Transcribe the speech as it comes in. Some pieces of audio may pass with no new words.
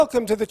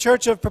Welcome to the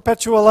Church of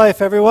Perpetual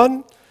Life,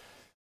 everyone.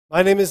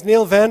 My name is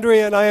Neil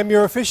Vandry, and I am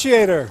your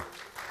officiator.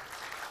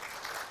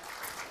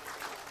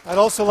 I'd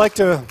also like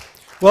to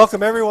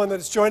welcome everyone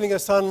that's joining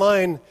us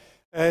online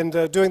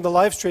and doing the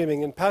live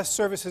streaming. In past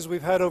services,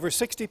 we've had over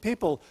 60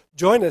 people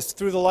join us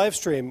through the live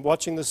stream,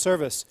 watching the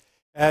service.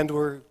 And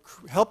we're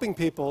helping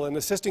people and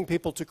assisting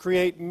people to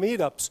create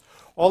meetups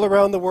all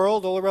around the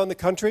world, all around the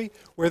country,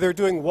 where they're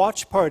doing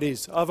watch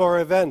parties of our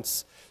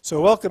events.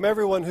 So welcome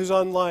everyone who's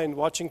online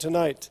watching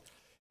tonight.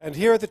 And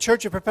here at the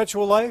Church of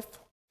Perpetual Life,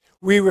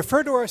 we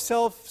refer to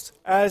ourselves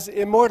as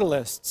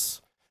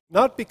immortalists,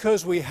 not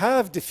because we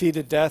have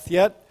defeated death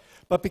yet,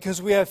 but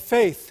because we have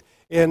faith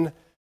in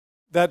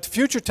that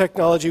future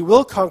technology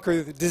will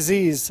conquer the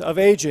disease of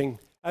aging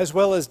as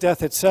well as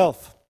death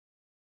itself.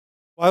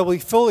 While we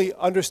fully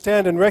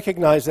understand and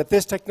recognize that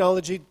this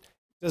technology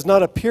does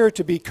not appear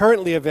to be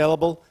currently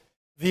available,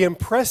 the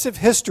impressive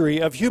history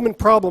of human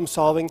problem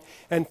solving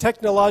and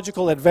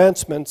technological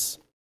advancements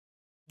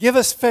give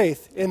us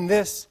faith in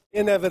this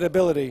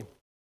inevitability.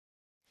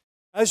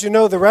 As you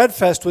know, the RAAD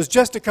Fest was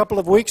just a couple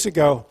of weeks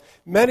ago.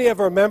 Many of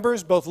our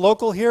members, both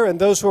local here and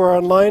those who are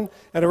online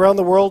and around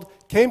the world,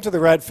 came to the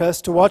RAAD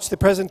Fest to watch the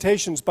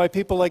presentations by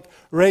people like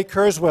Ray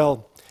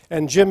Kurzweil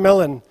and Jim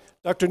Mellon,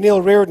 Dr.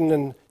 Neil Reardon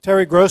and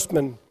Terry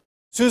Grossman,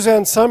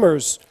 Suzanne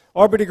Summers,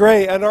 Aubrey de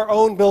Grey, and our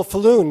own Bill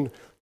Faloon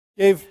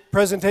gave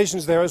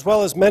presentations there, as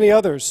well as many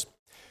others.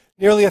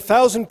 Nearly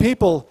 1,000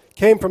 people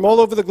came from all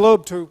over the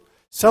globe to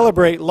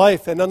celebrate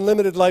life and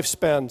unlimited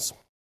lifespans.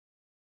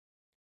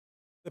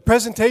 The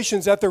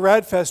presentations at the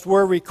RAAD Fest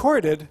were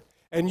recorded,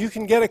 and you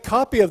can get a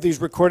copy of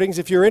these recordings.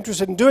 If you're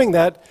interested in doing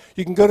that,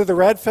 you can go to the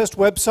RAAD Fest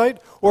website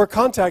or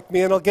contact me,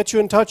 and I'll get you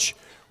in touch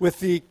with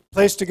the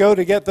place to go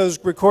to get those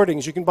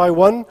recordings. You can buy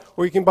one,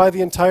 or you can buy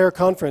the entire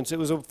conference. It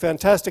was a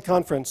fantastic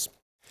conference.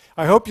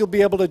 I hope you'll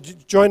be able to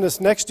join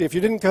us next year. If you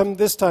didn't come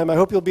this time, I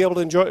hope you'll be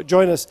able to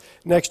join us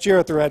next year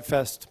at the RAAD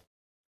Fest.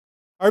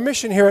 Our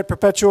mission here at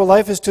Perpetual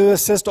Life is to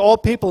assist all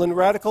people in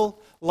radical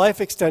life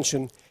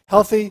extension,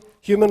 healthy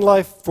human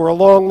life for a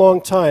long,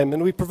 long time.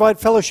 And we provide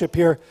fellowship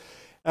here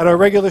at our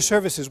regular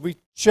services. We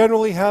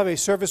generally have a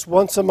service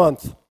once a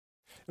month.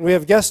 And we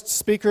have guest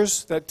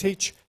speakers that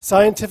teach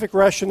scientific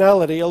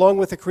rationality along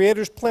with the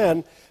Creator's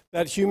plan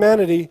that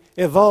humanity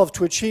evolved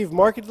to achieve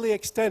markedly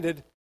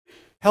extended,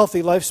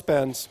 healthy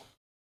lifespans.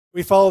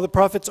 We follow the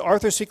prophets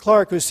Arthur C.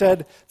 Clarke, who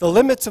said, "The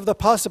limits of the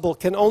possible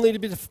can only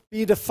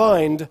be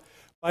defined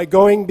by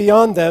going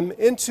beyond them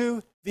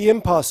into the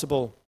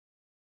impossible."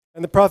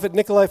 And the prophet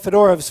Nikolai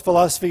Fedorov's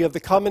philosophy of the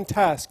common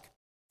task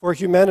for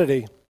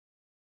humanity.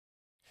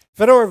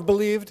 Fedorov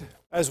believed,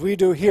 as we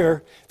do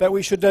here, that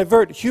we should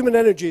divert human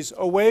energies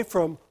away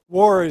from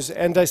wars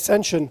and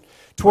dissension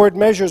toward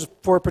measures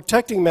for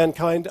protecting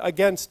mankind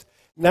against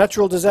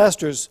natural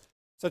disasters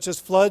such as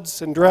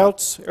floods and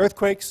droughts,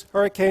 earthquakes,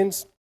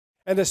 hurricanes,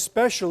 and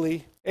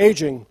especially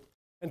aging,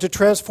 and to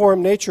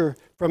transform nature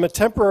from a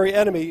temporary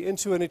enemy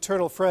into an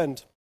eternal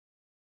friend.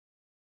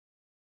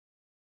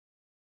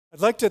 I'd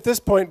like to, at this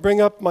point,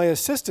 bring up my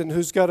assistant,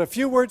 who's got a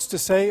few words to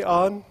say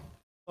on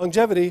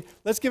longevity.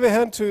 Let's give a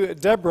hand to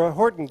Deborah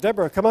Horton.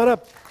 Deborah, come on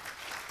up.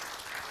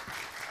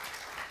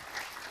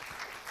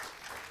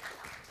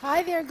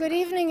 Hi there. Good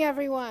evening,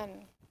 everyone.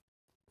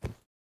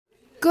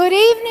 Good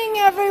evening,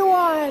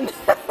 everyone.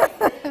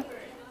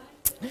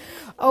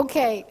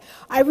 Okay,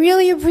 I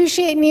really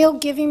appreciate Neil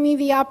giving me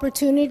the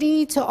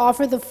opportunity to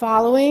offer the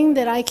following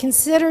that I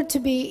consider to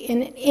be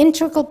an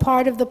integral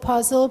part of the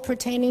puzzle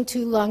pertaining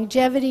to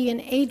longevity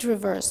and age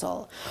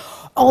reversal.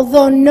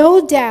 Although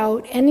no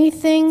doubt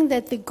anything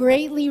that the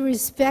greatly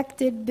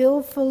respected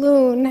Bill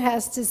Faloon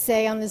has to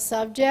say on the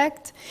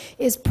subject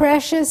is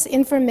precious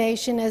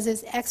information, as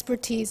his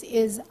expertise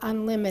is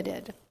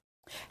unlimited.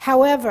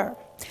 However,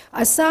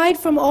 aside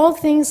from all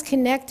things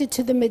connected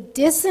to the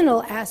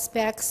medicinal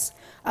aspects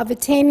of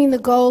attaining the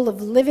goal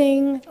of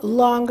living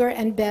longer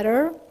and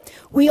better,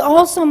 we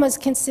also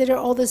must consider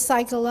all the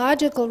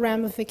psychological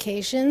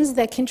ramifications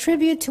that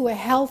contribute to a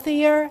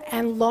healthier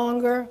and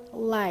longer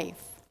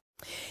life.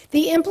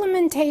 The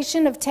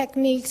implementation of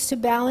techniques to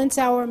balance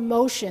our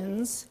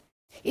emotions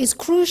is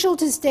crucial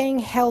to staying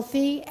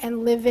healthy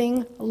and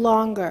living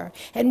longer.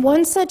 And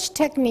one such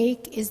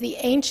technique is the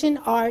ancient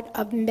art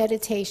of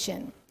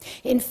meditation.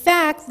 In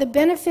fact, the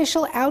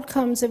beneficial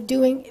outcomes of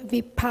doing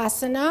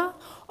vipassana,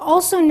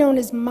 also known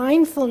as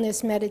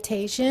mindfulness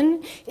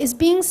meditation, is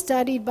being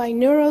studied by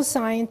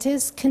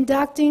neuroscientists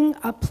conducting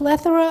a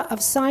plethora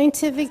of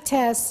scientific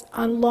tests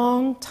on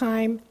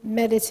long-time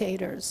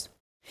meditators.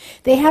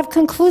 They have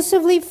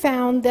conclusively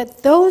found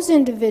that those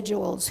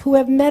individuals who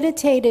have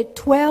meditated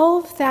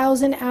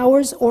 12,000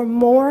 hours or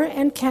more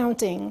and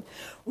counting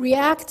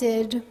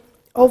reacted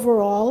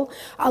overall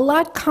a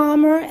lot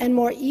calmer and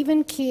more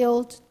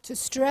even-keeled to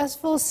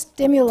stressful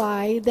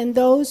stimuli than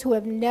those who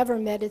have never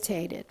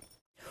meditated.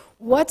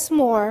 What's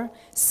more,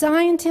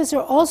 scientists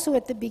are also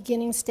at the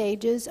beginning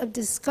stages of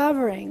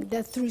discovering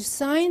that through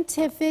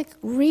scientific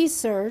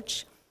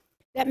research,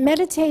 that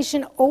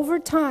meditation over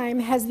time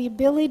has the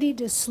ability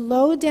to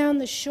slow down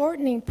the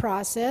shortening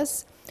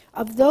process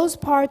of those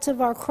parts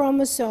of our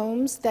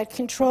chromosomes that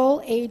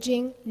control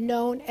aging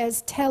known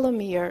as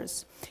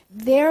telomeres,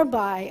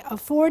 thereby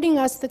affording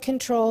us the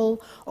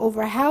control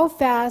over how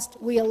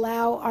fast we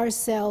allow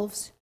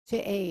ourselves to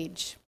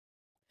age.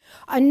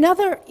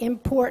 Another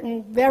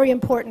important, very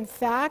important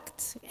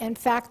fact and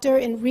factor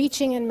in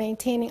reaching and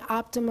maintaining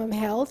optimum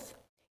health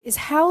is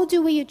how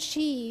do we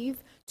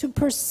achieve to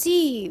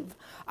perceive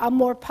a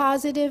more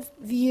positive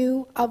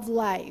view of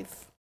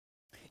life.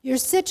 Your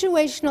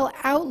situational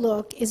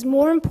outlook is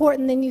more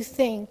important than you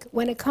think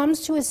when it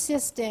comes to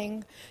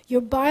assisting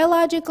your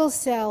biological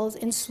cells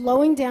in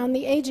slowing down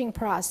the aging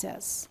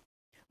process.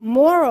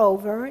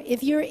 Moreover,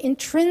 if your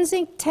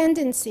intrinsic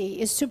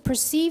tendency is to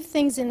perceive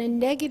things in a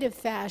negative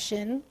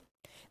fashion,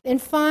 then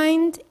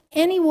find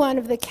any one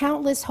of the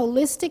countless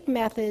holistic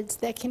methods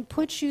that can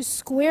put you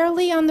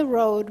squarely on the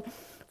road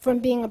from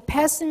being a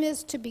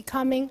pessimist to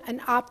becoming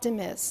an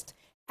optimist.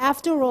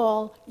 After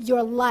all,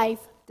 your life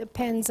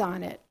depends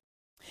on it.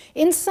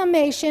 In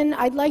summation,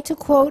 I'd like to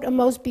quote a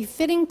most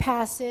befitting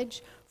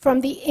passage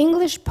from the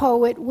English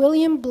poet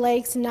William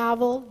Blake's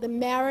novel, The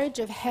Marriage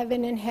of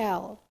Heaven and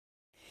Hell.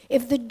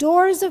 If the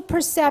doors of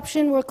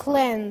perception were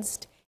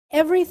cleansed,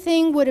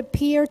 everything would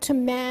appear to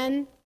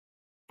man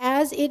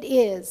as it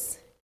is,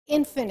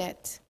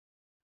 infinite.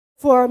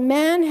 For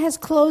man has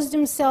closed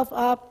himself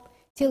up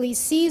till he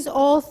sees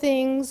all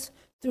things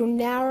through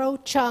narrow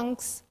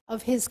chunks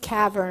of his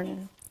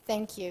cavern.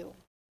 Thank you.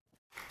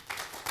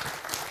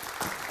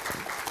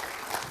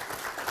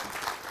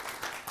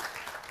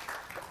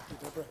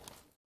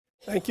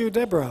 Thank you,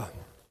 Deborah.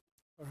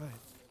 All right.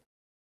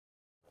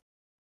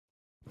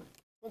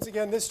 Once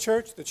again, this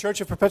church, the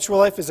Church of Perpetual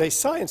Life, is a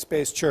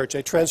science-based church,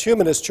 a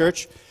transhumanist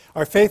church.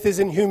 Our faith is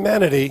in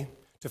humanity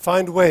to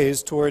find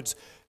ways towards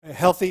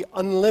healthy,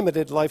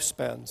 unlimited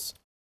lifespans.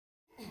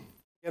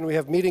 Again, we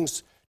have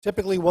meetings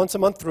typically once a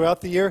month throughout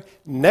the year.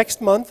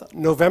 Next month,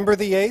 November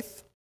the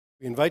 8th,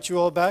 we invite you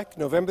all back.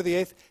 November the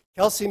 8th,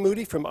 Kelsey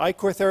Moody from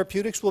iCore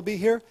Therapeutics will be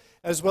here,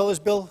 as well as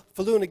Bill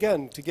Faloon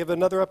again to give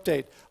another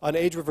update on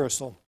age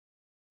reversal.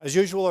 As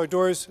usual, our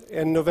doors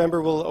in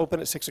November will open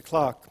at 6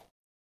 o'clock.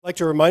 I'd like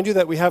to remind you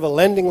that we have a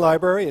lending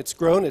library. It's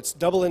grown. It's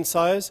double in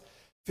size.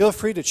 Feel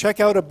free to check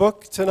out a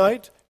book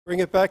tonight. Bring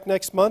it back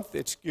next month.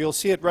 You'll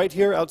see it right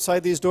here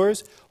outside these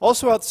doors.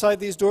 Also outside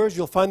these doors,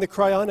 you'll find the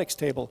cryonics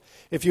table.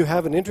 If you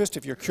have an interest,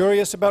 if you're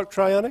curious about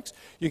cryonics,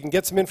 you can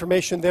get some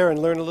information there and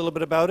learn a little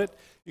bit about it.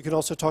 You can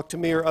also talk to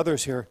me or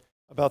others here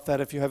about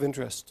that if you have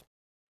interest.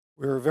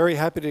 We're very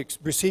happy to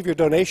receive your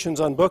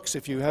donations on books.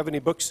 If you have any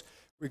books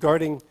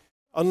regarding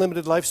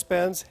unlimited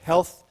lifespans,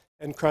 health,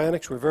 and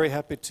cryonics, we're very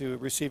happy to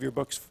receive your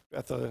books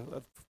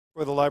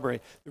for the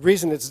library. The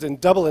reason it's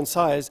double in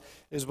size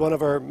is one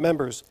of our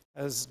members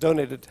has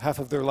donated half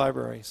of their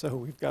library, so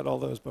we've got all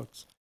those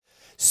books.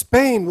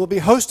 Spain will be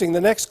hosting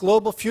the next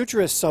Global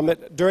Futurist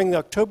Summit during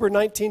October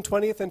 19th,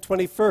 20th, and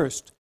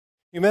 21st.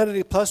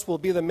 Humanity Plus will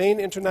be the main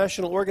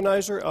international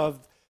organizer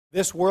of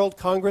this World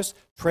Congress,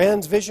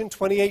 Transvision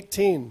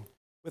 2018,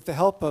 with the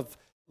help of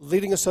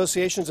leading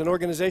associations and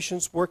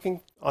organizations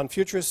working on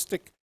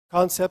futuristic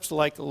concepts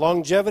like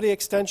longevity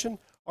extension,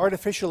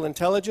 artificial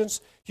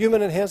intelligence,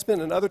 human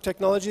enhancement, and other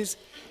technologies.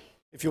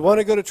 If you want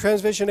to go to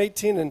Transvision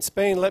 18 in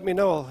Spain, let me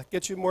know. I'll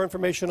get you more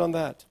information on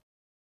that.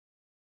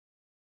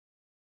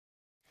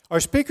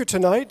 Our speaker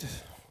tonight,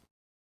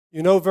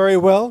 you know very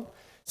well.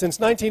 Since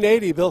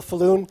 1980, Bill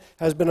Faloon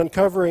has been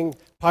uncovering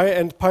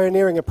and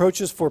pioneering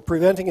approaches for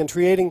preventing and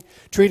treating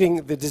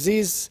the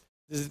disease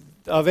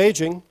of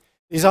aging.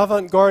 These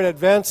avant-garde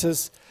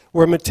advances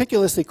were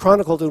meticulously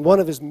chronicled in one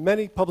of his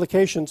many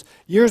publications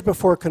years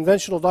before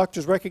conventional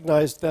doctors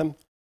recognized them,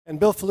 and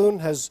Bill Faloon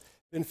has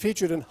been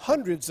featured in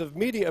hundreds of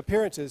media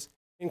appearances,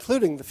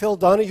 including the Phil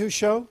Donahue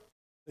Show,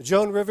 the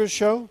Joan Rivers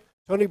Show,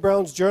 Tony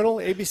Brown's Journal,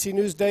 ABC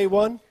News Day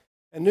One,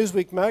 and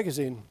Newsweek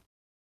magazine.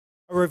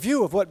 A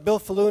review of what Bill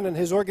Faloon and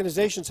his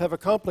organizations have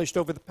accomplished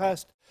over the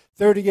past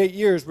 38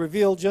 years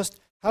revealed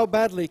just how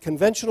badly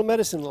conventional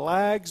medicine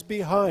lags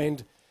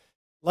behind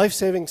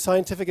life-saving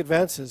scientific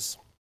advances.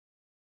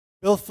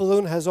 Bill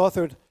Faloon has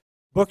authored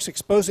books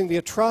exposing the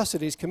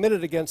atrocities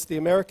committed against the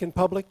American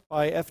public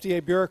by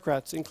FDA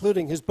bureaucrats,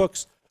 including his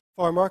books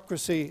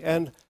Pharmocracy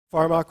and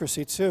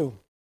Pharmocracy 2.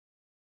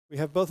 We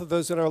have both of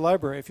those in our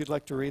library if you'd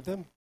like to read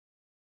them.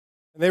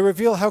 And they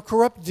reveal how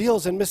corrupt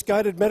deals and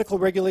misguided medical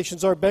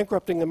regulations are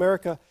bankrupting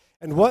America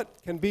and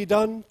what can be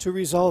done to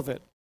resolve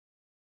it.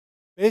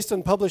 Based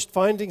on published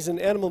findings in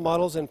animal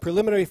models and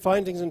preliminary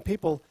findings in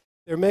people,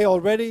 there may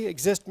already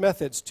exist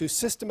methods to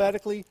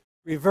systematically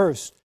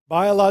reverse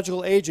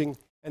biological aging,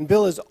 and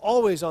Bill is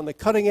always on the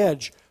cutting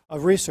edge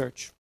of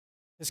research.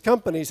 His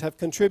companies have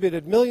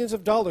contributed millions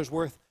of dollars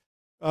worth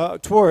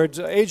towards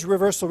age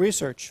reversal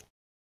research.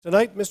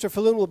 Tonight, Mr.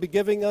 Faloon will be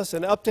giving us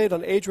an update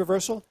on age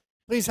reversal.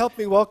 Please help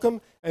me welcome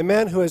a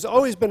man who has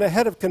always been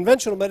ahead of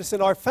conventional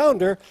medicine, our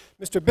founder,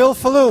 Mr. Bill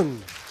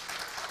Faloon.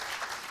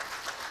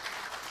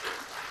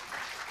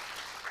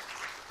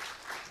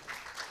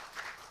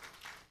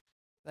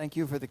 Thank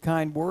you for the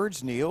kind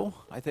words, Neil.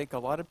 I think a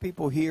lot of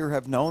people here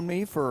have known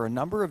me for a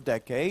number of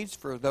decades.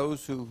 For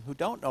those who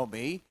don't know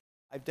me,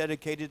 I've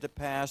dedicated the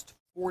past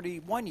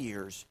 41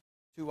 years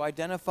to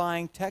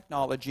identifying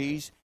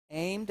technologies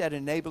aimed at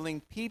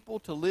enabling people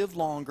to live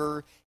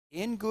longer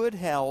in good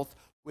health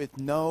with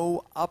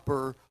no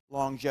upper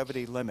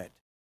longevity limit.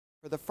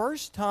 For the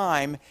first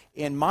time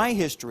in my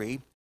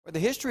history, or the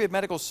history of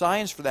medical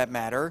science for that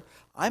matter,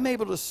 I'm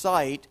able to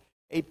cite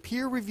a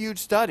peer-reviewed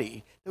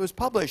study that was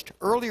published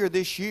earlier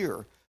this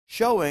year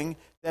showing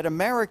that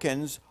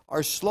Americans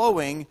are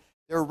slowing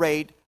their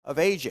rate of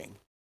aging.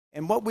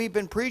 And what we've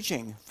been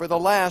preaching for the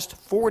last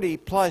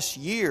 40-plus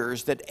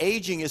years, that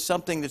aging is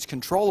something that's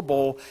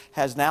controllable,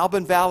 has now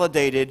been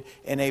validated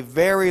in a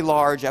very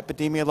large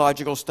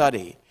epidemiological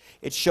study.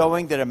 It's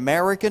showing that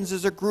Americans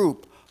as a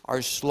group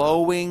are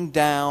slowing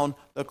down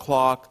the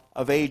clock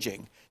of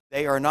aging.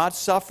 They are not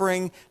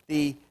suffering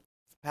the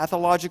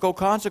pathological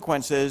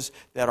consequences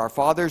that our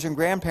fathers and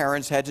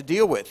grandparents had to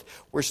deal with.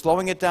 We're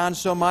slowing it down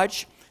so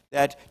much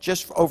that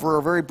just over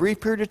a very brief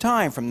period of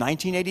time, from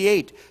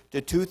 1988 to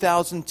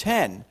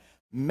 2010,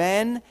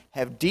 men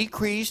have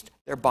decreased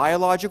their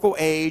biological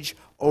age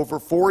over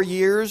 4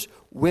 years,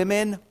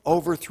 women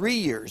over 3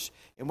 years.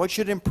 And what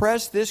should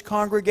impress this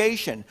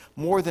congregation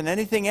more than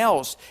anything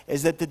else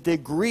is that the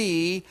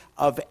degree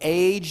of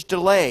age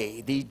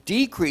delay, the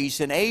decrease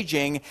in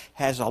aging,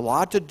 has a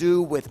lot to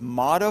do with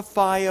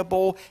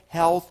modifiable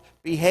health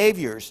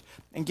behaviors.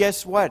 And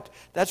guess what?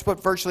 That's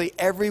what virtually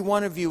every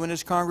one of you in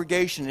this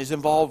congregation is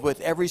involved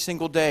with every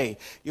single day.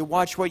 You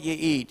watch what you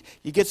eat.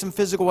 You get some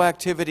physical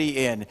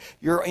activity in.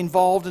 You're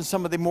involved in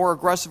some of the more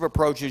aggressive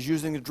approaches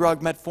using the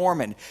drug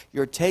metformin.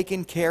 You're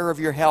taking care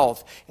of your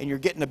health, and you're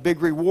getting a big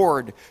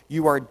reward.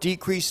 You are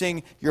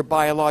decreasing your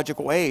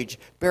biological age.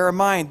 Bear in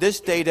mind,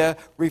 this data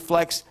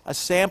reflects a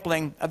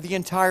sampling of the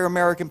entire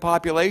American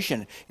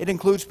population. It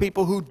includes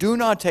people who do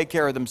not take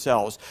care of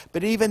themselves.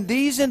 But even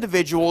these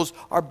individuals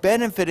are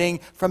benefiting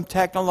from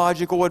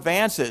technological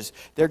advances.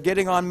 They're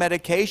getting on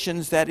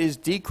medications that is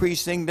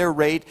decreasing their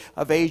rate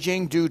of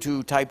aging due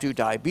to type 2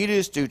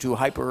 diabetes, due to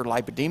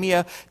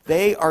hyperlipidemia.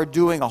 They are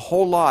doing a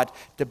whole lot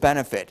to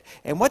benefit.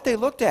 And what they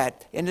looked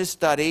at in this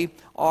study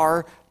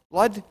are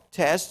blood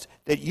tests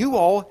that you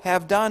all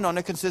have done on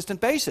a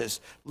consistent basis.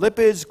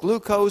 Lipids,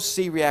 glucose,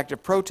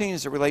 C-reactive protein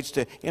as it relates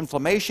to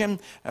inflammation,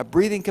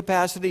 breathing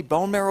capacity,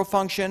 bone marrow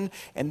function,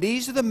 and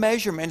these are the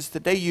measurements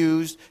that they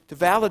used to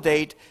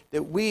validate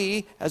that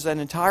we, as an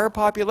entire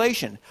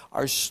population,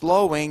 are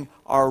slowing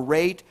our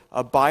rate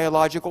of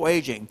biological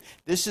aging.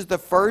 This is the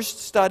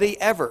first study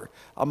ever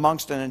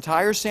amongst an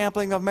entire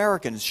sampling of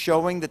Americans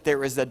showing that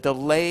there is a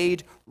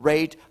delayed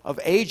rate of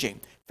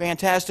aging.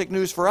 Fantastic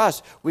news for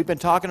us. We've been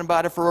talking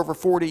about it for over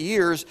 40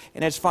 years,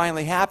 and it's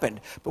finally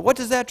happened. But what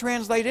does that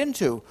translate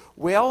into?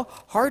 Well,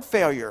 heart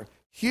failure,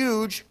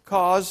 huge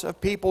cause of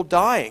people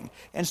dying.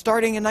 And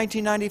starting in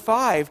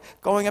 1995,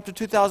 going up to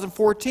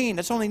 2014,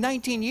 that's only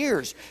 19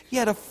 years, you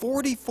had a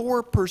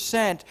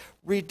 44%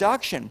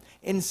 reduction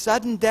in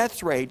sudden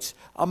death rates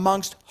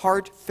amongst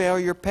heart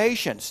failure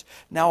patients.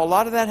 Now, a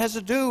lot of that has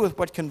to do with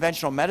what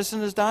conventional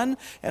medicine has done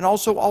and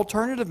also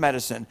alternative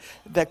medicine.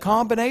 The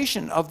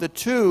combination of the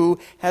two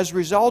has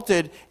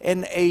resulted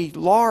in a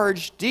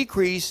large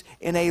decrease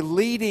in a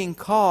leading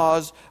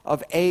cause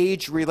of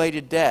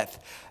age-related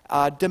death.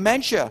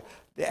 Dementia.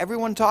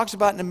 Everyone talks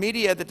about in the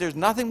media that there's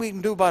nothing we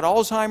can do about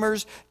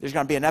Alzheimer's, there's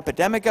going to be an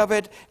epidemic of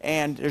it,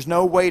 and there's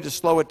no way to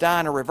slow it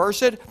down or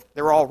reverse it.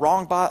 They're all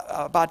wrong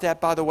about that,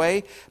 by the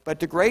way. But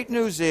the great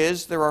news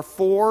is there are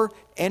 4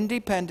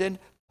 independent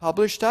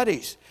published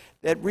studies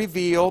that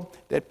reveal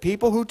that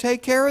people who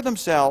take care of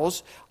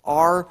themselves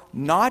are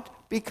not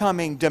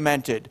becoming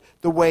demented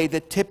the way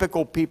that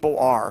typical people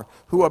are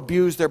who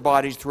abuse their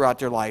bodies throughout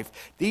their life.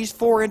 These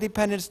 4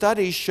 independent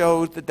studies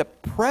show that the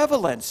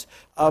prevalence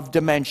of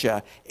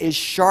dementia is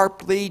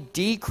sharply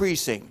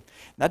decreasing.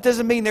 That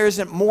doesn't mean there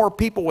isn't more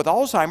people with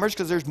Alzheimer's,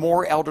 because there's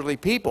more elderly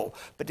people,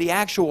 but the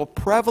actual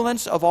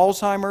prevalence of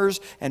Alzheimer's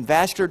and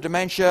vascular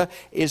dementia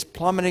is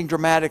plummeting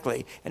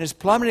dramatically. And it's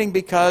plummeting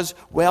because,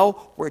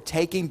 well, we're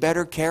taking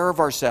better care of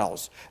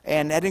ourselves.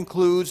 And that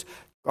includes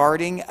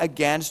guarding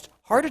against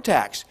heart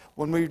attacks.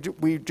 When we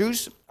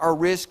reduce our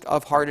risk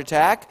of heart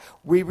attack,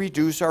 we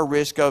reduce our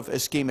risk of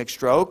ischemic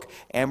stroke,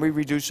 and we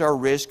reduce our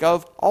risk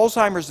of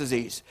Alzheimer's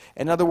disease.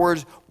 In other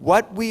words,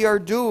 what we are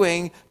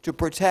doing to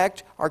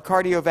protect our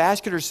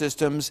cardiovascular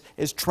systems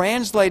is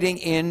translating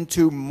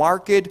into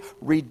marked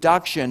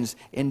reductions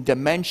in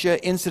dementia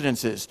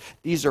incidences.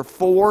 These are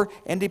 4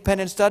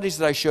 independent studies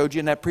that I showed you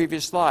in that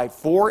previous slide.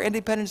 4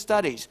 independent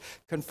studies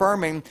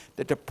confirming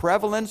that the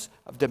prevalence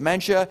of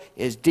dementia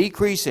is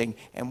decreasing,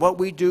 and what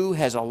we do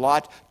has a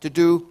lot to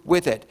do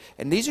with it.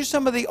 And these are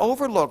some of the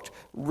overlooked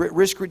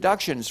risk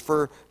reductions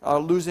for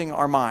losing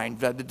our mind.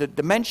 The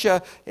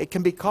dementia, it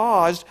can be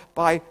caused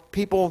by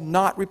people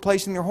not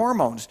replacing their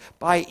hormones,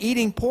 by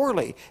eating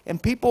poorly.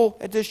 And people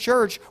at this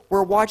church,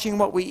 we're watching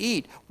what we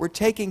eat. We're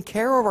taking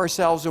care of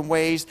ourselves in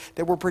ways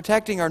that we're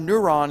protecting our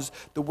neurons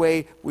the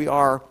way we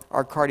are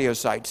our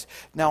cardiocytes.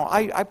 Now,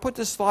 I put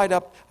this slide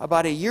up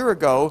about a year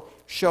ago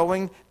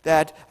showing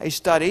that a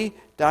study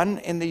done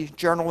in the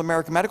Journal of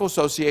American Medical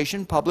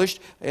Association, published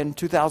in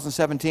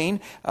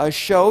 2017,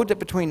 showed that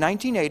between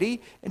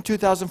 1980 and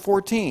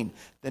 2014,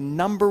 the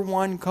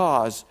 #1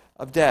 cause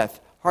of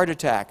death, heart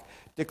attack,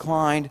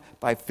 declined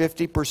by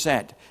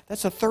 50%.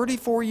 That's a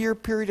 34-year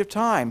period of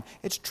time.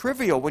 It's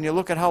trivial when you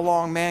look at how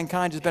long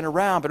mankind has been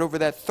around, but over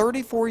that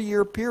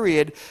 34-year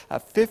period, a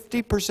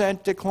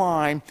 50%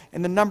 decline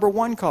in the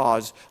 #1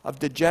 cause of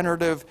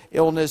degenerative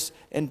illness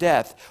and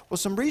death. Well,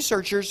 some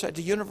researchers at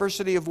the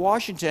University of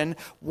Washington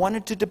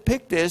wanted to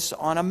depict this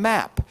on a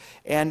map.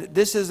 And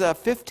this is a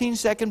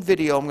 15-second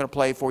video I'm going to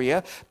play for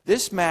you.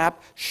 This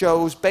map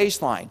shows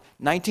baseline,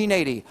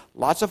 1980,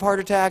 lots of heart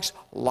attacks,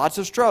 lots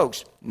of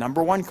strokes.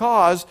 #1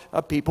 cause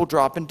of people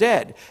dropping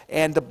dead.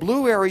 And the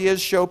blue areas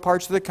show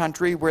parts of the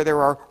country where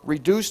there are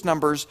reduced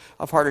numbers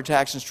of heart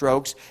attacks and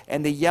strokes,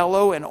 and the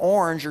yellow and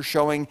orange are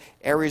showing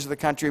areas of the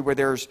country where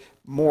there's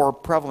more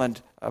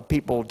prevalent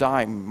people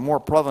dying, more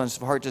prevalence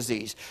of heart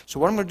disease. So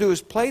what I'm going to do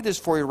is play this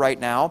for you right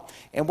now,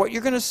 and what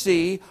you're going to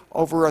see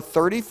over a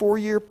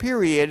 34-year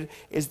period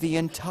is the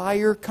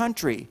entire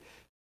country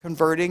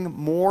converting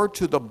more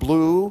to the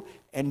blue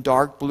and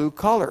dark blue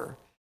color.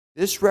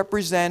 This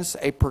represents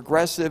a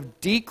progressive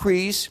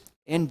decrease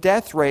in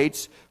death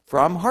rates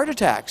from heart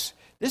attacks.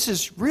 This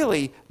is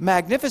really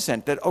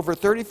magnificent that over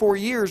 34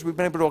 years we've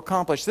been able to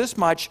accomplish this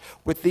much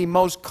with the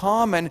most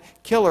common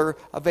killer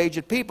of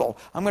aged people.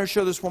 I'm going to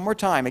show this one more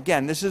time.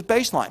 Again, this is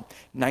baseline.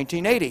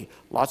 1980,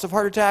 lots of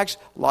heart attacks,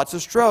 lots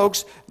of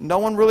strokes. No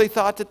one really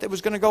thought that it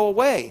was going to go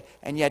away.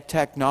 And yet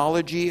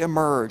technology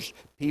emerged.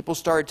 People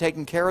started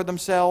taking care of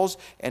themselves,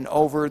 and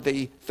over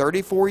the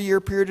 34-year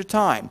period of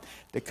time,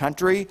 the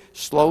country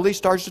slowly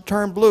starts to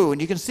turn blue. And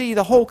you can see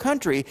the whole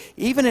country,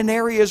 even in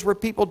areas where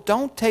people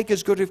don't take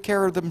as good of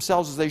care of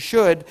themselves as they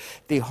should,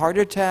 the heart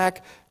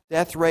attack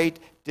death rate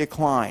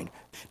declined.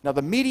 Now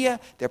the media,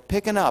 they're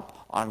picking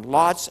up on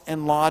lots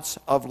and lots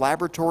of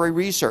laboratory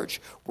research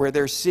where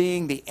they're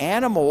seeing the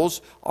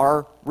animals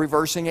are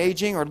reversing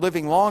aging or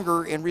living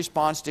longer in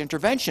response to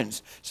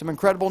interventions. Some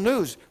incredible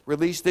news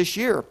released this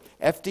year.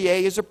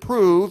 FDA has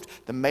approved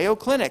the Mayo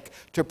Clinic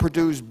to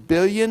produce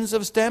billions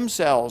of stem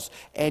cells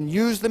and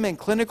use them in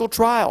clinical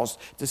trials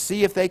to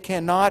see if they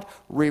cannot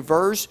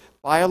reverse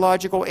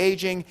biological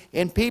aging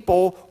in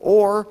people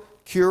or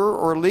cure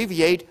or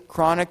alleviate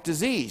chronic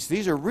disease.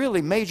 These are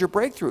really major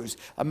breakthroughs.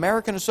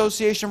 American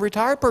Association of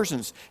Retired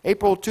Persons,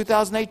 April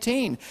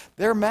 2018,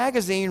 their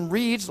magazine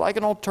reads like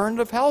an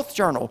alternative health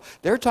journal.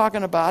 They're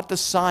talking about the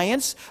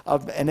science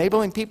of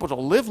enabling people to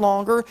live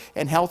longer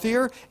and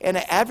healthier, and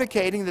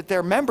advocating that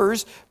their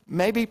members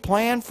maybe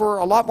plan for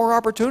a lot more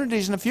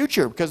opportunities in the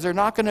future because they're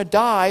not going to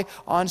die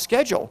on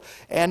schedule.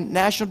 And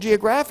National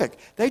Geographic,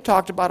 they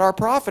talked about our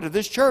prophet of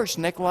this church,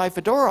 Nikolai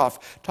Fedorov,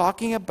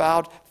 talking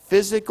about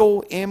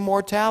physical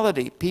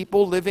immortality,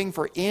 people living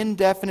for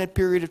indefinite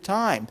period of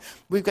time.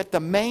 We've got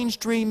the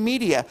mainstream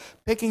media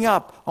picking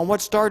up on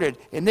what started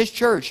in this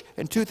church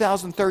in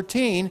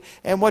 2013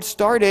 and what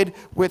started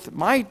with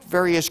my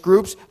various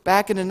groups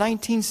back in the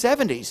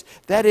 1970s.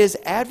 That is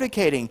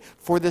advocating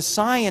for the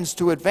science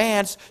to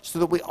advance so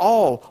that we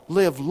all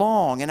live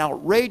long and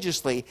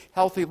outrageously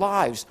healthy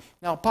lives.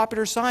 Now,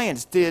 Popular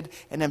Science did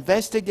an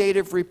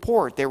investigative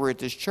report. They were at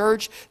this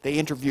church. They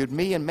interviewed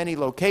me in many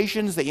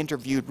locations. They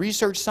interviewed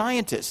research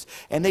scientists,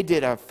 and they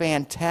did a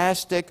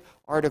fantastic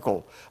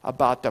article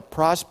about the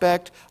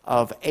prospect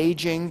of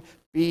aging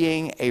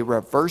being a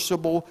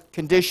reversible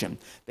condition.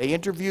 They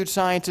interviewed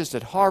scientists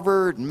at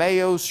Harvard,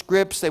 Mayo,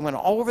 Scripps. They went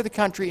all over the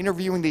country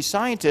interviewing these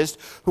scientists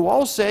who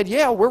all said,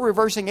 yeah, we're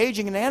reversing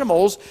aging in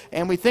animals,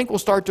 and we think we'll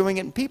start doing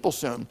it in people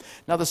soon.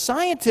 Now, the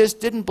scientists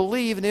didn't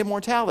believe in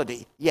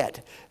immortality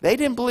yet. They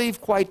didn't believe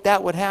quite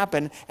that would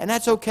happen, and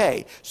that's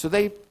okay. So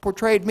they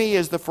portrayed me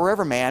as the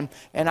forever man,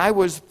 and I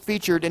was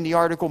featured in the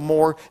article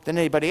more than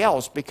anybody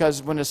else,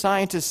 because when the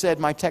scientists said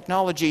my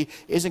technology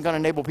isn't going to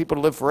enable people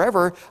to live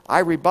forever, I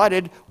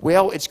rebutted,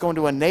 well, it's going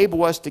to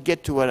enable us to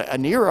get to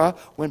an era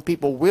when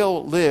people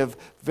will live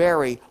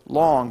very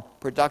long,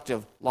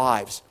 productive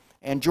lives.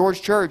 And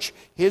George Church,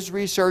 his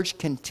research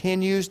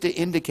continues to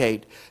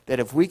indicate that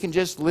if we can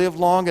just live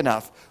long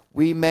enough,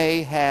 we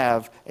may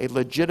have a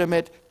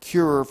legitimate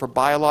cure for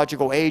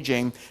biological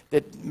aging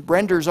that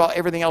renders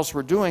everything else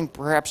we're doing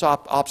perhaps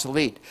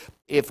obsolete.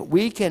 If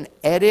we can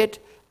edit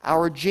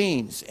our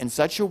genes in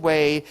such a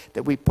way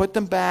that we put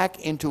them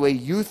back into a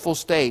youthful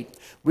state,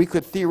 we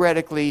could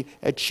theoretically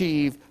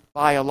achieve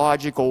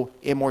biological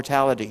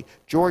immortality.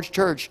 George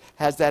Church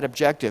has that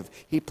objective.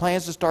 He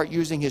plans to start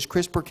using his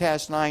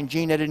CRISPR-Cas9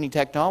 gene editing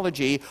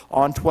technology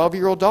on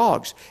 12-year-old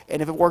dogs.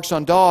 And if it works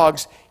on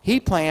dogs,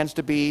 he plans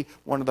to be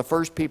one of the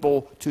first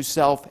people to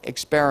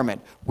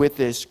self-experiment with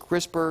this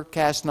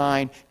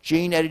CRISPR-Cas9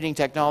 gene editing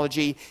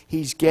technology.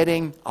 He's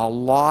getting a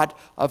lot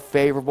of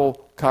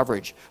favorable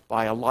coverage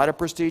by a lot of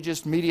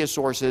prestigious media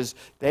sources.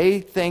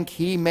 They think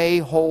he may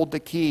hold the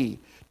key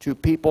to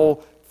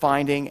people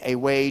finding a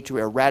way to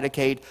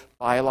eradicate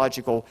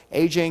biological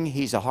aging.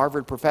 He's a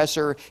Harvard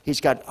professor.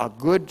 He's got a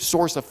good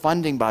source of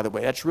funding, by the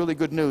way. That's really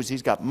good news.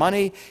 He's got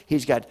money,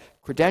 he's got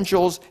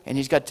credentials, and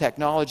he's got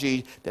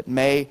technology that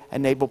may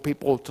enable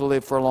people to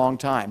live for a long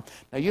time.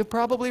 Now, you've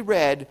probably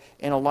read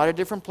in a lot of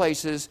different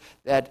places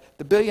that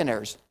the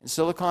billionaires in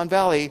Silicon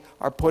Valley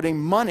are putting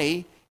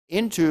money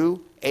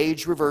into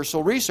age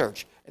reversal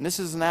research. And this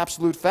is an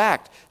absolute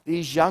fact.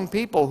 These young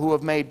people who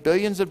have made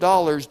billions of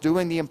dollars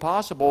doing the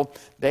impossible,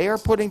 they are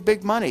putting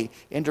big money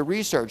into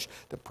research.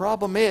 The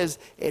problem is,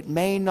 it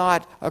may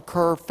not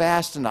occur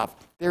fast enough.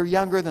 They're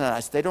younger than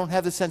us. They don't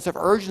have the sense of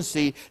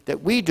urgency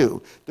that we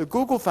do. The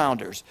Google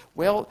founders,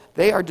 well,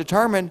 they are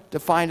determined to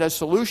find a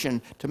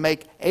solution to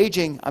make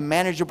aging a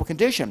manageable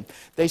condition.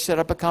 They set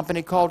up a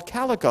company called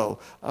Calico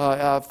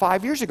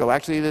 5 years ago.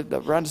 Actually,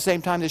 around the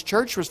same time this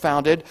church was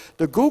founded,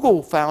 the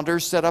Google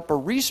founders set up a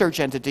research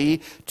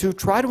entity to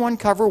try to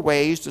uncover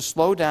ways to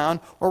slow down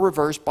or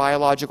reverse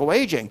biological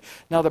aging.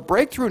 Now, the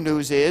breakthrough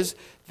news is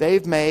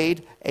they've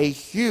made a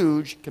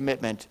huge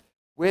commitment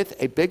with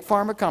a big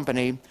pharma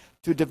company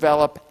to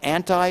develop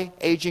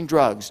anti-aging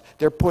drugs.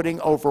 They're putting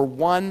over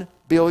 $1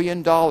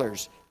 billion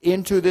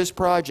into this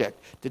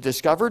project to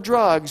discover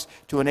drugs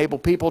to enable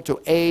people to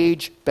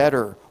age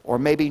better, or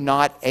maybe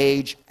not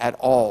age at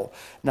all.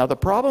 Now, the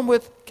problem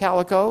with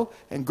Calico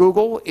and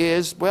Google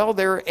is, well,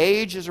 their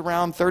age is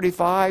around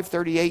 35,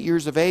 38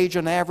 years of age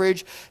on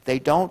average. They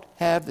don't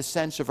have the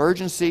sense of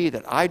urgency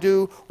that I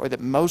do or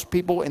that most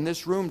people in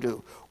this room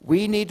do.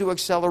 We need to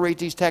accelerate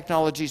these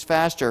technologies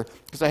faster,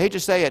 because I hate to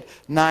say it,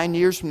 9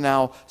 years from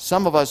now,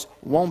 some of us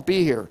won't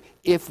be here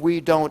if we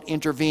don't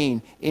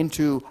intervene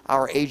into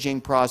our aging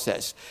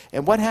process.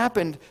 And what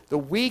happened the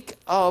week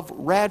of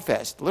RAAD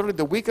Fest, literally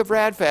the week of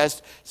RAAD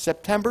Fest,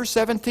 September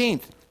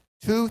 17th,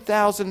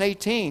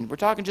 2018, we're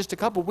talking just a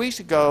couple weeks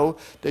ago,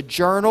 the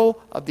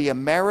Journal of the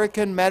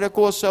American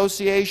Medical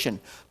Association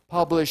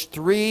published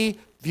 3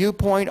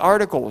 viewpoint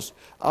articles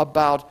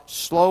about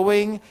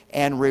slowing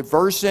and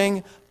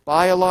reversing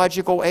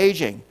biological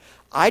aging.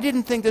 I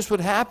didn't think this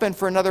would happen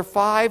for another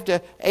 5 to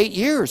 8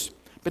 years.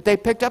 But they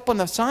picked up on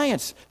the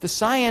science. The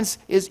science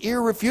is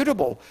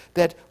irrefutable,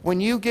 that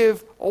when you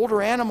give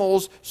older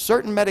animals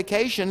certain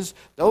medications,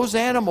 those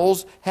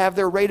animals have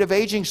their rate of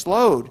aging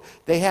slowed.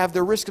 They have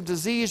their risk of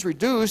disease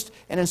reduced,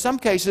 and in some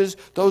cases,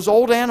 those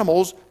old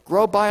animals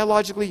grow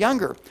biologically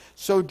younger.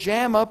 So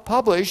JAMA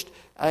published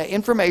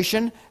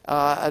information,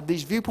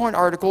 these viewpoint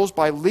articles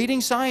by leading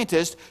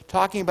scientists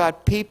talking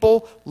about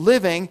people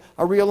living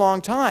a real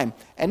long time.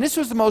 And this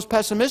was the most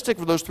pessimistic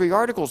of those 3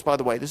 articles, by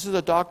the way. This is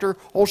a Dr.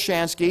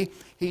 Olshansky.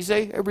 He's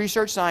a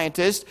research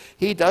scientist.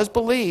 He does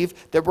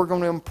believe that we're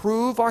going to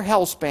improve our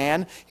health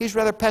span. He's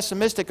rather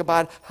pessimistic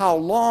about how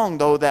long,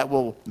 though, that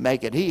will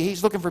make it.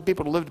 He's looking for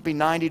people to live to be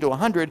 90 to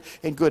 100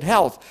 in good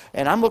health.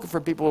 And I'm looking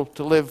for people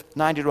to live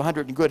 90 to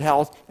 100 in good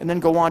health and then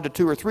go on to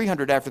 200 or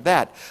 300 after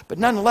that. But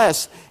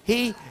nonetheless,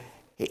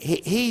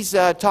 he's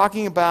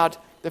talking about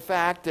the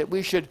fact that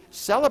we should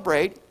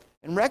celebrate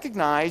and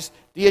recognize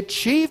the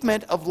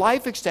achievement of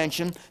life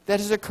extension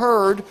that has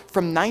occurred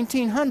from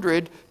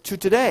 1900 to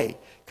today.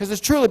 Because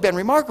it's truly been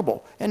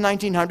remarkable. In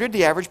 1900,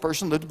 the average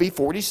person lived to be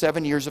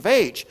 47 years of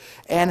age.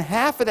 And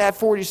half of that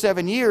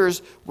 47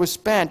 years was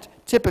spent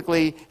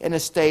typically in a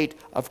state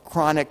of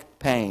chronic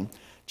pain.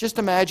 Just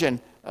imagine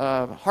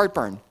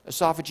heartburn,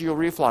 esophageal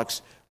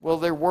reflux. Well,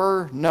 there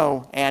were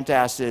no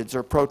antacids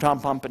or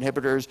proton pump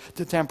inhibitors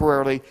to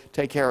temporarily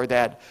take care of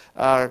that.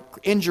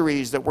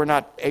 Injuries that were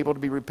not able to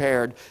be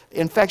repaired.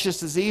 Infectious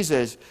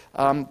diseases.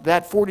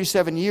 That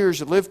 47 years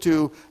you lived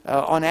to,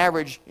 on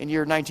average, in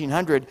year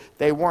 1900,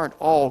 they weren't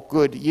all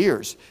good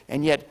years.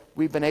 And yet,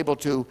 we've been able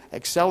to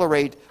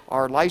accelerate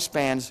our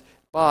lifespans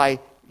by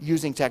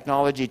using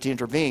technology to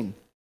intervene.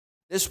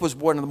 This was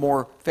one of the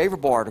more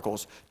favorable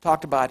articles.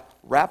 Talked about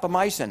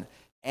rapamycin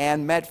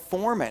and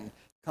metformin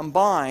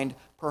combined,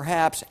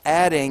 perhaps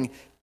adding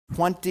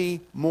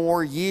 20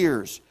 more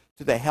years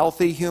to the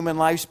healthy human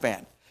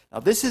lifespan. Now,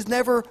 this has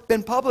never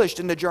been published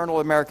in the Journal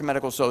of the American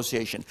Medical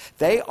Association.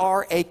 They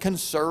are a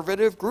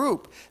conservative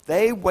group.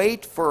 They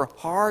wait for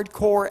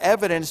hardcore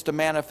evidence to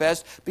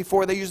manifest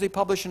before they usually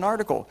publish an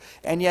article.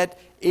 And yet,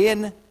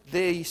 in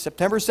the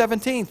September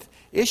 17th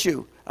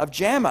issue of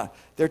JAMA,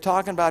 they're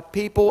talking about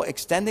people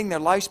extending their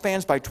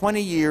lifespans by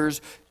 20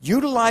 years,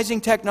 utilizing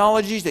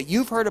technologies that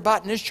you've heard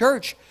about in this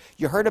church.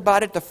 You heard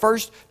about it the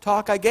first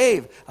talk I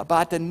gave,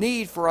 about the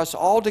need for us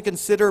all to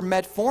consider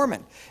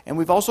metformin. And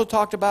we've also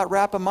talked about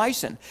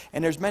rapamycin.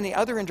 And there's many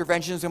other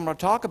interventions I'm going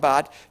to talk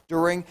about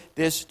during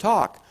this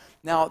talk.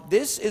 Now,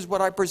 this is what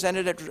I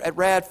presented at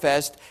RAAD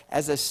Fest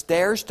as a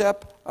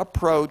stair-step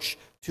approach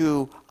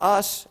to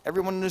us,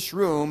 everyone in this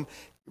room,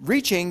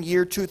 reaching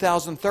year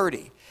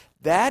 2030.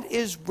 That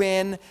is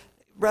when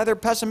rather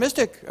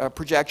pessimistic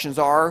projections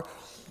are.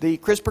 The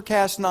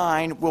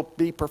CRISPR-Cas9 will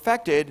be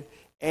perfected,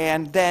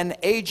 and then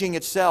aging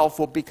itself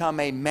will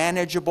become a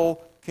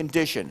manageable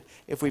condition.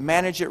 If we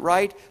manage it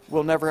right,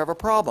 we'll never have a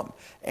problem.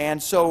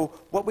 And so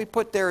what we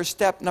put there as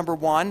step number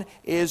 1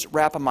 is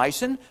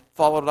rapamycin,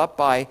 followed up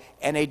by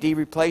NAD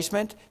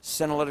replacement,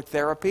 senolytic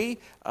therapy,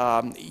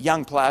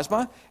 young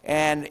plasma.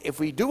 And if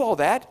we do all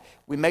that,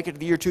 we make it to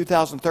the year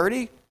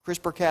 2030,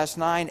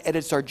 CRISPR-Cas9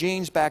 edits our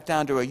genes back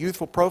down to a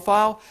youthful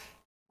profile.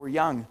 We're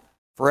young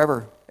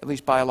forever, at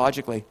least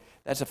biologically.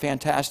 That's a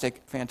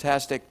fantastic,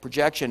 fantastic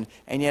projection,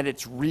 and yet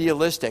it's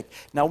realistic.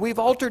 Now, we've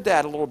altered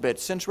that a little bit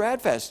since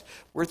RAAD Fest.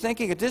 We're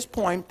thinking at this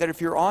point that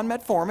if you're on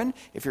metformin,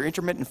 if you're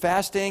intermittent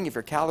fasting, if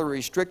you're calorie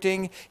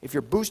restricting, if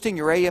you're boosting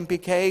your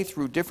AMPK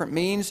through different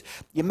means,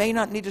 you may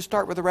not need to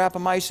start with the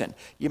rapamycin.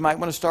 You might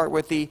want to start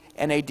with the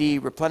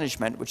NAD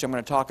replenishment, which I'm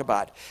going to talk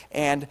about.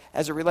 And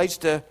as it relates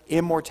to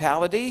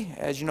immortality,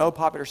 as you know,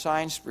 popular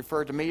science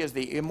referred to me as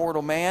the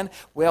immortal man.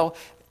 Well,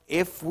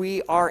 if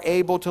we are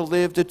able to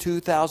live to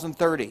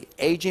 2030,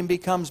 aging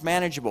becomes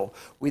manageable.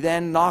 We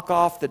then knock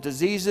off the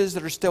diseases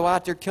that are still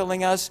out there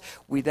killing us.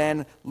 We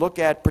then look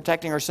at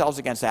protecting ourselves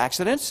against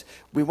accidents.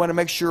 We want to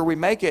make sure we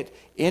make it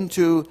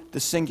into the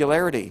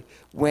singularity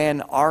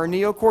when our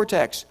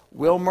neocortex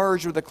will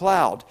merge with the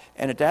cloud.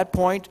 And at that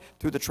point,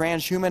 through the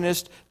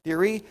transhumanist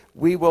theory,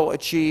 we will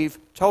achieve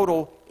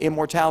total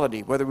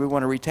immortality. Whether we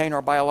want to retain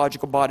our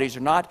biological bodies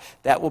or not,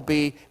 that will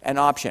be an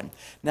option.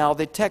 Now,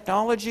 the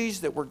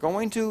technologies that we're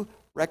going to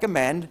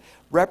recommend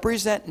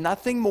represent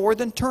nothing more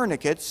than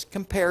tourniquets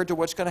compared to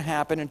what's going to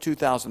happen in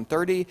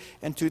 2030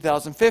 and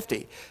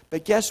 2050.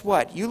 But guess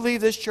what? You leave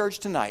this church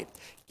tonight,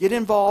 get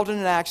involved in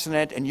an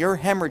accident, and you're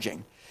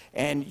hemorrhaging,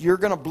 and you're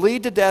going to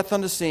bleed to death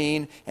on the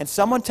scene, and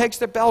someone takes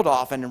their belt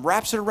off and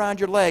wraps it around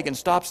your leg and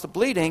stops the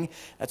bleeding.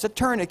 That's a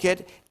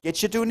tourniquet,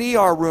 gets you to an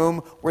ER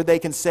room where they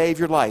can save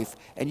your life.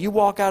 And you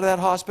walk out of that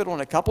hospital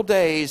in a couple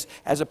days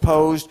as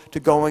opposed to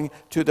going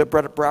to the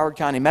Broward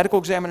County Medical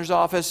Examiner's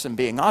office and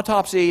being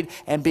autopsied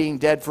and being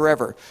dead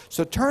forever.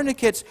 So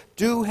tourniquets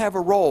do have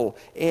a role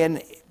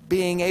in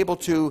being able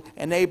to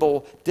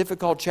enable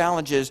difficult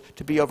challenges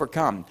to be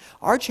overcome.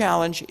 Our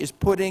challenge is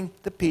putting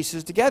the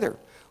pieces together.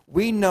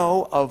 We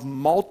know of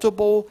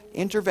multiple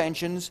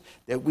interventions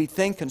that we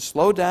think can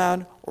slow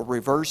down or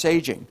reverse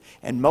aging.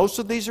 And most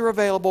of these are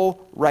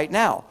available right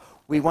now.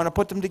 We want to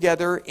put them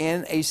together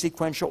in a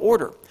sequential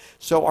order.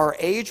 So our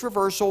age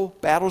reversal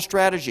battle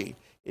strategy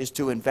is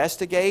to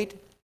investigate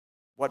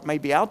what may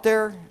be out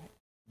there,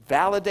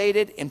 validate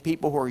it in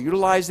people who are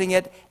utilizing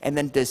it, and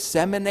then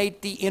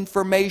disseminate the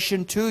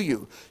information to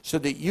you so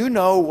that you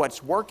know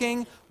what's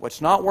working,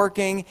 what's not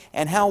working,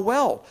 and how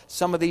well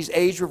some of these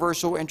age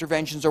reversal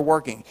interventions are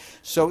working.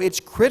 So it's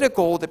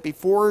critical that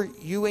before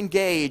you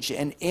engage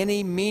in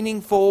any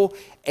meaningful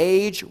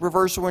age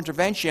reversal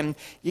intervention,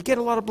 you get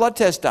a lot of blood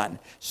tests done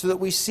so that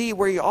we see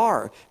where you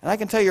are. And I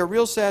can tell you a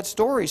real sad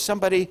story.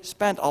 Somebody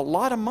spent a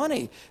lot of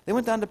money. They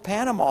went down to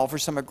Panama for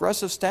some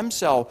aggressive stem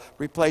cell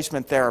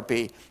replacement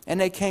therapy, and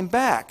they came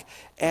back.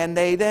 And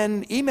they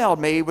then emailed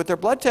me with their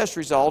blood test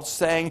results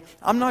saying,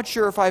 I'm not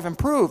sure if I've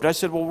improved. I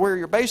said, well, where are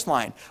your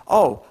baseline?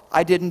 Oh,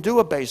 I didn't do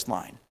a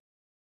baseline.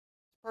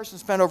 The person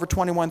spent over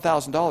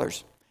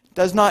 $21,000.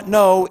 Does not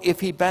know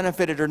if he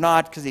benefited or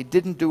not because he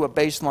didn't do a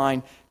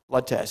baseline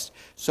blood test.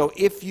 So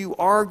if you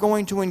are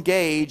going to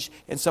engage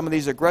in some of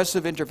these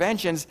aggressive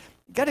interventions,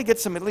 you've got to get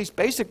some at least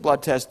basic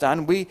blood tests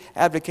done. We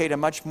advocate a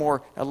much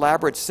more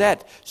elaborate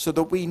set so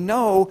that we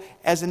know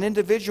as an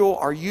individual,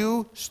 are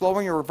you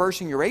slowing or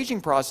reversing your aging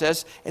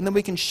process, and then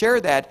we can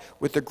share that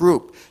with the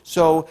group.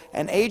 So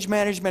an age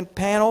management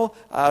panel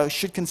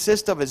should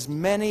consist of as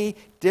many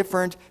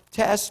different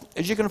tests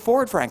as you can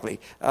afford, frankly.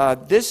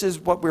 This is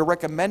what we're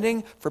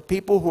recommending for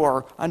people who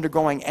are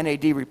undergoing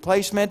NAD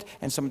replacement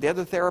and some of the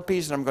other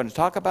therapies that I'm going to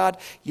talk about.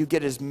 You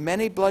get as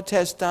many blood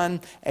tests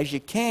done as you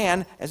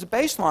can as a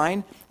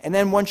baseline, and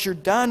then once you're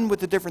done with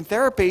the different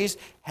therapies,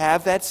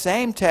 have that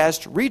same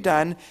test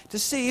redone to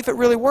see if it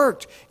really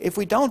worked. If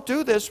we don't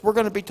do this, we're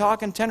going to be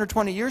talking 10 or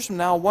 20 years from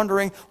now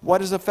wondering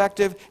what is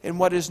effective and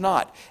what is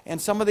not. And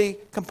some of the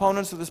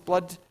components of this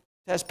blood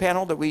test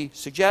panel that we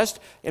suggest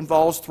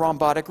involves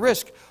thrombotic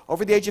risk.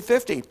 Over the age of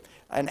 50,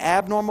 an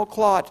abnormal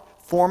clot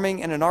forming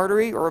in an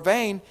artery or a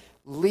vein,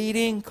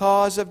 leading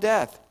cause of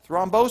death.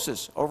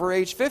 Thrombosis over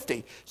age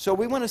 50. So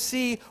we want to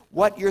see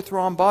what your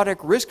thrombotic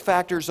risk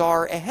factors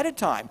are ahead of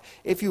time.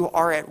 If you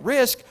are at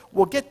risk,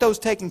 we'll get those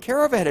taken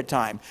care of ahead of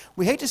time.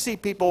 We hate to see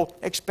people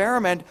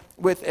experiment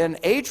with an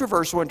age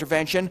reversal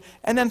intervention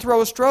and then throw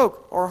a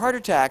stroke or a heart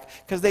attack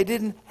because they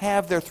didn't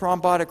have their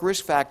thrombotic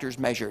risk factors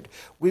measured.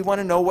 We want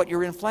to know what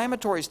your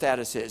inflammatory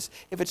status is.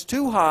 If it's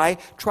too high,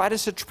 try to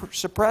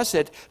suppress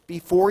it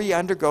before you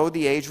undergo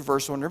the age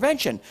reversal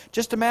intervention.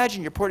 Just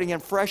imagine you're putting in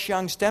fresh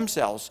young stem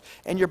cells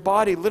and your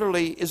body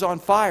literally is on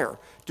fire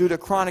due to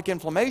chronic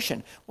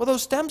inflammation. Well,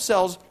 those stem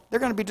cells, they're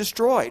going to be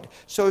destroyed.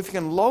 So if you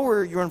can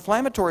lower your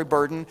inflammatory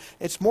burden,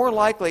 it's more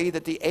likely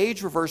that the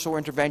age reversal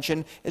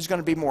intervention is going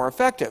to be more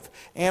effective.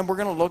 And we're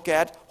going to look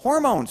at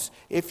hormones.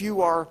 If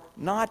you are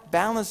not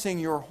balancing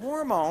your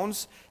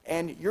hormones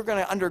and you're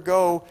going to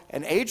undergo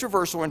an age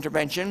reversal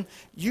intervention,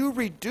 you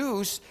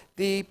reduce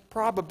the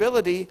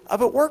probability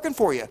of it working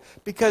for you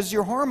because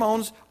your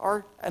hormones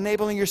are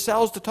enabling your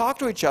cells to talk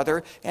to each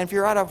other, and if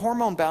you're out of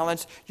hormone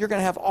balance, you're going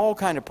to have all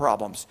kinds of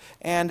problems.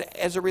 And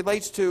as it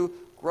relates to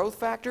growth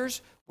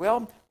factors?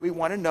 Well, we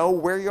want to know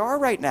where you are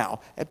right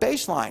now at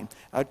baseline.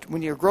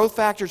 When your growth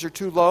factors are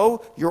too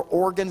low, your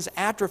organs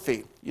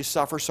atrophy. You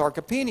suffer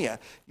sarcopenia.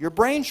 Your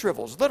brain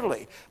shrivels,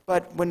 literally.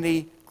 But when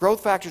the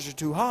growth factors are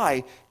too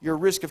high, your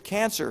risk of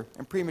cancer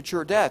and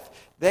premature death,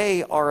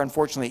 they are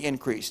unfortunately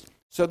increased.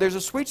 So there's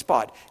a sweet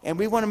spot, and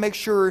we want to make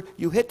sure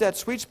you hit that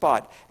sweet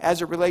spot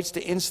as it relates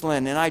to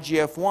insulin and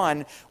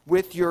IGF-1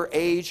 with your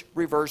age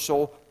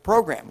reversal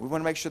program. We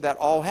want to make sure that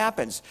all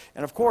happens.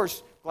 And of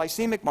course,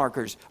 glycemic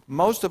markers.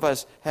 Most of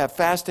us have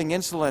fasting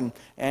insulin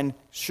and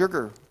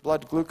sugar,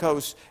 blood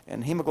glucose,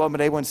 and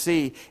hemoglobin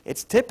A1C.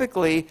 It's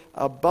typically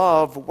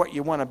above what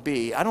you want to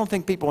be. I don't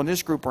think people in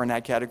this group are in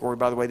that category,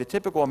 by the way. The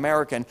typical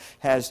American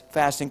has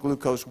fasting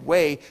glucose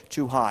way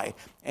too high.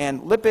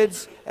 And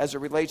lipids, as it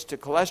relates to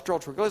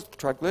cholesterol,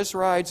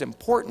 triglycerides,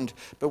 important,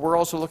 but we're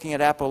also looking at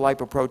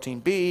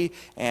apolipoprotein B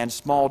and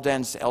small,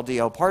 dense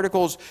LDL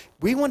particles.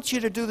 We want you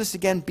to do this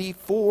again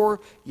before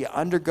you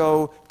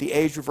undergo the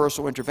age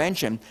reversal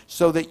intervention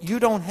so that you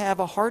don't have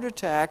a heart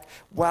attack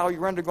while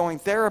you're undergoing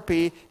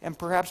therapy and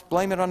perhaps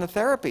blame it on the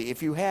therapy.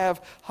 If you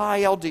have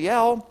high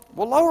LDL,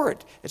 we'll lower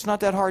it. It's not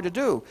that hard to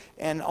do.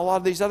 And a lot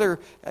of these other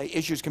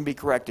issues can be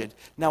corrected.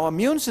 Now,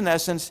 immune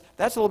senescence,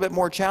 that's a little bit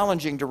more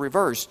challenging to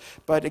reverse.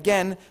 But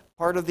again,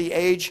 part of the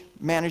age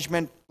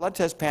management blood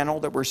test panel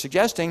that we're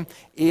suggesting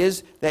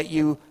is that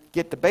you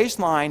get the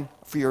baseline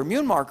for your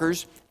immune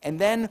markers, and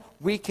then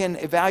we can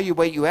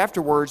evaluate you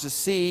afterwards to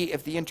see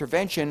if the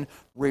intervention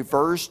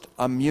reversed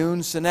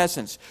immune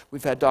senescence.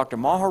 We've had Dr.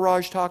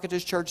 Maharaj talk at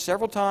this church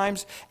several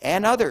times,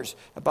 and others,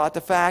 about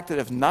the fact that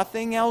if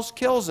nothing else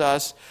kills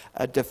us,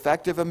 a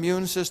defective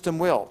immune system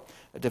will.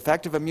 A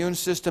defective immune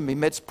system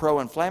emits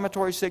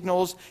pro-inflammatory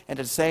signals and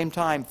at the same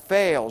time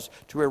fails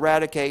to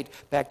eradicate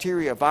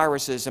bacteria,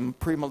 viruses, and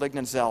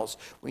pre-malignant cells.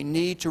 We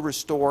need to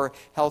restore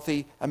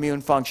healthy immune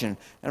function.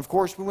 And of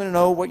course, we want to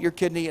know what your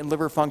kidney and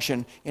liver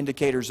function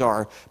indicators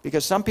are,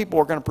 because some people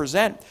are going to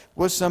present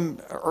with some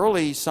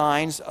early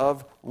signs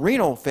of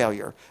renal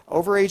failure.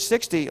 Over age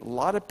 60, a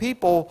lot of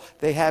people,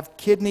 they have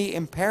kidney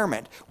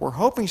impairment. We're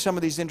hoping some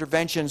of these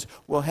interventions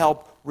will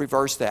help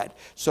reverse that.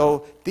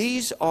 So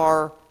these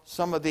are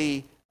some of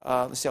the,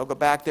 let's see, I'll go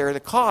back there, the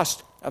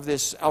cost of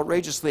this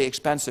outrageously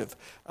expensive.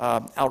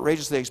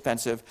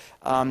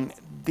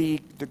 The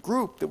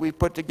group that we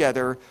put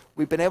together,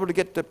 we've been able to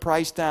get the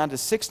price down to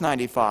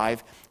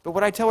 $695. But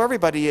what I tell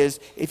everybody is,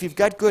 if you've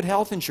got good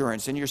health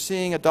insurance and you're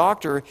seeing a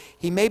doctor,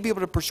 he may be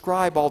able to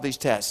prescribe all these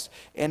tests.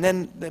 And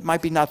then it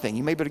might be nothing.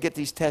 You may be able to get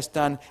these tests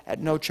done at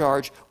no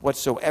charge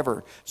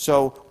whatsoever.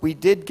 So we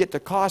did get the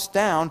cost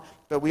down,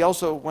 but we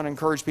also want to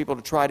encourage people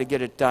to try to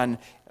get it done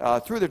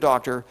through their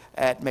doctor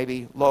at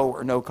maybe low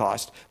or no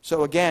cost.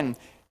 So again,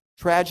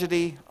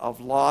 tragedy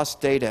of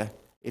lost data.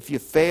 If you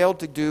fail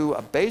to do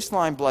a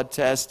baseline blood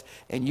test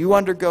and you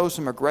undergo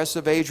some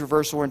aggressive age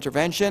reversal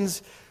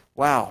interventions,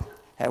 wow,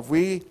 have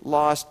we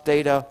lost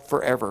data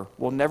forever.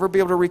 We'll never be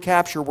able to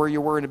recapture where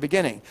you were in the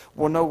beginning.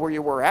 We'll know where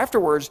you were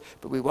afterwards,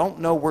 but we won't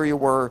know where you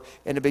were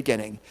in the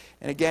beginning.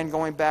 And again,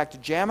 going back to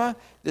JAMA,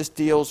 this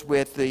deals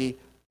with the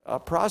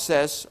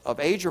process of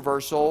age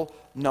reversal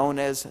known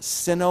as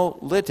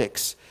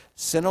senolytics.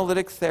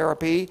 Senolytic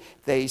therapy,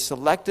 they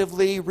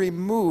selectively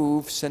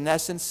remove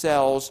senescent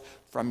cells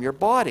from your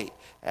body.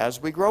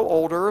 As we grow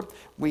older,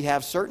 we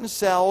have certain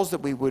cells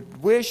that we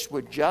would wish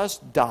would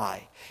just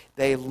die.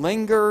 They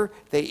linger,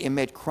 they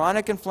emit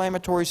chronic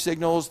inflammatory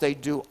signals, they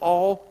do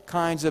all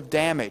kinds of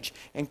damage,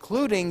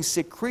 including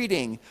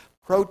secreting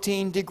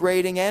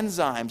protein-degrading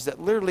enzymes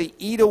that literally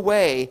eat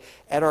away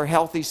at our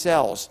healthy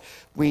cells.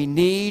 We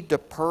need to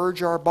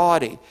purge our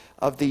body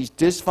of these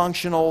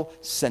dysfunctional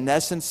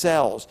senescent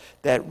cells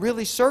that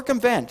really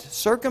circumvent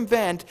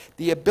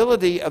the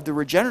ability of the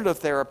regenerative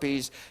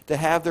therapies to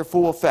have their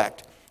full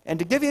effect. And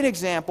to give you an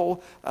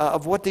example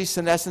of what these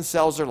senescent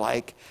cells are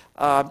like,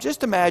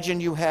 just imagine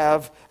you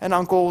have an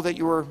uncle that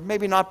you were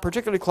maybe not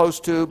particularly close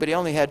to, but he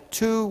only had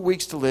 2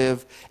 weeks to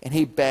live, and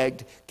he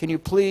begged, "Can you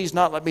please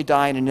not let me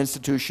die in an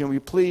institution? Will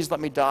you please let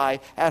me die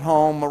at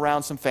home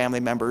around some family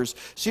members?"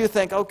 So you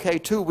think, okay,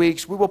 2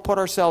 weeks, we will put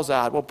ourselves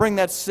out. We'll bring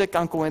that sick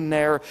uncle in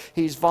there.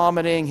 He's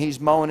vomiting, he's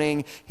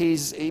moaning,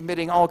 he's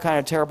emitting all kind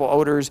of terrible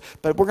odors,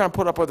 but we're going to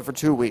put up with it for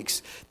 2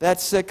 weeks. That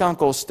sick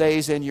uncle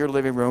stays in your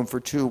living room for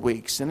 2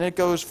 weeks, and it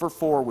goes for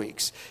 4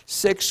 weeks,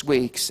 6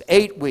 weeks,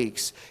 8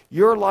 weeks.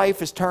 Your life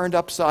is turned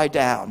upside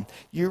down.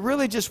 You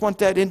really just want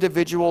that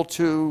individual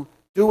to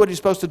do what he's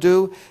supposed to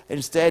do.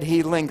 Instead,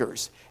 he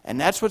lingers.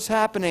 And that's what's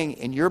happening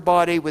in your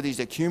body with these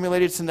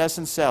accumulated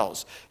senescent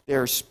cells.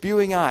 They're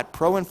spewing out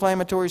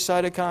pro-inflammatory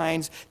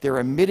cytokines. They're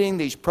emitting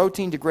these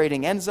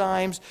protein-degrading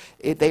enzymes.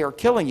 They are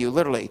killing you,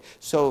 literally.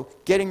 So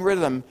getting rid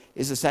of them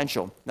is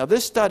essential. Now,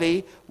 this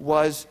study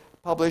was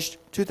published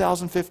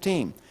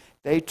 2015.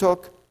 They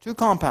took 2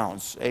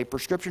 compounds, a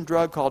prescription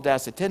drug called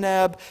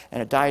dasatinib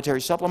and a dietary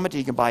supplement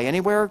you can buy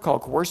anywhere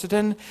called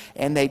quercetin,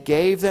 and they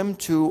gave them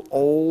to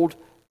old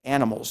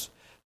animals.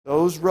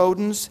 Those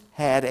rodents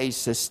had a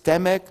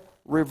systemic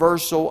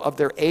reversal of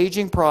their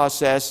aging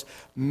process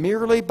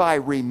merely by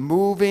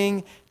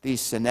removing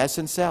these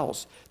senescent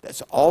cells.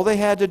 That's all they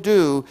had to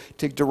do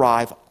to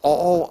derive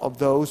all of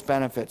those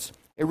benefits.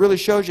 It really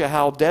shows you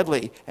how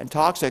deadly and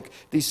toxic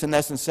these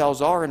senescent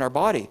cells are in our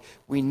body.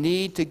 We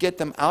need to get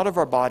them out of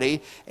our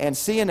body, and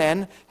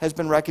CNN has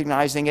been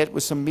recognizing it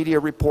with some media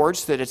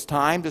reports that it's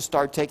time to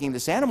start taking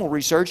this animal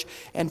research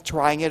and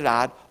trying it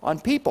out on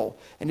people.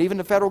 And even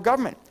the federal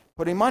government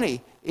putting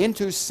money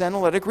into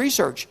senolytic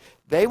research.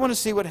 They want to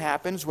see what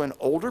happens when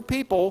older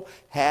people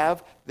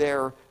have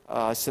their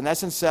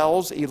senescent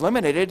cells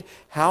eliminated,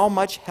 how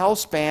much health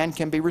span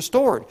can be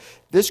restored.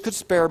 This could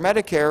spare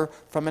Medicare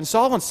from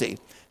insolvency.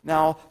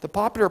 Now, the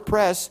popular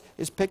press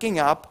is picking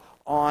up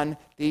on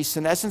these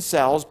senescent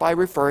cells by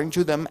referring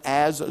to them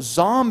as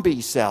zombie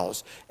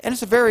cells. And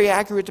it's a very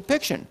accurate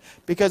depiction,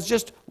 because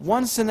just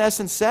one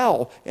senescent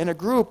cell in a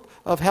group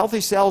of healthy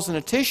cells in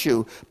a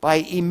tissue, by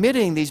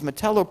emitting these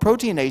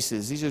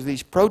metalloproteinases, these are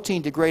these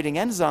protein-degrading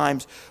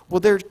enzymes, well,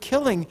 they're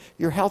killing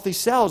your healthy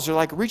cells. They're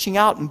like reaching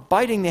out and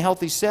biting the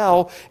healthy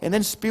cell and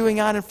then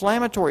spewing out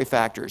inflammatory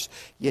factors.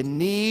 You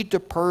need to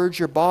purge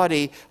your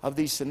body of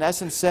these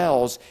senescent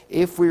cells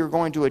if we are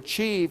going to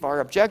achieve our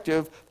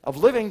objective of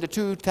living to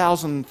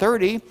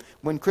 2030,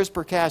 when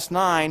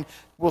CRISPR-Cas9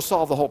 will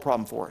solve the whole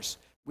problem for us.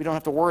 We don't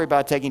have to worry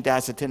about taking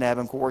dasatinib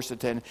and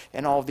quercetin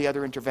and all of the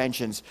other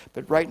interventions.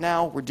 But right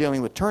now, we're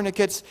dealing with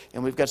tourniquets,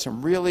 and we've got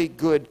some really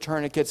good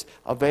tourniquets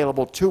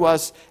available to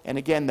us. And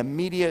again, the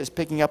media is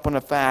picking up on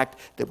the fact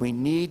that we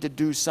need to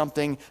do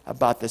something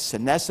about the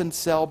senescent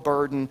cell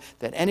burden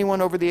that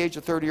anyone over the age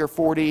of 30 or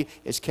 40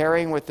 is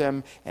carrying with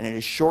them, and it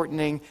is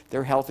shortening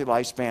their healthy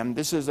lifespan.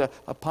 This is a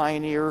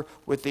pioneer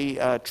with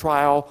the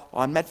trial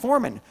on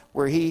metformin,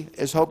 where he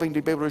is hoping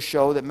to be able to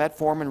show that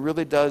metformin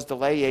really does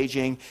delay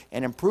aging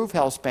and improve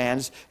health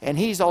spans. And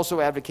he's also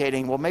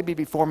advocating, well, maybe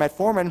before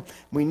metformin,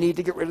 we need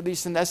to get rid of these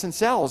senescent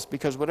cells,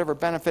 because whatever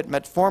benefit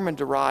metformin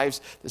derives,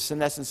 the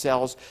senescent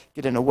cells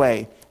get in the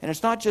way. And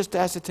it's not just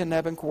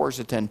dasatinib and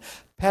quercetin.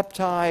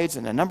 Peptides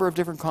and a number of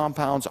different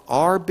compounds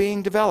are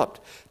being developed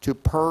to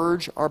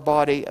purge our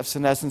body of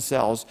senescent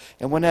cells.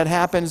 And when that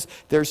happens,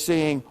 they're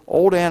seeing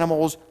old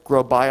animals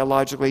grow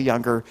biologically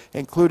younger,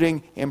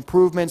 including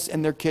improvements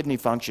in their kidney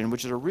function,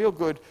 which is a real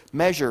good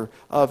measure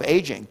of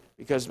aging,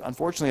 because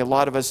unfortunately a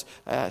lot of us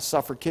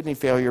suffer kidney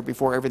failure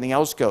before everything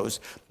else goes.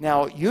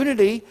 Now,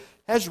 Unity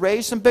has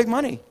raised some big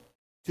money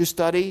to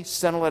study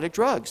senolytic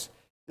drugs.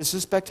 This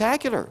is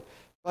spectacular,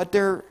 but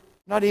they're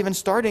not even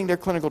starting their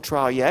clinical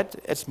trial yet.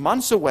 It's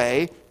months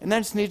away, and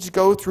then it needs to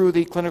go through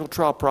the clinical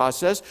trial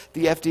process,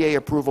 the FDA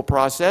approval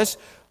process.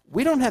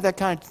 We don't have that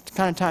kind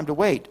of time to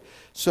wait.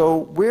 So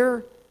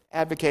we're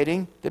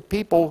advocating that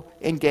people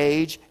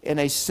engage in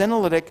a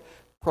senolytic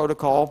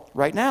protocol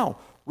right now.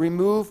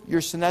 Remove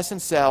your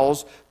senescent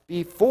cells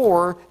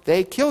before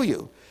they kill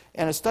you.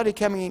 And a study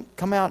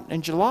come out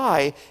in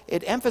July,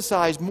 it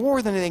emphasized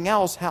more than anything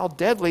else how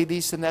deadly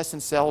these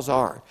senescent cells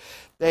are.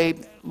 They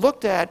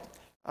looked at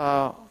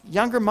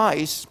younger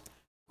mice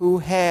who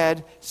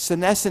had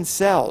senescent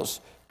cells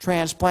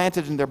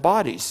transplanted in their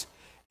bodies,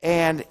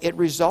 and it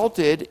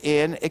resulted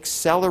in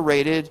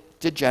accelerated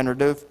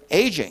degenerative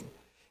aging.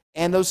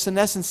 And those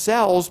senescent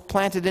cells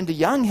planted into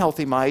young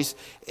healthy mice,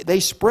 they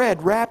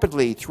spread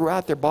rapidly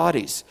throughout their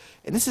bodies.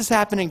 And this is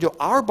happening to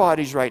our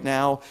bodies right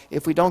now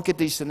if we don't get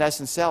these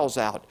senescent cells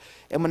out.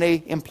 And when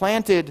they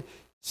implanted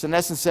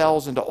senescent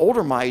cells into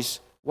older mice,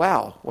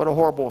 wow, what a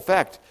horrible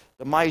effect.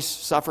 The mice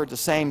suffered the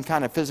same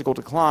kind of physical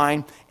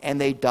decline, and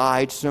they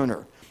died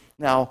sooner.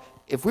 Now,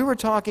 if we were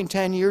talking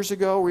 10 years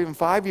ago or even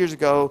 5 years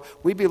ago,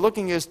 we'd be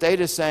looking at this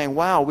data saying,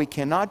 wow, we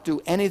cannot do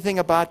anything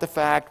about the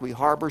fact we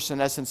harbor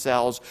senescent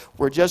cells.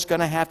 We're just going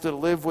to have to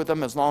live with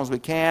them as long as we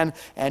can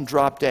and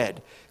drop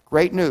dead.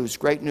 Great news,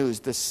 great news.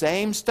 The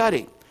same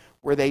study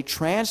where they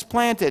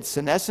transplanted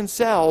senescent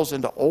cells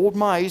into old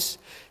mice,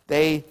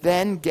 they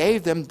then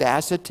gave them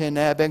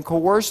dasatinib and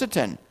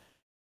quercetin.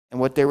 And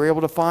what they were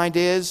able to find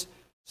is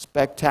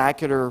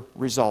spectacular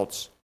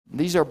results.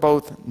 These are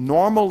both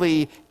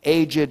normally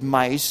aged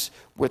mice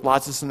with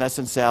lots of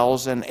senescent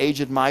cells and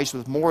aged mice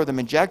with more of them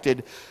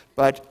injected,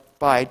 but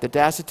by the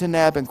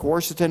dasatinib and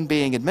quercetin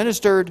being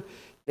administered,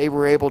 they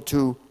were able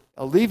to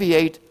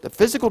alleviate the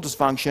physical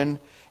dysfunction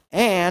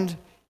and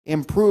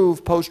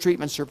improve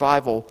post-treatment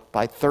survival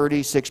by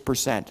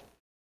 36%.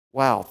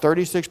 Wow,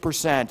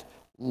 36%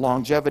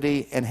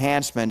 longevity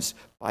enhancements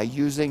by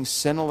using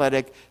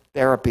senolytic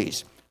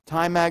therapies.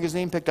 Time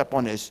magazine picked up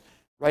on this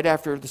right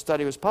after the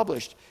study was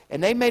published.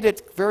 And they made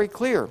it very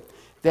clear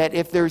that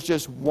if there's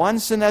just one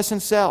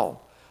senescent cell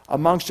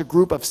amongst a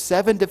group of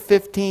 7,000 to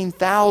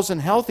 15,000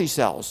 healthy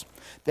cells,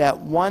 that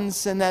one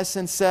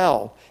senescent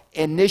cell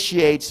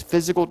initiates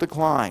physical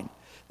decline.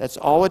 That's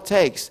all it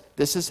takes.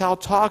 This is how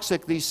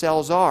toxic these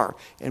cells are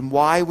and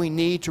why we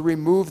need to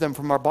remove them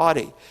from our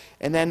body.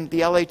 And then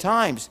the LA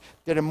Times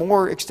did a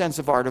more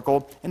extensive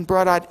article and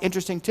brought out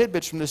interesting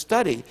tidbits from the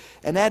study.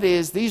 And that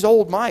is, these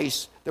old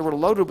mice that were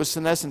loaded with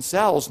senescent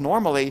cells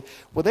normally,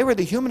 well, they were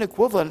the human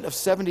equivalent of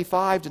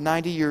 75 to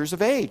 90 years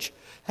of age.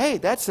 Hey,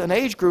 that's an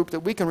age group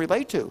that we can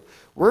relate to.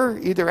 We're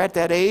either at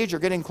that age or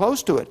getting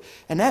close to it.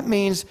 And that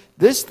means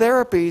this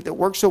therapy that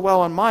works so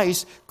well on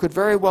mice could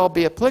very well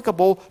be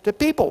applicable to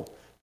people,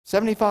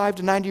 75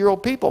 to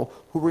 90-year-old people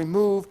who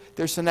remove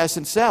their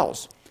senescent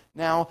cells.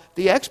 Now,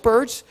 the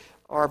experts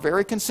are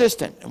very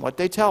consistent in what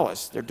they tell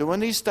us. They're doing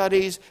these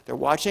studies, they're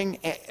watching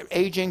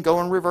aging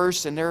go in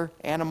reverse in their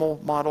animal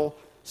model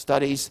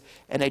studies,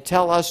 and they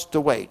tell us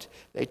to wait.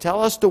 They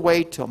tell us to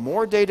wait till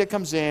more data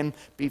comes in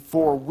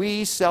before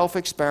we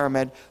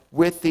self-experiment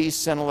with these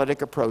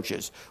senolytic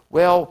approaches.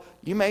 Well,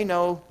 you may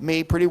know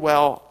me pretty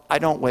well. I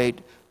don't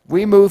wait.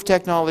 We move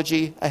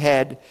technology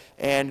ahead,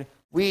 and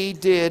we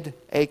did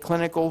a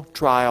clinical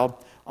trial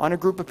on a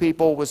group of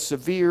people with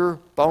severe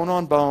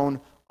bone-on-bone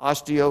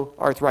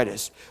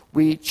osteoarthritis.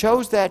 We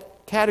chose that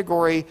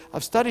category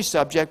of study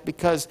subject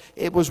because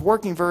it was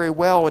working very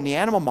well in the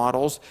animal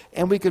models,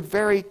 and we could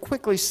very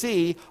quickly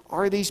see,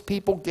 are these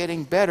people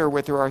getting better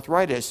with their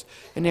arthritis?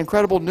 And the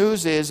incredible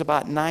news is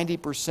about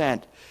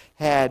 90%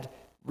 had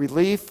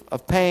relief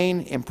of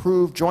pain,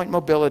 improved joint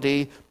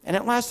mobility, and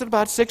it lasted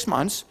about 6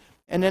 months.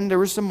 And then there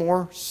was some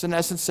more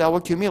senescent cell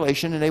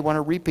accumulation, and they want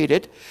to repeat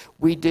it.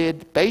 We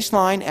did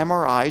baseline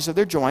MRIs of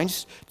their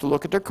joints to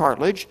look at their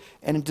cartilage,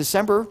 and in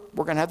December,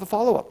 we're going to have the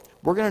follow-up.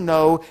 We're going to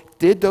know,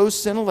 did those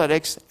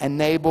senolytics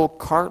enable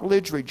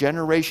cartilage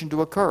regeneration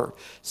to occur?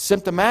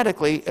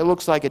 Symptomatically, it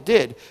looks like it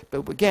did.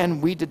 But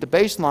again, we did the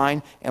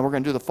baseline, and we're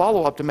going to do the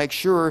follow-up to make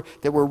sure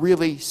that we're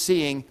really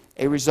seeing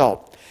a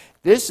result.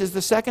 This is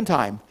the second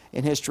time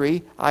in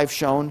history I've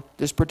shown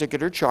this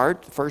particular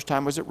chart. The first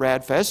time was at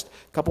RAAD Fest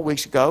a couple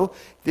weeks ago.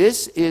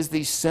 This is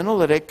the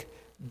senolytic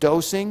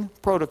dosing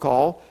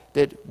protocol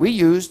that we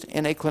used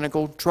in a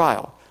clinical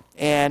trial,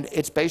 and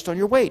it's based on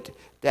your weight.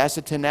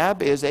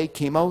 Dasatinib is a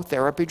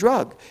chemotherapy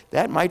drug.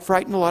 That might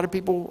frighten a lot of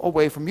people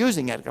away from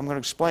using it. I'm going to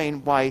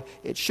explain why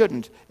it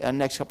shouldn't in the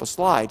next couple of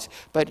slides.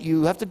 But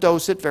you have to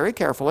dose it very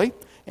carefully.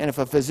 And if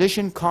a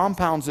physician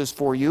compounds this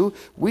for you,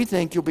 we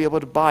think you'll be able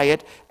to buy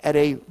it at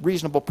a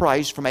reasonable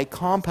price from a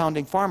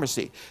compounding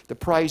pharmacy. The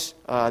price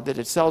that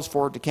it sells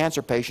for to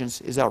cancer patients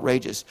is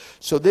outrageous.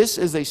 So this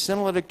is a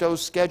senolytic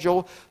dose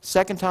schedule.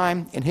 Second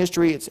time in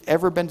history it's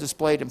ever been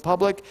displayed in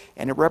public,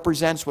 and it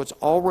represents what's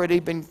already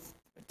been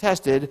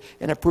tested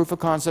in a proof of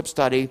concept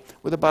study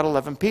with about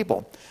 11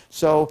 people.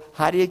 So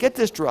how do you get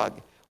this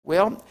drug?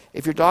 Well,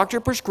 if your doctor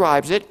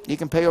prescribes it, you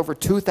can pay over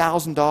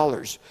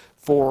 $2,000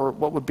 for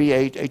what would be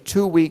a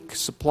 2-week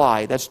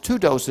supply. That's 2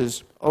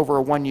 doses over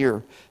a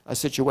 1-year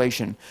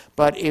situation.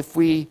 But if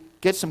we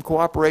get some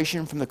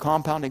cooperation from the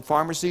compounding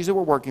pharmacies that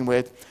we're working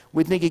with,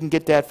 we think you can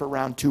get that for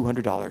around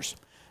 $200.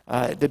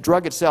 The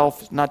drug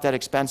itself is not that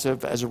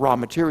expensive as a raw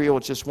material.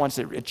 It's just once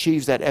it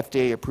achieves that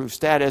FDA-approved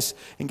status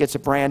and gets a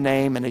brand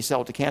name and they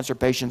sell it to cancer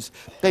patients,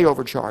 they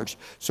overcharge.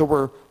 So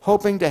we're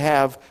hoping to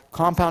have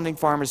compounding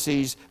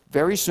pharmacies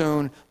very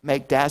soon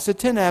make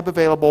dasatinib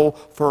available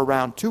for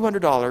around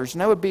 $200,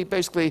 and that would be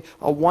basically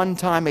a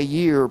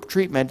one-time-a-year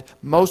treatment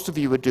most of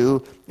you would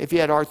do. If you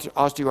had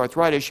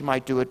osteoarthritis, you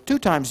might do it 2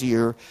 times a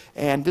year,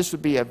 and this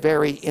would be a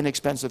very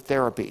inexpensive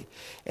therapy.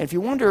 And if you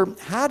wonder,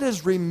 how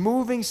does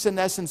removing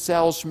senescent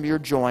cells from your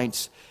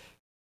joints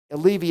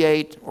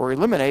alleviate or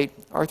eliminate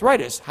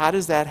arthritis? How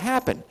does that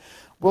happen?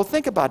 Well,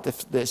 think about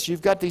this.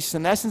 You've got these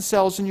senescent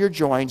cells in your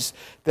joints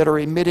that are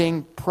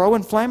emitting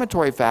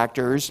pro-inflammatory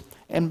factors,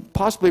 and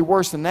possibly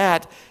worse than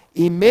that,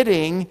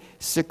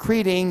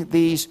 secreting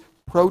these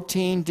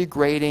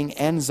protein-degrading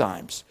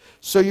enzymes.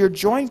 So your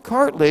joint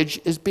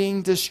cartilage is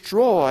being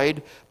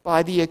destroyed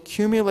by the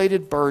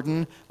accumulated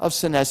burden of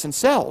senescent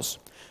cells.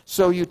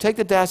 So you take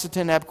the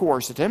dasatinib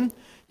quercetin,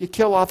 you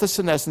kill off the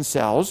senescent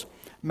cells,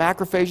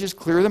 macrophages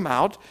clear them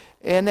out,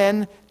 and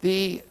then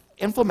the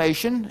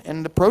inflammation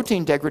and the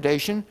protein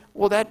degradation,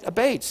 well, that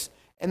abates.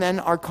 And then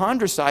our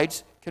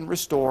chondrocytes can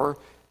restore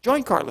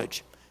joint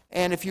cartilage.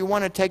 And if you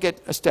want to take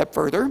it a step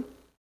further,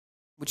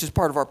 which is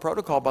part of our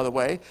protocol, by the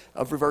way,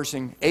 of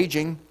reversing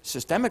aging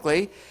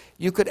systemically,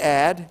 you could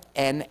add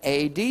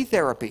NAD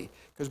therapy.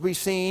 Because we've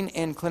seen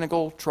in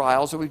clinical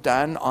trials that we've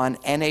done on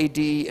NAD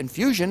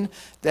infusion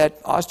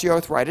that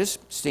osteoarthritis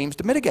seems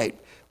to mitigate.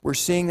 We're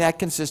seeing that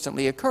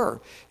consistently occur.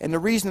 And the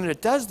reason that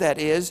it does that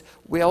is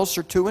whale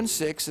sirtuin and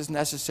 6 is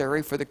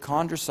necessary for the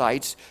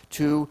chondrocytes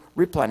to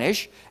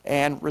replenish,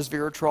 and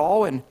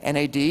resveratrol and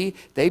NAD,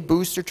 they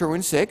boost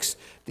sirtuin 6.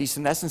 The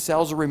senescent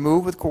cells are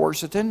removed with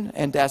quercetin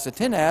and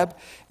dasatinib,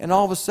 and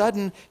all of a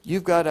sudden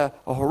you've got a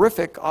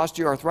horrific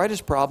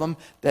osteoarthritis problem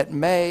that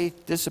may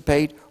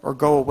dissipate or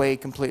go away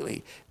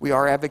completely. We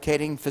are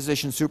advocating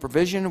physician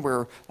supervision.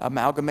 We're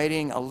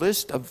amalgamating a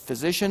list of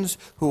physicians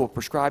who will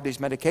prescribe these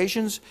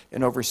medications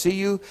and oversee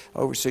you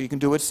so you can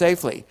do it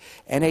safely.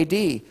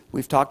 NAD,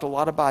 we've talked a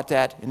lot about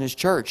that in this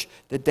church.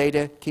 The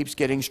data keeps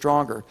getting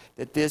stronger,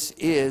 that this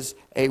is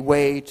a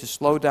way to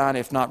slow down,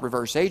 if not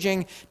reverse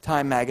aging.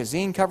 Time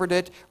magazine covered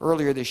it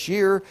earlier this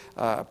year.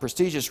 A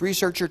prestigious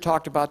researcher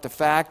talked about the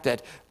fact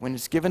that when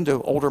it's given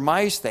to older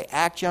mice, they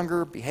act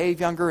younger, behave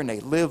younger, and they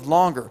live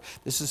longer.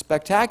 This is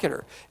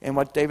spectacular. And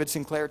what David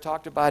Sinclair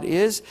talked about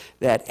is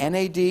that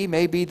NAD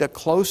may be the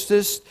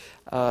closest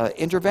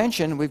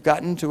intervention we've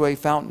gotten to a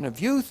fountain of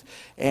youth,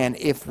 and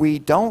if we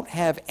don't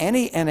have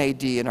any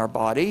NAD in our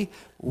body,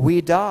 we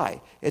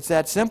die. It's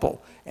that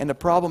simple. And the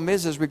problem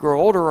is, as we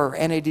grow older,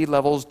 our NAD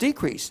levels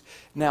decrease.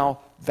 Now,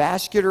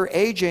 vascular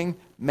aging,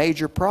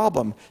 major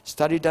problem.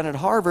 Study done at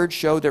Harvard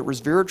showed that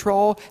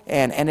resveratrol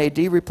and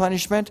NAD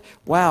replenishment,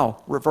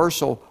 wow,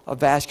 reversal of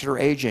vascular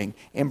aging,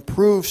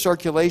 improved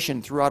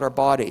circulation throughout our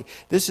body.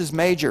 This is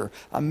major.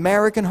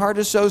 American Heart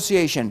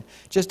Association,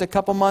 just a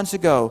couple months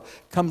ago,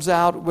 comes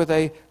out with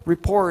a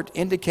report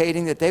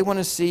indicating that they want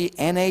to see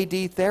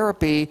NAD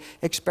therapy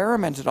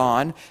experimented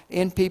on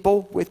in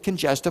people with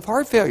congestive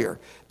heart failure.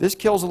 This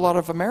kills a lot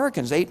of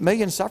Americans. 8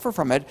 million suffer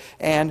from it.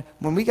 And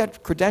when we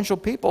got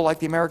credentialed people like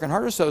the American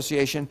Heart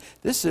Association,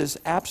 this is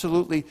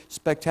absolutely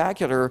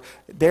spectacular.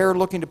 They're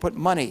looking to put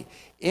money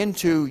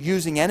into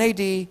using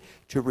NAD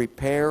to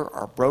repair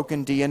our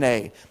broken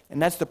DNA.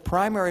 And that's the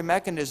primary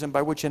mechanism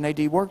by which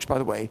NAD works, by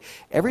the way.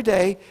 Every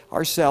day,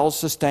 our cells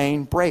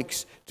sustain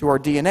breaks to our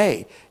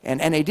DNA, and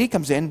NAD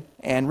comes in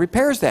and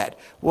repairs that.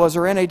 Well, as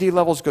our NAD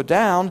levels go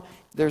down,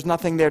 there's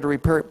nothing there to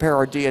repair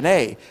our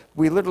DNA.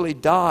 We literally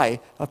die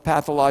of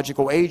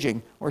pathological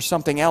aging or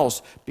something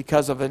else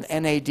because of an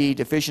NAD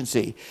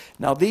deficiency.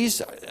 Now,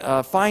 these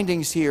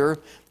findings here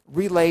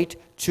relate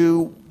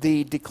to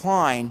the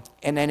decline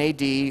in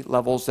NAD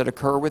levels that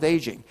occur with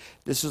aging.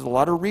 This is a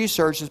lot of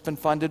research that's been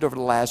funded over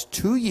the last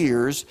 2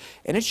 years,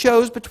 and it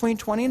shows between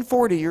 20 and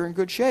 40, you're in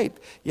good shape.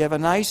 You have a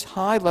nice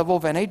high level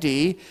of NAD,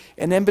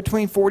 and then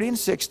between 40 and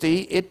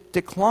 60, it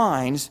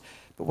declines.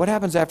 But what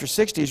happens after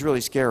 60 is really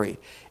scary.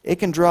 It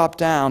can drop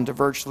down to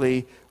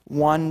virtually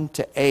 1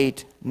 to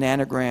 8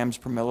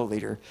 nanograms per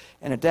milliliter.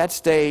 And at that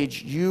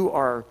stage, you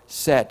are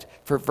set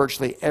for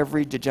virtually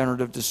every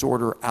degenerative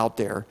disorder out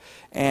there.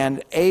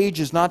 And age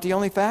is not the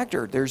only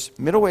factor. There's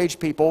middle-aged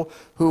people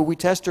who we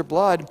test their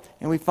blood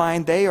and we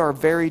find they are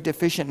very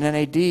deficient in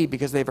NAD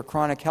because they have a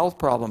chronic health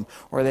problem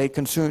or they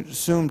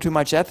consume too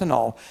much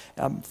ethanol.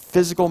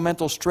 Physical,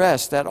 mental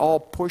stress, that all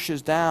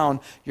pushes down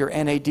your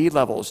NAD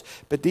levels.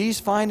 But these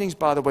findings,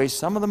 by the way,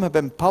 some of them have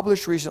been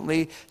published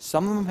recently,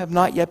 some of them have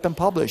not yet been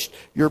published.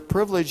 You're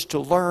privileged to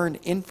learn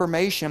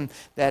information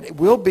that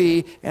will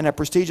be in a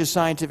prestigious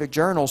scientific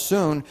journal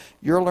soon.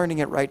 You're learning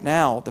it right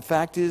now. The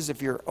fact is,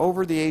 if you're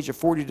over the age of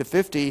 40 to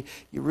 50,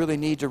 you really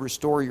need to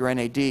restore your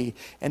NAD.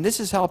 And this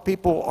is how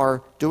people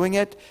are doing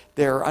it.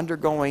 They're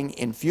undergoing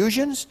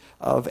infusions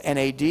of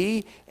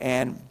NAD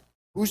and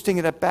boosting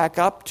it back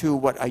up to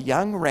what a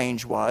young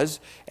range was,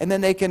 and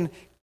then they can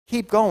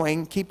keep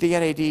going, keep the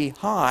NAD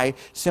high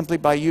simply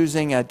by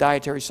using a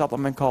dietary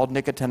supplement called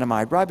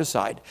nicotinamide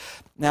riboside.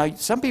 Now,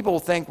 some people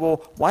think, well,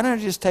 why don't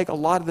I just take a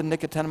lot of the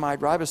nicotinamide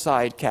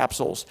riboside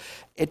capsules?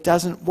 It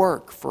doesn't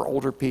work for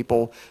older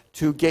people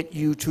to get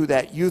you to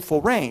that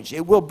youthful range.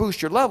 It will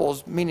boost your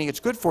levels, meaning it's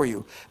good for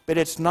you, but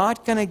it's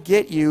not going to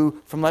get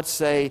you from, let's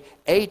say,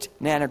 8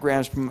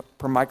 nanograms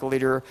per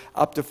microliter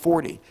up to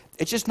 40.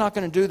 It's just not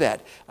going to do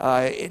that.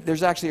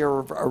 There's actually a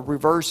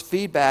reverse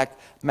feedback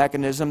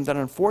mechanism that,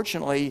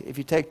 unfortunately, if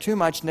you take too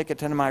much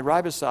nicotinamide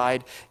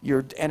riboside,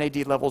 your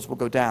NAD levels will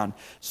go down.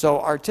 So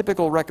our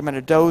typical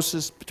recommended dose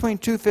is between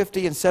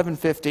 250 and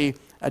 750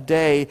 a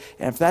day,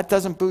 and if that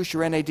doesn't boost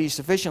your NAD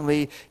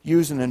sufficiently,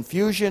 use an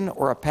infusion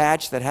or a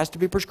patch that has to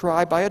be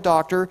prescribed by a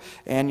doctor,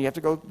 and you have to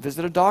go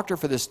visit a doctor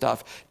for this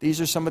stuff. These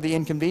are some of the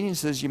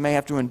inconveniences you may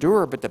have to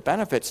endure, but the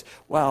benefits,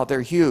 wow,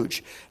 they're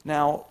huge.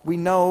 Now, we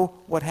know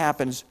what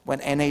happens when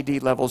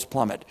NAD levels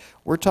plummet.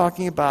 We're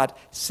talking about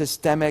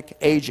systemic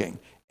aging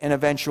and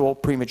eventual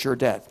premature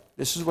death.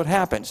 This is what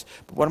happens.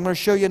 But what I'm going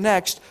to show you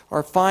next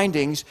are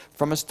findings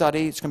from a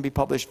study. It's going to be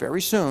published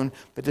very soon,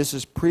 but this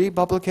is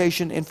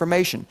pre-publication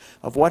information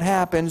of what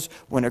happens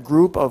when a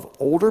group of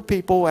older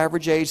people,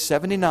 average age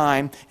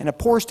 79, in a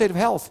poor state of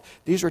health.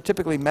 These are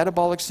typically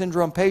metabolic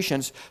syndrome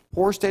patients,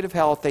 poor state of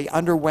health. They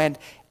underwent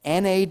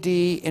NAD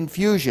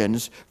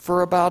infusions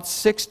for about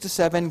 6 to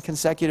 7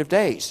 consecutive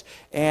days.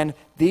 And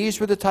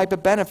these were the type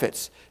of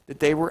benefits that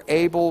they were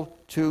able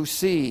to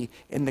see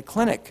in the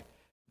clinic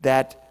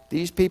that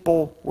these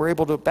people were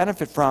able to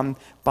benefit from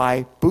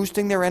by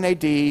boosting their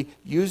NAD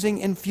using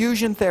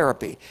infusion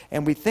therapy.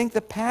 And we think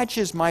the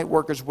patches might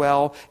work as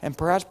well, and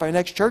perhaps by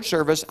next church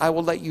service, I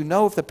will let you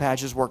know if the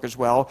patches work as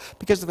well,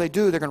 because if they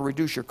do, they're going to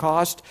reduce your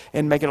cost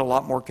and make it a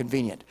lot more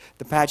convenient.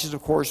 The patches,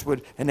 of course,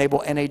 would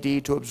enable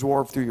NAD to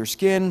absorb through your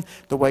skin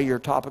the way your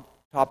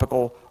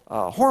topical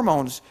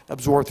hormones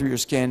absorb through your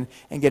skin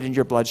and get into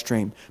your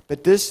bloodstream.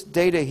 But this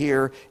data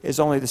here is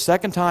only the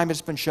second time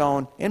it's been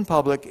shown in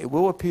public. It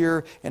will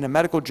appear in a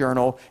medical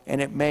journal,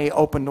 and it may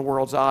open the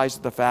world's eyes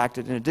to the fact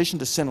that in addition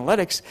to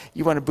senolytics,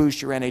 you want to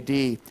boost your NAD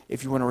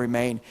if you want to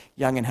remain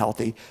young and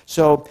healthy.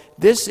 So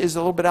this is a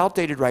little bit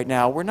outdated right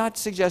now. We're not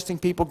suggesting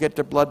people get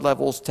their blood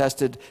levels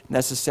tested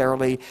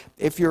necessarily.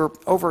 If you're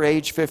over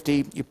age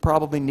 50, you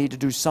probably need to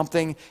do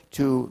something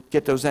to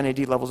get those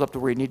NAD levels up to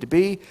where you need to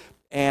be.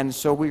 And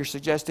so we are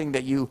suggesting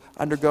that you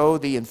undergo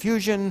the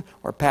infusion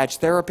or patch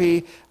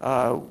therapy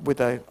with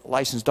a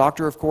licensed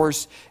doctor, of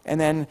course, and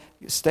then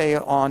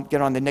get on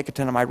the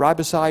nicotinamide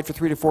riboside for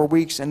 3 to 4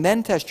 weeks, and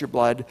then test your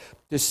blood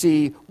to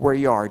see where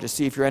you are, to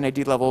see if your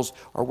NAD levels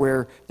are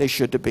where they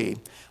should to be.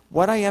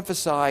 What I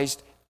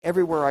emphasized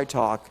everywhere I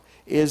talk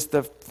is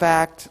the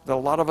fact that a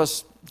lot of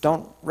us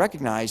don't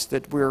recognize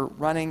that we're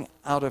running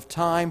out of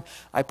time.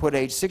 I put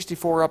age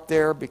 64 up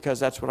there because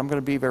that's what I'm going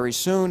to be very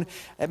soon.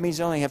 That means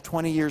I only have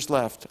 20 years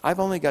left. I've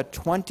only got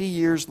 20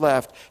 years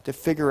left to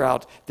figure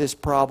out this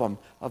problem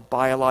of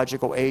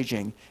biological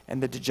aging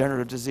and the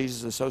degenerative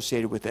diseases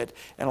associated with it.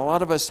 And a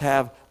lot of us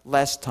have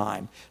less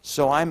time.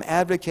 So I'm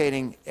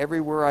advocating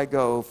everywhere I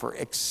go for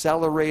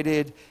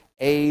accelerated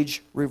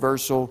age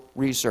reversal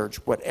research.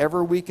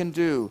 Whatever we can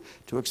do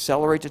to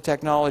accelerate the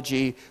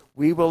technology,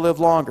 we will live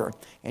longer.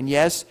 And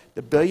yes,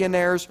 the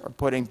billionaires are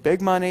putting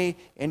big money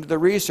into the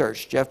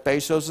research. Jeff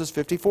Bezos is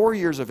 54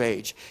 years of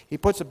age. He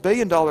puts $1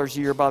 billion a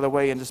year, by the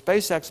way, into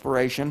space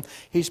exploration.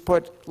 He's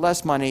put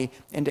less money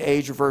into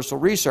age reversal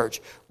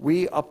research.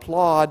 We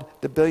applaud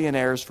the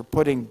billionaires for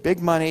putting big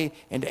money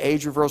into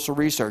age reversal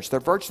research. They're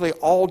virtually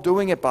all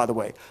doing it, by the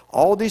way.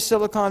 All these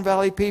Silicon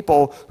Valley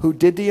people who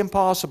did the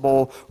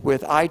impossible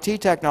with IT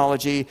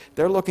technology,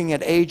 they're looking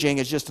at aging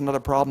as just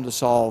another problem to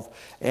solve.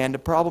 And the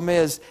problem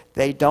is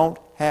they don't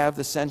have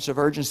the sense of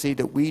urgency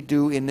that we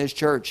do in this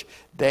church.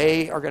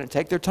 They are going to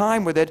take their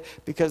time with it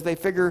because they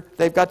figure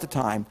they've got the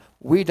time.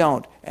 We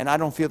don't, and I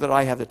don't feel that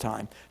I have the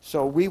time.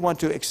 So we want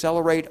to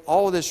accelerate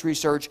all of this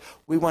research.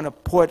 We want to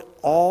put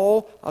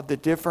all of the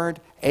different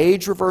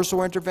age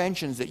reversal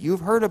interventions that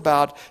you've heard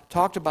about,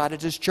 talked about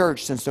at this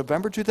church since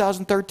November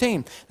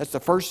 2013. That's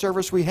the first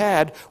service we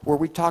had where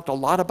we talked a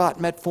lot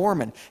about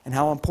metformin and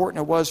how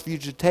important it was for you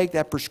to take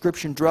that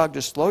prescription drug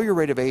to slow your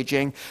rate of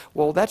aging.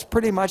 Well, that's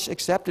pretty much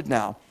accepted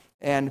now.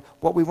 And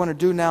what we want to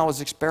do now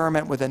is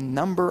experiment with a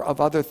number of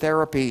other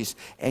therapies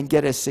and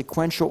get a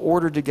sequential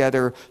order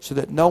together so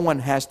that no one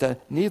has to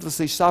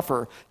needlessly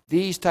suffer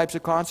these types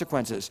of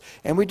consequences.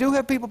 And we do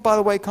have people, by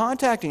the way,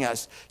 contacting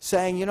us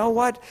saying, you know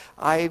what,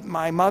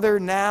 my mother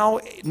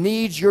now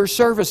needs your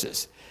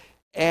services.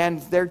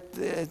 And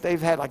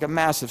they've had like a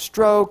massive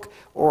stroke,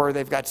 or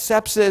they've got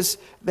sepsis.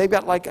 They've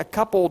got like a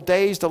couple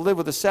days to live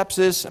with the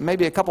sepsis, and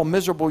maybe a couple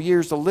miserable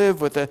years to live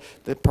with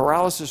the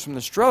paralysis from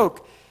the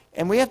stroke.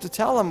 And we have to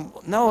tell them,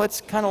 no,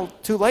 it's kind of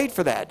too late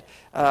for that.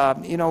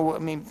 You know, I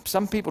mean,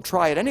 some people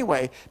try it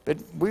anyway, but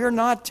we're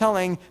not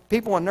telling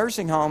people in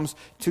nursing homes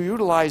to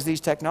utilize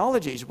these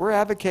technologies. We're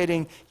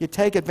advocating you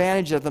take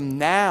advantage of them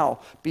now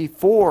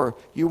before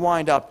you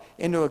wind up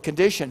into a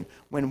condition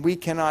when we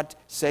cannot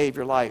save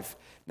your life.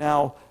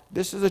 Now,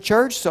 this is a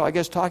church, so I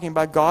guess talking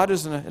about God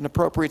is an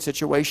appropriate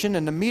situation,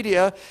 and the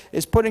media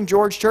is putting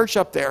George Church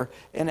up there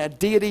in a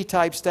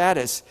deity-type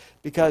status,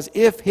 because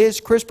if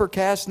his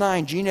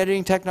CRISPR-Cas9 gene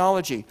editing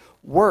technology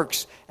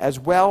works as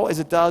well as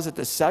it does at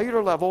the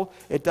cellular level,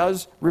 it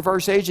does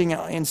reverse aging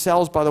in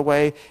cells, by the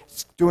way,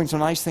 it's doing some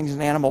nice things in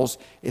animals.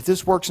 If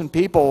this works in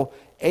people,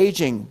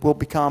 aging will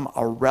become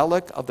a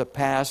relic of the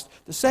past,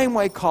 the same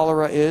way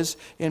cholera is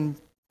in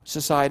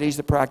societies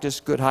that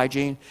practice good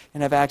hygiene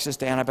and have access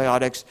to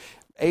antibiotics.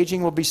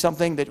 Aging will be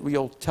something that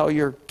you'll tell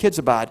your kids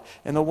about,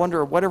 and they'll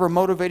wonder whatever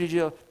motivated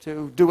you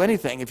to do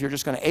anything if you're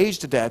just going to age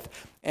to death.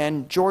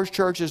 And George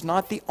Church is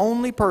not the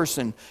only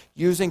person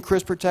using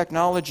CRISPR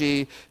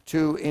technology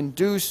to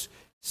induce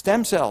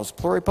stem cells,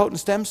 pluripotent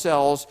stem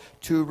cells,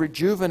 to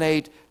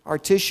rejuvenate our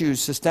tissues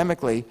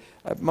systemically.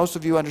 Most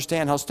of you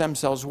understand how stem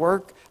cells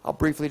work. I'll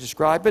briefly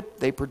describe it.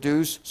 They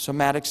produce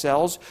somatic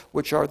cells,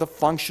 which are the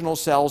functional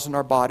cells in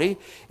our body.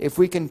 If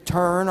we can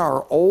turn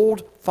our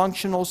old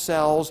functional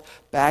cells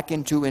back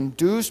into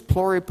induced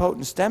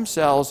pluripotent stem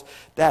cells,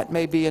 that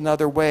may be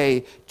another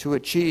way to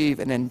achieve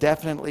an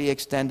indefinitely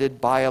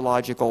extended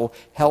biological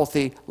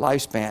healthy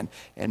lifespan.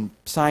 And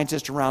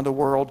scientists around the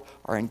world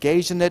are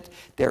engaged in it.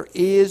 There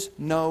is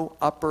no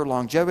upper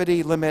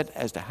longevity limit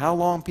as to how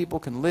long people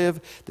can live.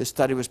 This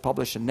study was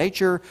published in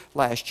Nature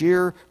last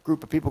year. A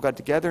group of people got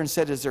together and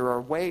said, is there a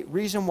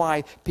reason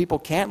why people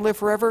can't live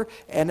forever?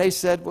 And they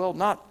said, well,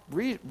 not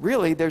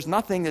really. There's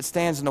nothing that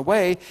stands in the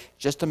way,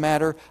 just a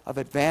matter of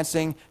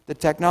advancing the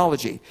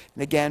technology.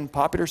 And again,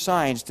 Popular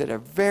Science did a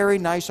very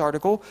nice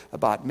article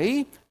about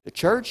me, the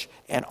church,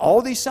 and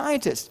all these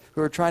scientists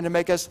who are trying to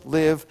make us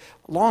live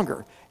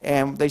longer.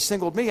 And they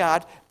singled me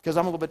out because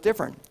I'm a little bit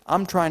different.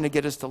 I'm trying to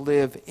get us to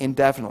live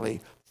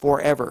indefinitely,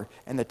 forever.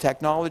 And the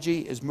technology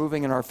is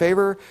moving in our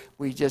favor.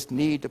 We just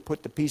need to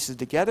put the pieces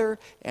together,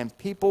 and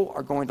people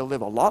are going to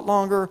live a lot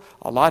longer,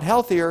 a lot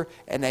healthier,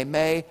 and they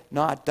may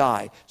not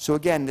die. So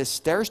again, this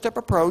stair-step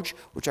approach,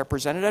 which I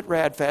presented at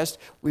RAAD Fest,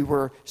 we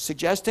were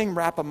suggesting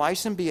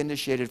rapamycin be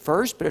initiated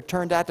first, but it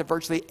turned out that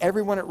virtually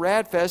everyone at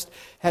RAAD Fest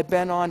had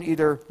been on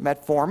either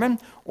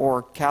metformin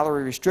or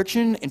calorie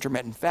restriction,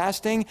 intermittent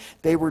fasting.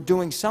 They were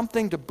doing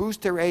something to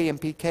boost their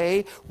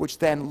AMPK, which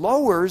then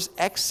lowers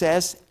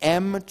excess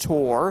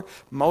mTOR.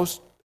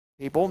 Most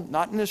people,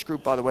 not in this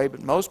group by the way,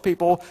 but most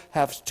people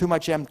have too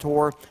much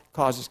mTOR,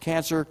 causes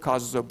cancer,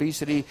 causes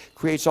obesity,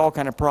 creates all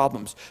kind of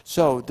problems.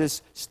 So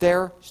this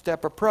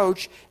stair-step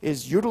approach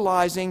is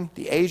utilizing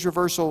the age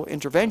reversal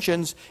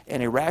interventions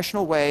in a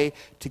rational way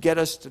to get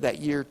us to that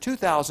year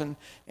 2000,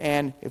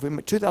 and if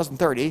we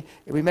 2030,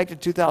 if we make it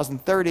to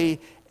 2030,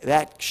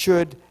 that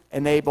should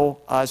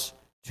enable us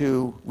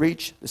to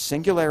reach the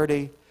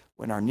singularity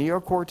when our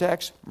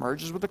neocortex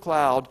merges with the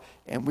cloud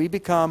and we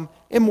become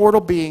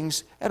immortal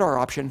beings at our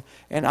option,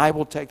 and I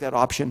will take that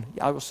option.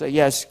 I will say,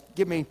 yes,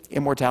 give me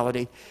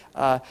immortality.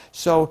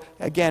 So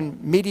again,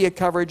 media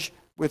coverage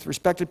with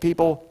respected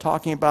people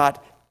talking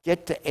about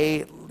get to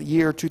a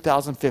year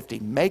 2050.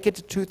 Make it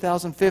to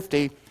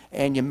 2050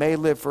 and you may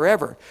live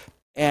forever.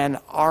 And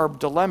our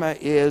dilemma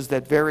is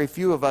that very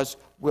few of us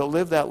will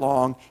live that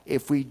long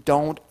if we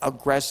don't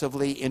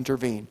aggressively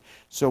intervene.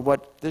 So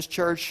what this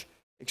church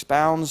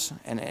expounds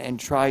and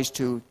tries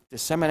to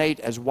disseminate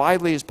as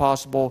widely as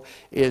possible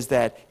is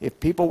that if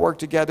people work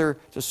together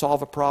to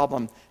solve a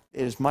problem,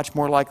 it is much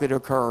more likely to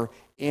occur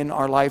in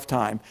our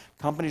lifetime.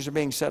 Companies are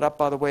being set up,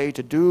 by the way,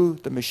 to do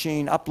the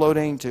machine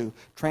uploading, to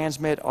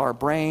transmit our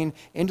brain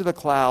into the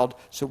cloud,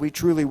 so we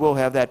truly will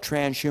have that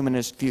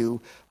transhumanist view,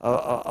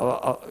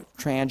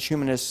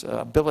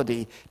 transhumanist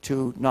ability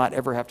to not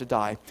ever have to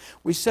die.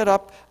 We set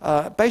up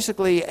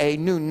basically a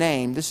new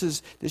name.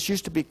 This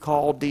used to be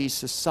called the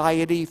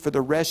Society for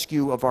the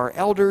Rescue of Our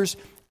Elders.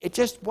 It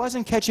just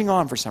wasn't catching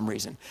on for some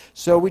reason.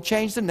 So we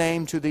changed the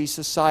name to the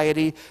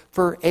Society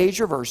for Age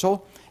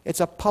Reversal. It's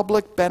a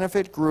public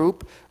benefit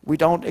group. We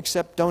don't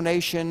accept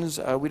donations.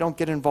 We don't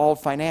get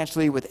involved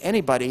financially with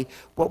anybody.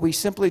 What we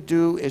simply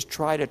do is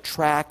try to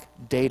track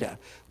data.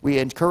 We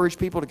encourage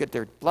people to get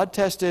their blood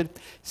tested,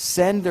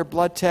 send their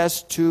blood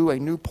tests to a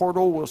new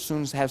portal we'll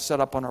soon have set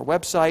up on our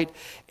website,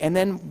 and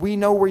then we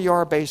know where you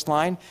are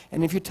baseline.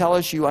 And if you tell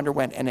us you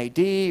underwent NAD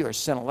or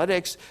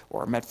senolytics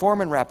or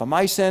metformin,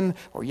 rapamycin,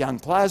 or young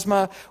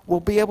plasma,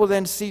 we'll be able to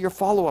then see your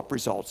follow-up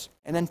results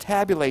and then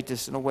tabulate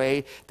this in a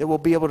way that we'll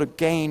be able to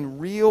gain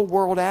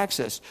real-world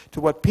access to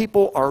what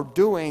people are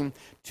doing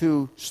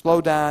to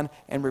slow down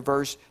and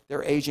reverse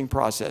their aging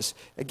process.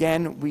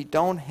 Again, we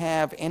don't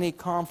have any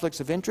conflicts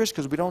of interest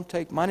because we don't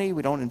take money,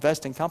 we don't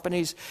invest in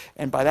companies,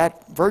 and by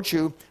that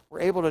virtue,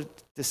 we're able to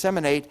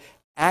disseminate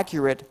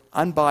accurate,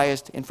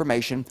 unbiased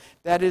information.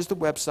 That is the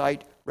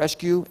website,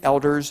 Rescue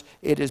Elders.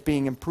 It is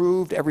being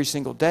improved every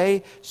single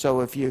day,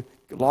 so if you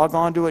log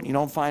on to it and you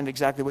don't find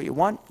exactly what you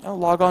want,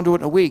 log on to it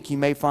in a week. You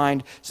may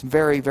find some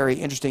very, very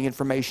interesting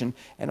information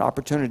and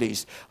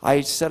opportunities.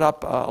 I set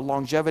up a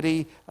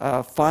longevity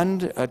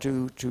fund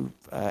to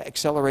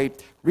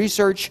accelerate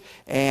research,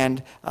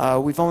 and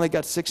we've only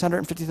got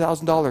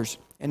 $650,000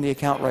 in the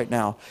account right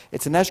now.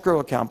 It's an escrow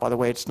account, by the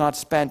way. It's not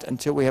spent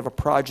until we have a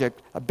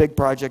project, a big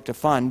project to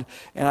fund,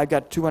 and I've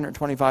got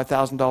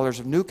 $225,000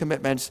 of new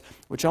commitments,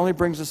 which only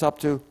brings us up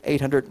to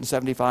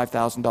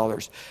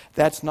 $875,000.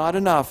 That's not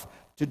enough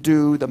to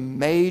do the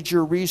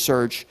major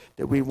research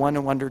that we want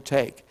to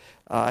undertake.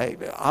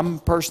 I'm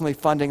personally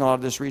funding all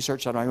of this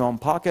research out of my own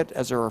pocket,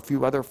 as are a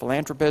few other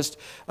philanthropists,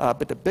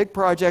 but the big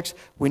projects,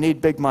 we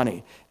need big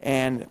money.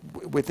 And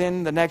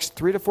within the next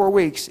 3 to 4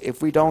 weeks,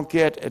 if we don't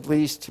get at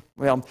least,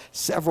 well,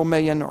 several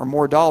million or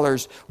more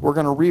dollars, we're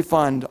going to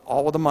refund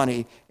all of the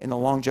money in the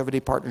Longevity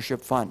Partnership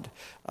Fund.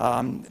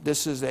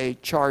 This is a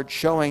chart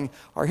showing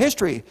our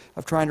history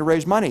of trying to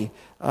raise money.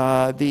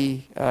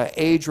 The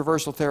Age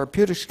Reversal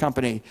Therapeutics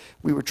Company,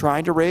 we were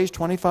trying to raise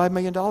 $25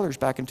 million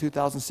back in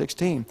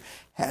 2016.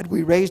 Had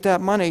we raised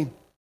that money,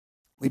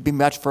 we'd be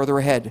much further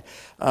ahead.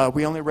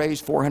 We only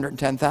raised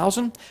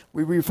 $410,000.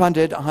 We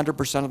refunded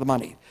 100% of the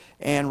money.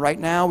 And right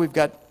now we've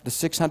got the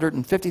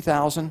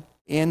 $650,000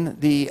 in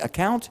the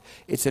account.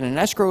 It's in an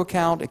escrow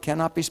account. It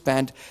cannot be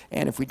spent.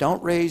 And if we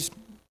don't raise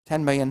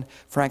 $10 million,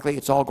 frankly,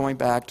 it's all going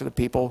back to the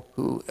people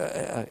who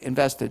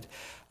invested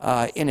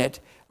in it.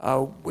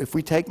 If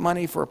we take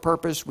money for a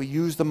purpose, we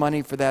use the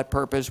money for that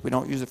purpose. We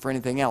don't use it for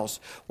anything else.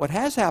 What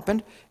has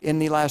happened in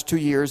the last 2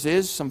 years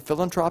is some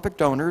philanthropic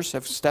donors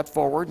have stepped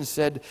forward and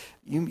said,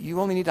 you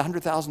only need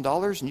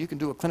 $100,000 and you can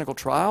do a clinical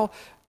trial.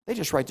 They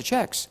just write the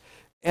checks.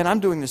 And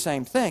I'm doing the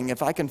same thing.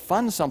 If I can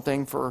fund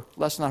something for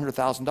less than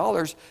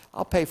 $100,000,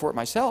 I'll pay for it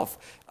myself.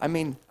 I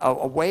mean,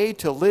 a way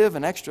to live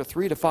an extra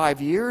 3 to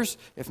 5 years,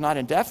 if not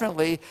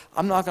indefinitely,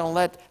 I'm not going to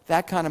let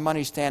that kind of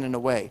money stand in the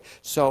way.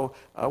 So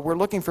we're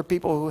looking for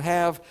people who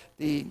have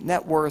the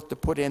net worth to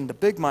put in the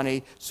big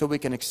money so we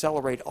can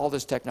accelerate all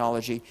this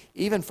technology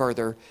even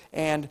further.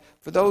 And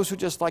for those who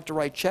just like to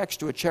write checks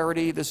to a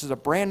charity, this is a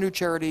brand new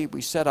charity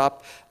we set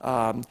up.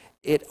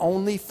 It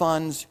only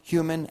funds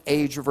human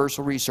age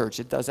reversal research.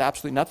 It does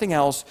absolutely nothing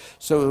else.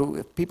 So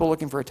if people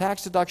looking for a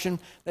tax deduction,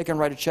 they can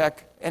write a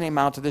check, any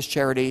amount to this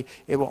charity.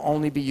 It will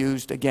only be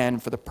used, again,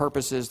 for the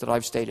purposes that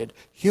I've stated.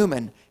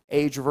 Human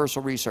age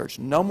reversal research.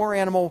 No more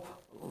animal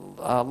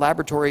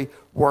laboratory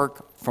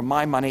work from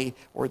my money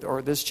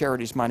or this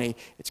charity's money.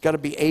 It's got to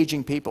be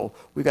aging people.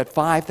 We've got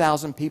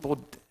 5,000 people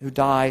who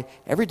die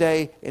every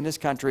day in this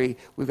country.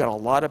 We've got a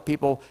lot of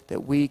people that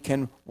we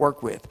can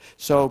work with.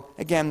 So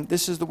again,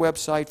 this is the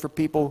website for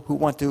people who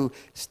want to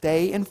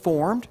stay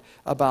informed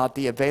about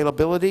the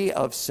availability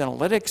of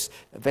senolytics,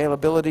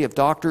 availability of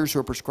doctors who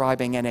are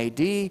prescribing NAD,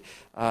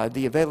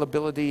 the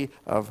availability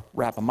of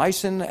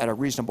rapamycin at a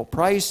reasonable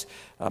price,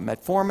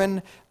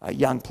 metformin,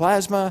 young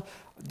plasma.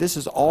 This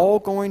is all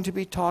going to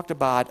be talked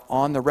about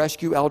on the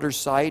Rescue Elders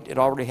site. It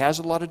already has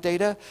a lot of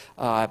data.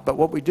 But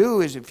what we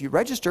do is if you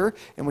register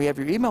and we have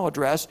your email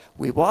address,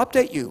 we will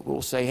update you.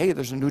 We'll say, hey,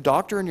 there's a new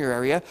doctor in your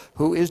area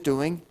who is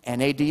doing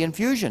NAD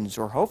infusions,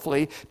 or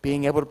hopefully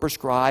being able to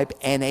prescribe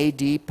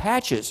NAD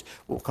patches.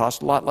 Will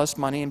cost a lot less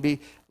money and be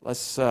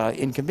less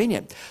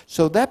inconvenient.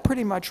 So that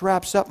pretty much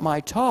wraps up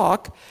my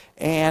talk,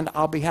 and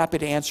I'll be happy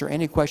to answer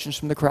any questions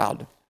from the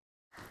crowd.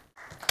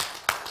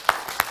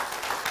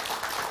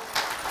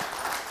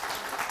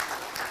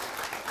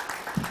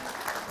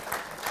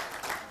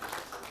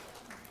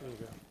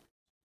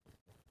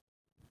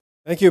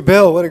 Thank you,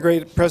 Bill. What a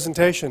great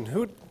presentation.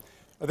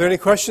 Are there any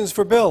questions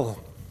for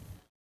Bill?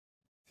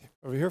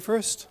 Over here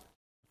first.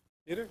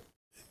 Peter?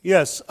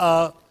 Yes.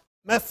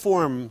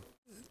 Metformin,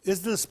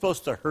 isn't this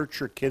supposed to hurt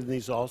your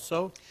kidneys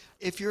also?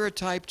 If you're a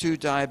type 2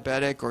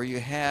 diabetic or you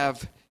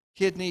have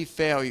kidney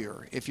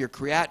failure, if your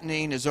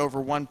creatinine is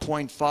over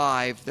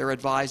 1.5, they're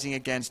advising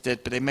against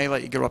it, but they may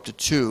let you go up to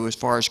 2 as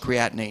far as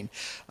creatinine.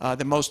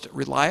 The most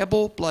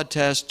reliable blood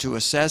test to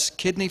assess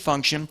kidney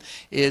function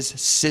is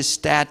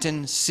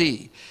cystatin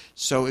C.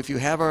 So if you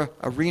have a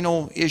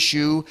renal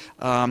issue,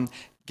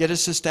 get a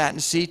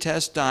cystatin C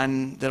test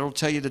done. That'll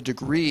tell you the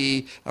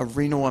degree of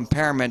renal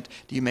impairment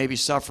that you may be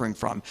suffering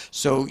from.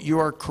 So you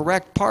are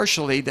correct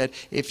partially that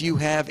if you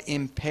have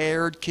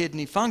impaired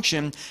kidney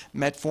function,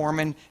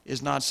 metformin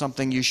is not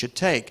something you should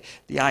take.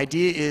 The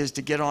idea is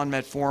to get on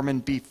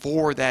metformin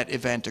before that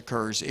event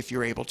occurs, if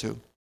you're able to.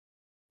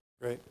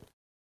 Great.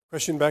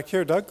 Question back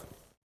here, Doug?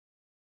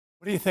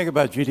 What do you think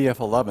about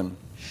GDF-11?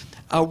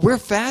 We're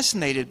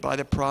fascinated by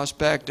the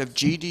prospect of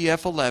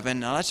GDF-11.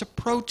 Now, that's a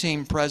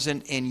protein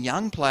present in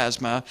young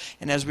plasma,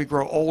 and as we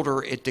grow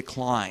older, it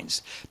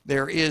declines.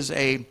 There is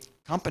a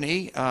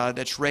company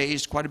that's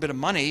raised quite a bit of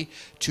money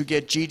to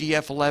get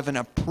GDF-11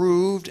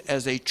 approved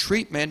as a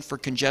treatment for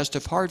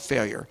congestive heart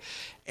failure.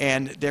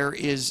 And there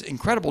is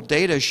incredible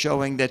data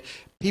showing that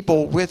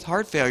people with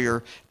heart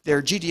failure, their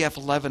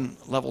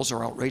GDF-11 levels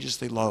are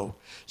outrageously low.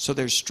 So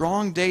there's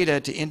strong data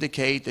to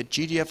indicate that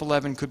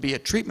GDF-11 could be a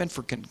treatment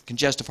for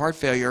congestive heart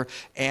failure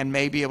and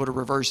may be able to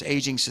reverse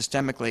aging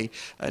systemically.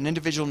 An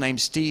individual named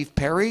Steve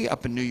Perry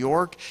up in New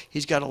York,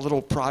 he's got a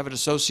little private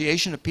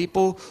association of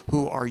people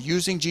who are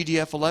using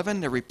GDF-11.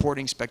 They're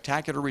reporting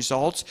spectacular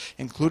results,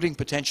 including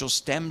potential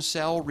stem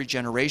cell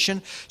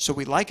regeneration. So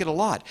we like it a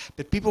lot.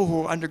 But people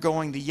who are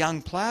undergoing the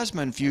young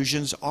plasma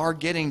infusions are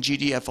getting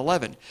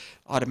GDF-11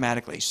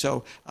 automatically.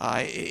 So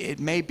it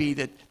may be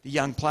that the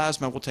young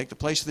plasma will take the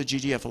place of the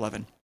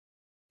GDF-11.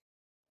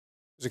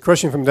 There's a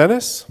question from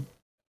Dennis.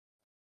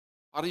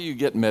 How do you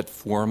get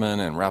metformin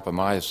and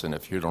rapamycin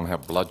if you don't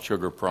have blood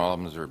sugar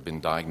problems or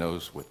been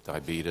diagnosed with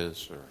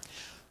diabetes? Or?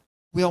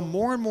 Well,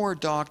 more and more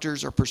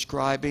doctors are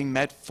prescribing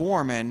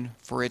metformin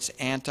for its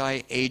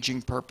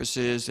anti-aging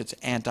purposes, its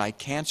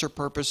anti-cancer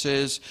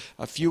purposes.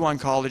 A few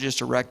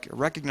oncologists are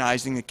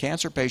recognizing that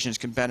cancer patients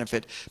can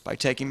benefit by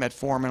taking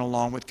metformin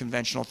along with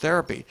conventional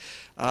therapy.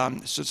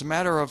 So it's a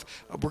matter of,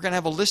 we're going to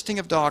have a listing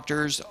of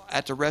doctors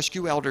at the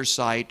Rescue Elders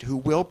site who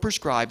will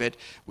prescribe it.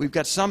 We've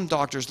got some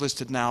doctors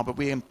listed now, but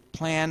we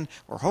plan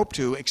or hope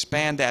to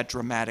expand that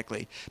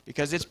dramatically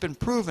because it's been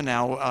proven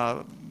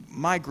now,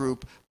 my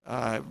group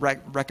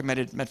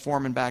recommended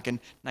metformin back in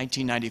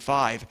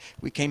 1995.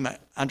 We came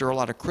under a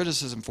lot of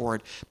criticism for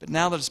it, but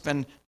now that it's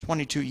been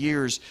 22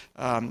 years,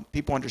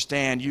 people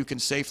understand you can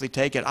safely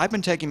take it. I've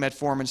been taking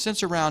metformin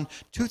since around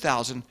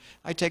 2000.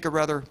 I take a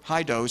rather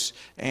high dose,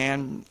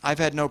 and I've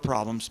had no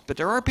problems. But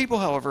there are people,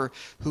 however,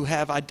 who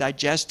have a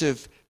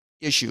digestive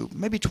issue,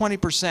 maybe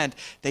 20%,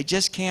 they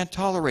just can't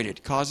tolerate it.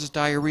 It causes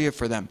diarrhea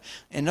for them.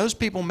 And those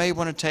people may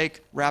want to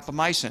take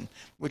rapamycin,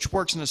 which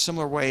works in a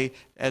similar way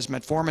as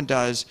metformin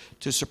does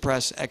to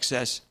suppress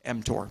excess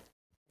mTOR.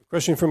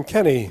 Question from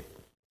Kenny.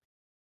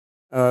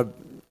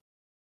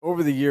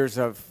 Over the years,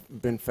 I've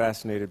been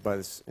fascinated by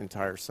this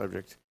entire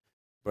subject,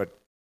 but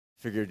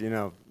figured,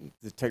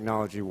 the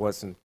technology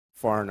wasn't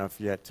far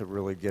enough yet to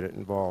really get it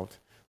involved.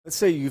 Let's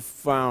say you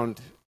found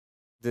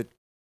that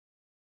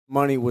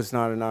money was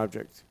not an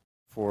object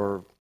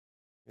for,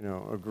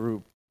 a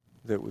group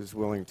that was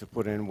willing to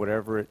put in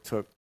whatever it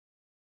took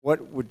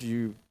What would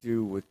you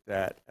do with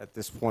that at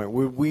this point?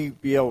 Would we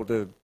be able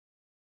to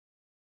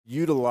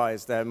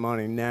utilize that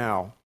money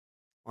now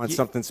on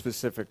something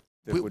specific?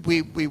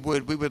 We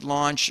would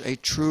launch a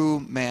true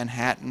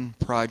Manhattan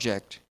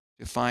Project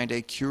to find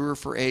a cure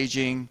for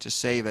aging, to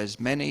save as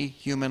many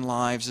human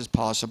lives as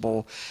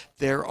possible.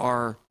 There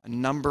are a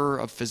number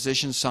of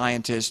physician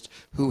scientists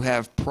who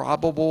have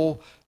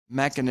probable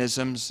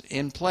mechanisms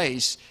in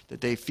place that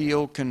they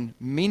feel can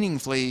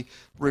meaningfully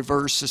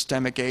reverse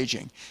systemic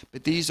aging.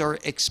 But these are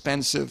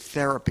expensive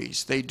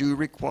therapies. They do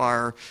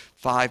require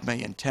 $5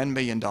 million, $10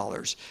 million.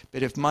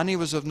 But if money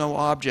was of no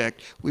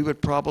object, we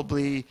would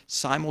probably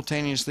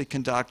simultaneously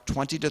conduct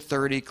 20 to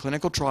 30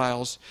 clinical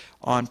trials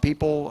on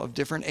people of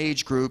different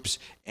age groups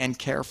and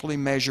carefully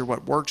measure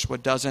what works,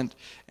 what doesn't.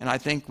 And I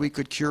think we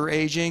could cure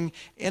aging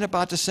in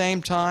about the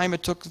same time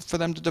it took for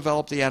them to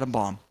develop the atom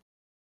bomb.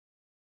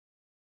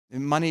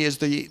 Money is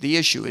the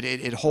issue.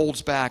 It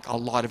holds back a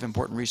lot of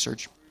important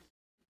research.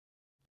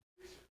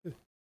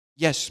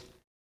 Yes,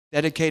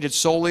 dedicated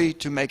solely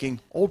to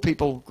making old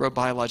people grow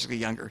biologically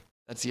younger.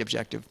 That's the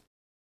objective.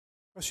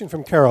 Question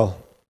from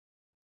Carol.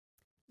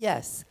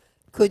 Yes.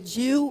 Could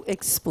you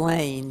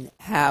explain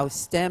how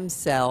stem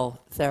cell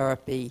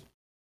therapy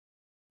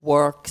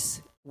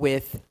works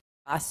with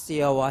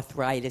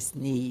osteoarthritis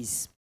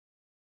knees?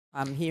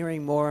 I'm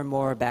hearing more and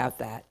more about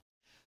that.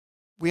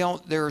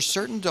 There are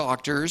certain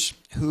doctors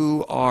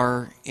who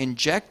are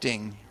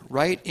injecting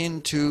right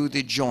into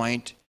the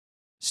joint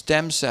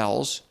stem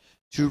cells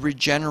to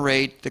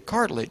regenerate the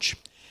cartilage.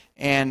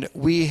 And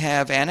we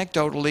have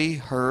anecdotally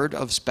heard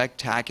of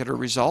spectacular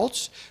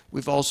results.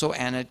 We've also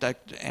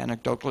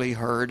anecdotally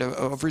heard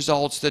of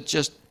results that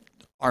just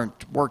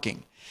aren't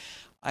working.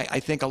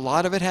 I think a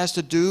lot of it has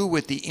to do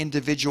with the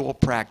individual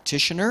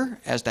practitioner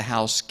as to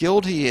how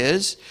skilled he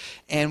is,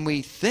 and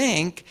we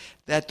think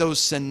that those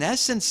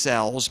senescent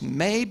cells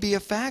may be a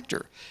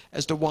factor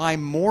as to why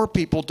more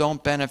people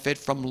don't benefit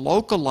from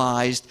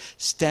localized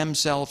stem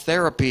cell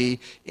therapy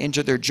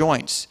into their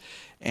joints.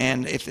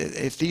 And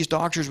if these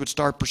doctors would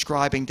start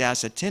prescribing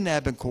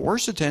dasatinib and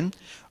quercetin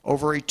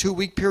over a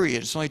 2-week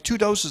period, it's only 2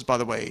 doses, by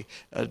the way,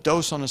 a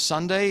dose on a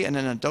Sunday and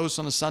then a dose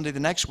on a Sunday the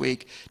next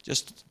week,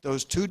 just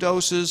those 2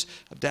 doses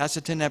of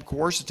dasatinib,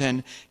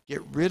 quercetin,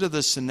 get rid of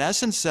the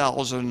senescent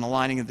cells in the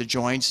lining of the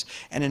joints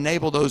and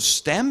enable those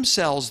stem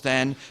cells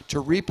then to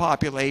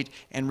repopulate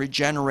and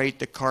regenerate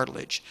the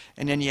cartilage.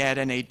 And then you add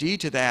NAD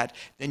to that,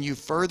 then you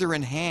further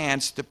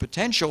enhance the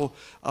potential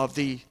of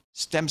the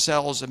stem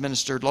cells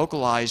administered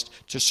localized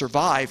to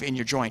survive in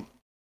your joint.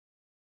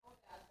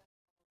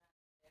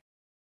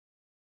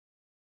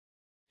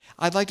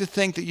 I'd like to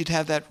think that you'd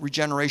have that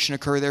regeneration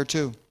occur there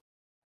too.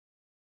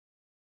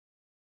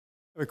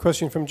 A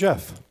question from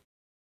Jeff.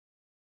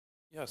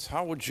 Yes,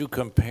 how would you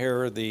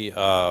compare the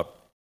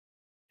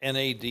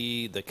NAD,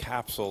 the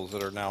capsules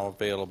that are now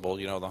available,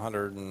 you know, the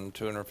 100 and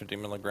 250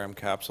 milligram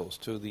capsules,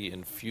 to the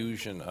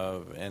infusion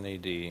of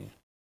NAD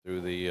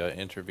through the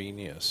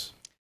intravenous?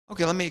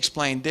 Okay, let me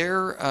explain.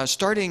 They're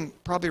starting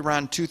probably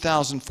around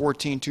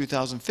 2014,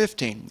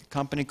 2015, a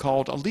company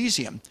called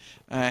Elysium,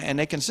 and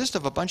they consist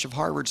of a bunch of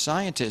Harvard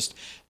scientists.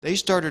 They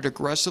started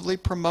aggressively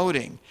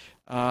promoting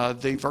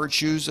the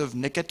virtues of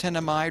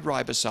nicotinamide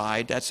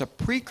riboside. That's a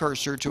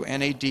precursor to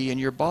NAD in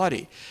your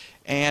body.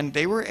 And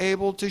they were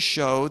able to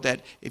show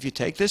that if you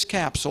take this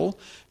capsule,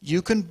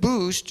 you can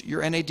boost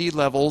your NAD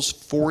levels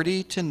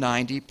 40 to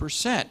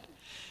 90%.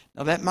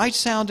 Now that might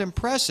sound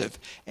impressive,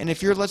 and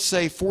if you're, let's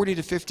say, 40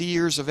 to 50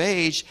 years of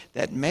age,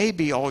 that may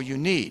be all you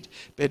need.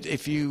 But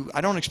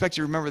I don't expect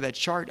you to remember that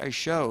chart I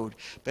showed,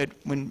 but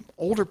when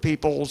older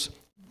people's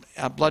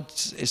blood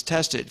is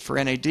tested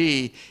for NAD,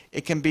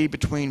 it can be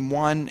between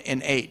 1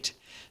 and 8.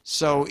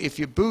 So if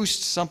you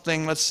boost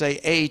something, let's say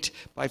 8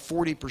 by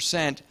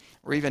 40%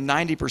 or even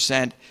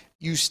 90%,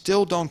 you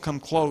still don't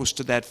come close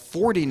to that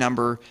 40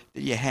 number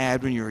that you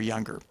had when you were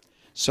younger.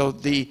 So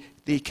the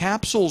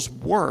capsules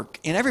work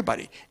in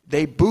everybody.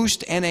 They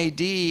boost NAD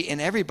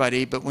in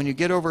everybody, but when you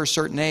get over a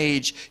certain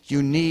age,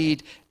 you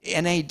need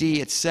NAD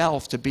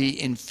itself to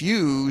be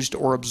infused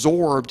or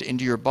absorbed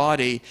into your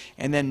body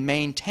and then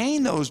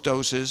maintain those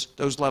doses,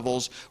 those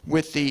levels,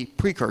 with the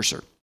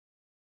precursor.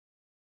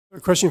 A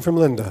question from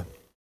Linda.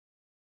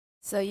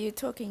 So you're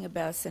talking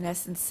about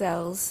senescent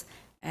cells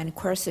and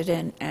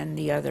quercetin and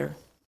the other...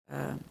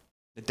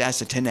 the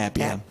dasatinib,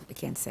 yeah. I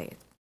can't say it,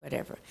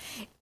 whatever.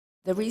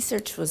 The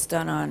research was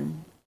done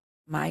on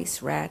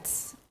mice,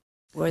 rats,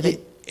 were they?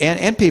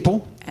 And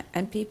people.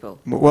 And people.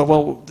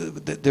 Well,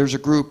 there's a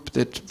group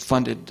that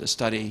funded a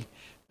study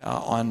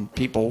on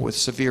people with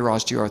severe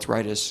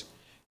osteoarthritis,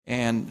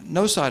 and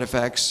no side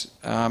effects.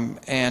 Well,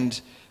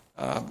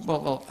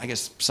 I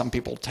guess some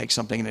people take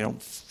something and they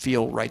don't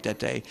feel right that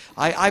day.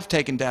 I've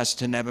taken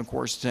dasatinib and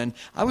quercetin.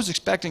 I was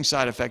expecting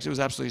side effects. It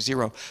was absolutely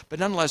zero. But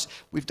nonetheless,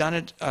 we've done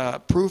it,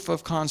 proof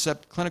of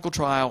concept, clinical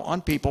trial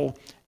on people,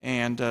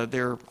 and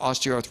their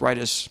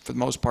osteoarthritis, for the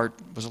most part,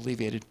 was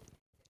alleviated.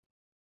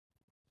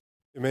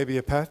 There may be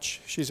a patch,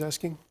 she's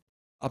asking?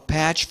 A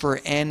patch for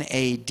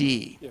NAD.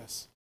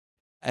 Yes.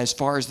 As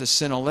far as the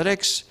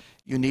senolytics,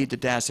 you need the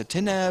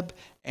dasatinib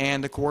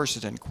and the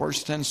quercetin.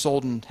 Quercetin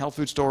sold in health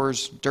food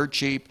stores, dirt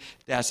cheap.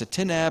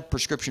 Dasatinib,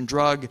 prescription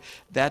drug,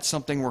 that's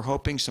something we're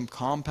hoping some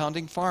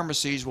compounding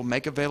pharmacies will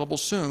make available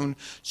soon,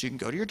 so you can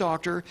go to your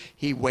doctor,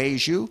 he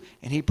weighs you,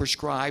 and he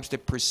prescribes the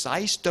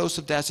precise dose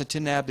of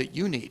dasatinib that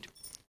you need.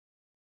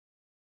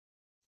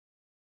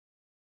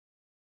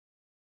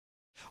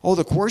 Oh,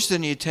 the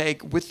quercetin you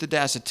take with the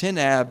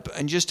dasatinib,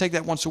 and just take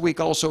that once a week,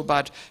 also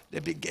about,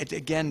 it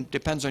again,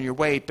 depends on your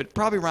weight, but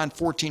probably around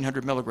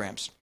 1,400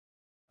 milligrams.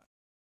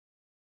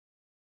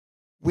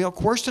 Well,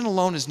 quercetin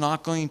alone is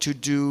not going to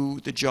do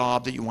the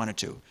job that you want it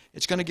to.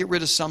 It's going to get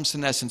rid of some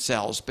senescent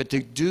cells, but to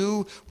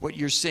do what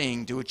you're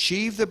seeing, to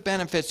achieve the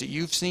benefits that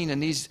you've seen in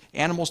these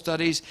animal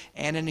studies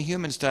and in the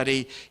human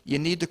study, you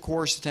need the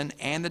quercetin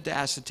and the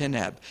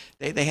dasatinib.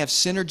 They have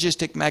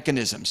synergistic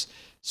mechanisms,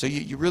 so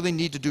you really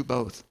need to do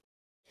both.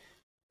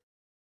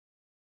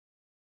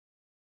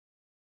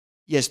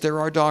 Yes, there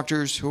are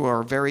doctors who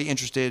are very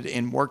interested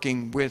in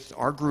working with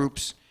our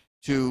groups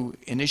to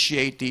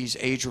initiate these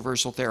age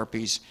reversal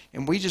therapies,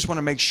 and we just want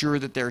to make sure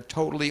that they're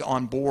totally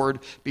on board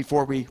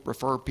before we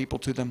refer people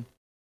to them.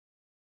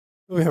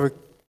 We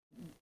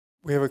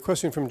have a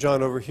question from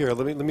John over here.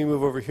 Let me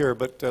move over here.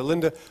 But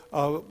Linda,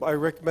 I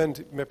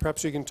recommend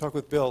perhaps you can talk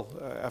with Bill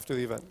after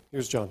the event.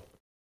 Here's John.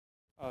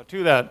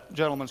 To that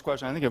gentleman's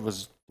question, I think it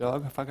was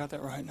Doug, if I got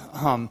that right,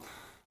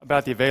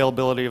 about the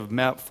availability of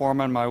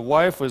metformin. My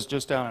wife was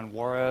just down in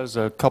Juarez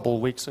a couple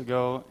of weeks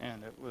ago,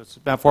 and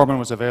metformin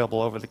was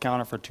available over the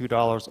counter for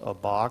 $2 a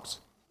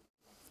box.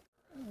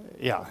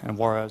 Yeah, in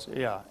Juarez,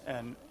 yeah,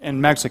 and in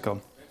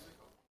Mexico.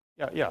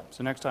 Yeah.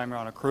 So next time you're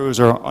on a cruise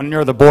or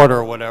near the border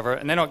or whatever,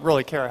 and they don't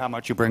really care how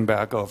much you bring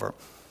back over.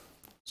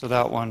 So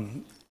that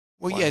one.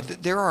 Well, yeah,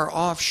 there are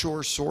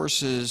offshore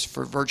sources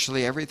for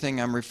virtually everything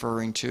I'm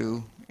referring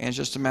to, and it's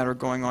just a matter of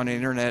going on the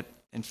internet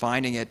and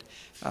finding it.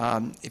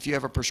 If you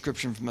have a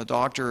prescription from a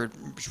doctor,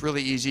 it's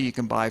really easy. You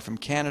can buy from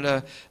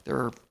Canada. There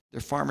are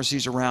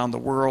pharmacies around the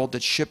world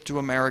that ship to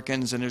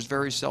Americans, and there's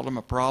very seldom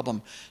a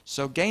problem.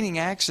 So gaining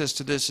access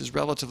to this is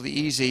relatively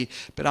easy,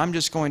 but I'm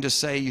just going to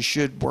say you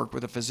should work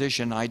with a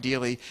physician,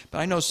 ideally. But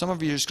I know some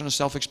of you are just going to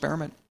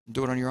self-experiment and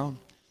do it on your own.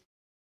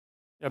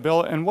 Yeah,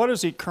 Bill, and what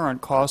is the current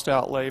cost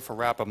outlay for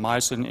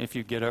rapamycin if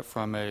you get it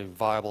from a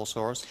viable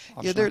source?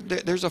 Yeah,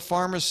 there's a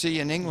pharmacy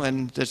in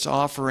England that's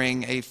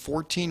offering a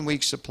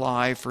 14-week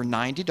supply for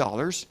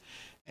 $90,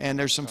 and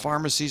there's some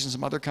pharmacies in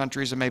some other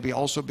countries that maybe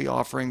also be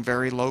offering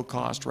very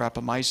low-cost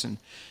rapamycin.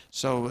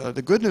 So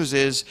the good news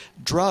is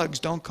drugs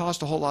don't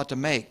cost a whole lot to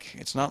make.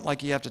 It's not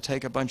like you have to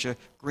take a bunch of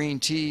green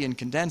tea and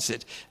condense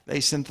it.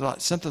 They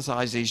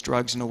synthesize these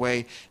drugs in a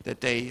way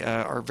that they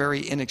are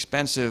very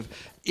inexpensive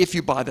if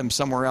you buy them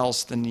somewhere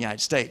else than the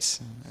United States.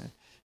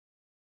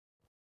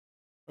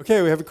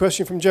 Okay, we have a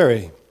question from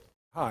Jerry.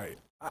 Hi.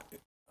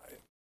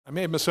 I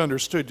may have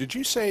misunderstood. Did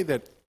you say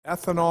that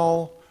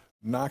ethanol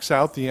knocks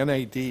out the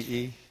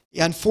NADE?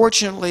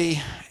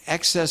 Unfortunately,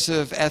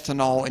 excessive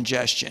ethanol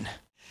ingestion.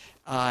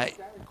 That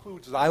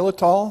includes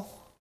xylitol?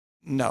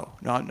 No,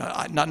 not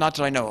that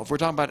I know of. We're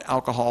talking about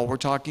alcohol. We're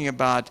talking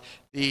about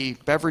the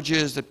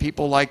beverages that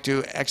people like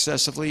to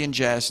excessively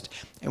ingest.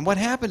 And what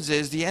happens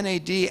is the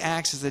NAD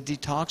acts as a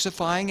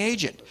detoxifying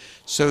agent.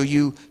 So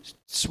you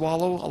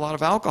swallow a lot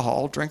of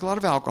alcohol, drink a lot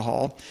of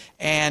alcohol,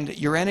 and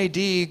your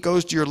NAD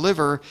goes to your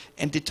liver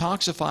and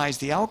detoxifies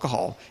the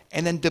alcohol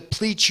and then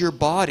depletes your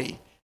body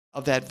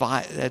of that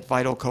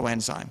vital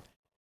coenzyme.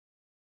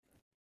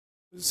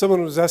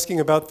 Someone was asking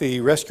about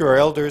the Rescue Our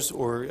Elders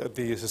or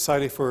the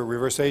Society for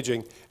Reverse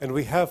Aging, and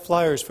we have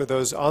flyers for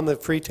those on the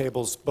free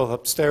tables, both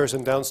upstairs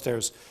and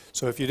downstairs.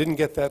 So if you didn't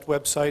get that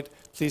website,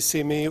 please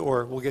see me,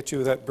 or we'll get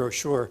you that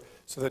brochure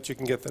so that you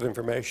can get that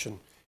information.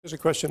 There's a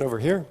question over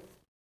here.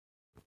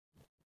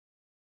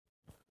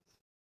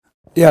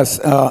 Yes.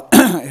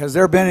 Has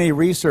there been any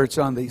research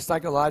on the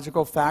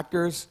psychological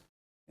factors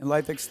in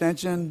life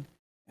extension,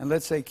 and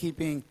let's say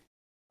keeping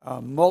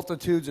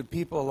multitudes of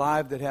people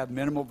alive that have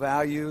minimal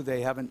value?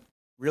 They haven't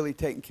really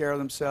taken care of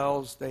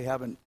themselves. They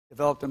haven't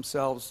developed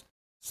themselves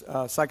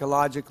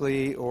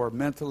psychologically or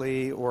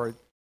mentally, or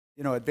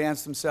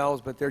advanced themselves,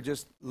 but they're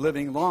just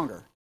living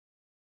longer.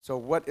 So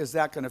what is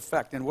that going to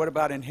affect? And what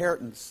about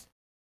inheritance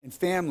in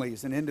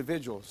families and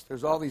individuals?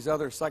 There's all these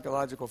other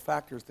psychological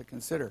factors to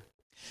consider.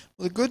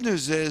 Well, the good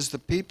news is the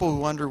people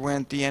who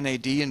underwent the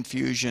NAD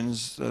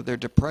infusions, their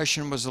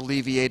depression was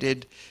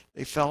alleviated.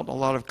 They felt a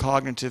lot of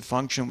cognitive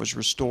function was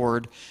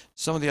restored.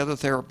 Some of the other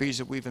therapies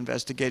that we've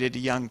investigated, the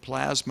young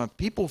plasma,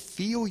 people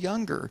feel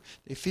younger.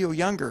 They feel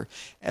younger.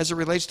 As it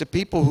relates to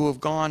people who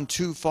have gone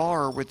too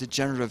far with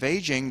degenerative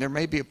aging, there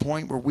may be a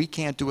point where we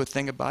can't do a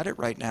thing about it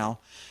right now.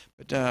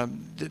 But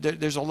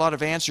there's a lot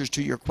of answers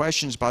to your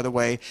questions, by the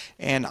way,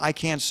 and I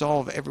can't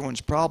solve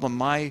everyone's problem.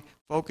 My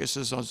focus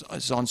is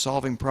on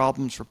solving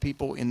problems for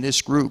people in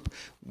this group.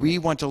 We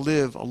want to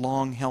live a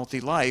long,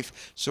 healthy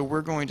life, so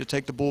we're going to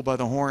take the bull by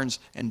the horns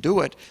and do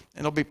it,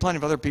 and there'll be plenty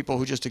of other people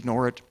who just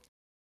ignore it.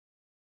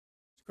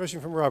 Question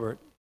from Robert.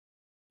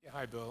 Yeah,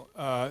 hi, Bill.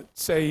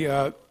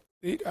 Say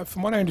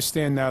From what I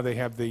understand now, they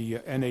have the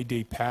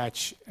NAD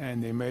patch,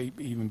 and they may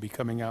even be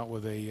coming out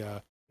with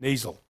a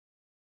nasal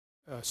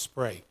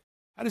spray.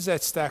 How does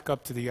that stack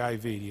up to the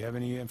IV? Do you have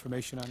any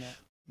information on that?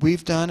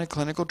 We've done a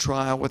clinical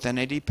trial with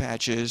NAD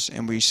patches,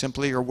 and we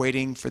simply are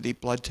waiting for the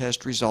blood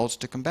test results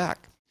to come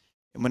back.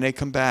 And when they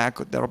come back,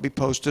 that'll be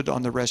posted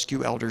on the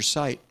Rescue Elders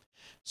site.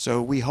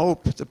 So we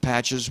hope the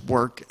patches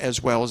work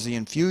as well as the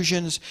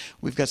infusions.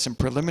 We've got some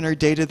preliminary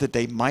data that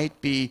they might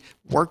be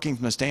working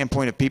from the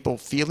standpoint of people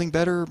feeling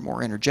better,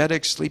 more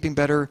energetic, sleeping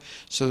better.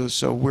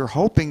 So we're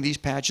hoping these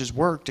patches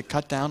work to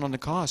cut down on the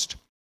cost.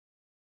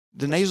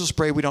 The nasal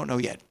spray, we don't know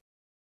yet.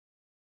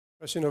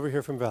 Question over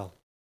here from Val.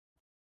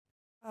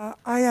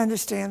 I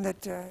understand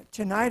that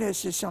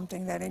tinnitus is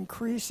something that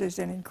increases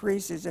and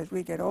increases as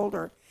we get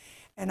older.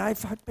 And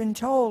I've been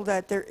told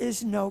that there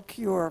is no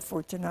cure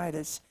for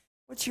tinnitus.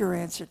 What's your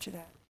answer to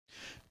that?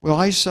 Well,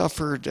 I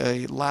suffered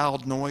a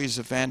loud noise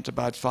event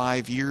about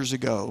 5 years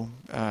ago,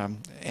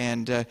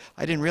 and I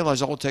didn't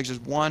realize all it takes is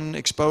one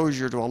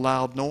exposure to a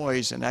loud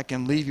noise, and that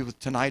can leave you with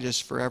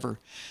tinnitus forever.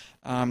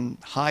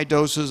 High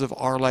doses of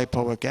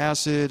R-lipoic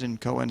acid and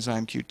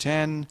coenzyme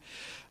Q10,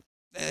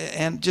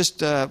 and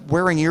just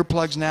wearing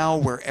earplugs now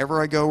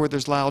wherever I go where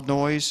there's loud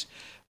noise.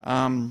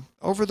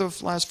 Over the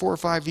last 4 or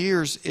 5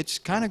 years, it's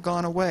kind of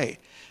gone away.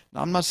 Now,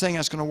 I'm not saying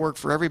that's going to work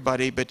for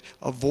everybody, but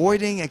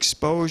avoiding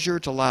exposure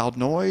to loud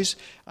noise.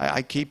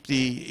 I keep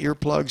the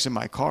earplugs in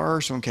my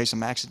car, so in case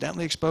I'm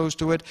accidentally exposed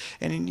to it.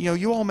 And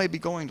you all may be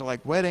going to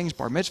like weddings,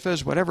 bar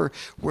mitzvahs, whatever,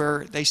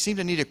 where they seem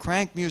to need to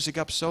crank music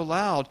up so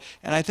loud.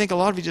 And I think a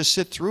lot of you just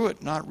sit through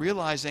it, not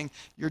realizing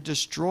you're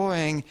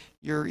destroying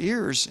your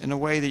ears in a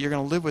way that you're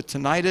going to live with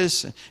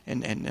tinnitus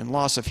and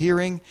loss of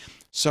hearing.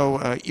 So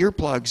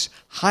earplugs,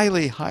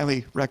 highly,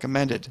 highly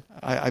recommended.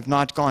 I've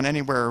not gone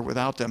anywhere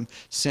without them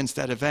since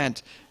that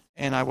event,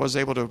 and I was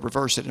able to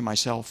reverse it in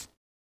myself.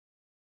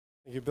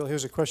 Thank you, Bill.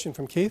 Here's a question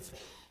from Keith.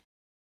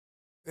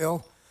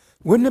 Bill,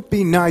 wouldn't it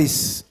be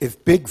nice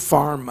if Big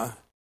Pharma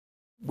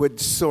would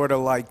sort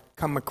of like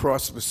come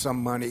across with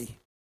some money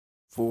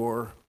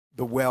for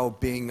the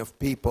well-being of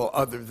people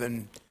other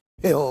than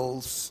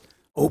pills,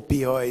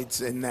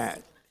 opioids, and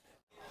that?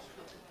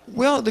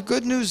 Well, the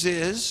good news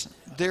is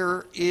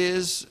there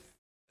is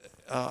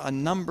a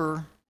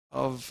number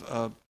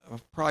of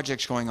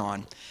projects going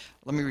on.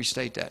 Let me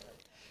restate that.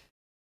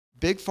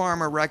 Big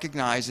Pharma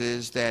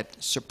recognizes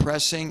that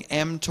suppressing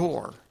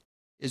mTOR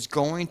is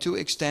going to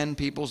extend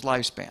people's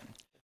lifespan.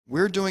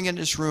 We're doing it in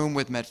this room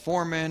with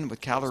metformin, with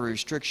calorie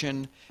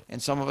restriction,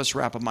 and some of us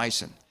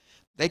rapamycin.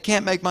 They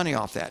can't make money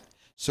off that.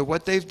 So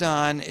what they've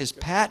done is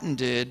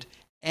patented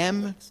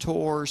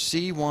mTOR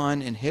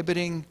C1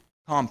 inhibiting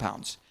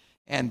compounds.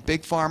 And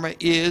Big Pharma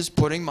is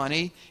putting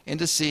money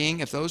into seeing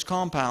if those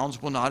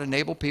compounds will not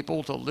enable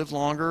people to live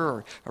longer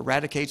or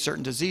eradicate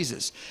certain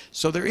diseases.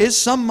 So there is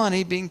some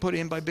money being put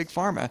in by Big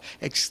Pharma.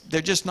 They're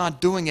just not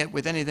doing it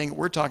with anything that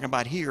we're talking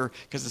about here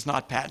because it's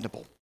not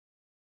patentable.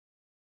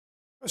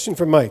 Question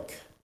from Mike.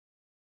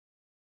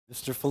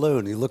 Mr.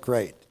 Faloon, you look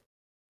great.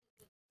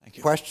 Thank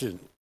you. Question.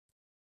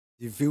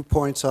 Your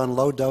viewpoints on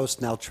low-dose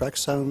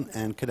naltrexone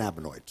and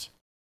cannabinoids.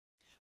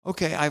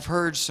 Okay, I've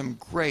heard some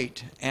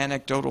great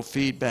anecdotal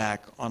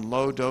feedback on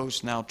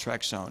low-dose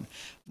naltrexone.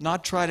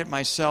 Not tried it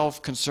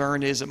myself.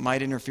 Concern is it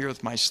might interfere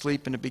with my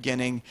sleep in the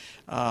beginning.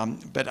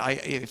 But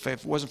if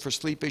it wasn't for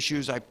sleep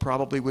issues, I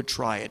probably would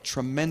try it.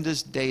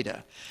 Tremendous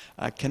data.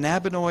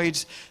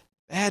 Cannabinoids,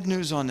 bad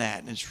news on that,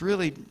 and it's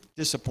really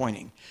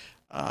disappointing.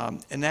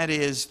 And that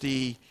is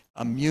the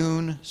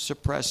immune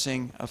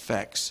suppressing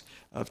effects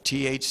of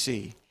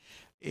THC.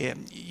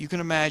 You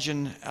can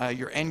imagine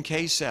your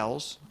NK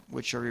cells,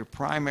 which are your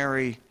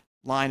primary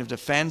line of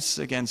defense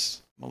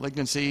against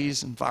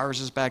malignancies and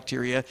viruses,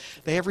 bacteria,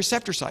 they have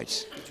receptor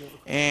sites.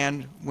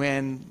 And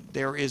when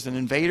there is an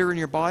invader in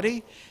your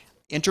body,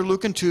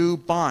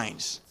 interleukin-2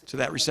 binds to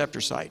that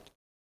receptor site.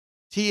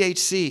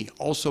 THC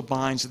also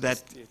binds to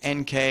that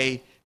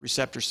NK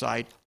receptor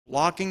site,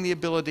 blocking the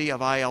ability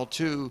of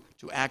IL-2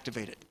 to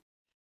activate it.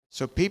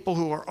 So people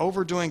who are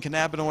overdoing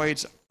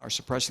cannabinoids are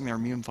suppressing their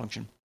immune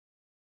function.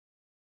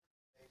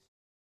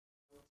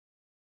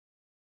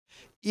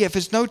 Yeah, if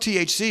it's no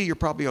THC, you're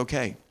probably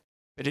okay.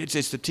 But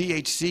it's the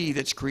THC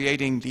that's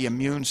creating the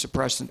immune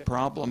suppressant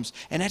problems.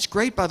 And that's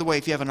great, by the way,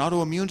 if you have an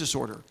autoimmune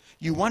disorder.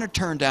 You want to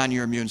turn down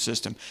your immune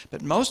system.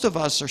 But most of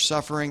us are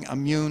suffering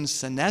immune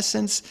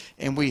senescence,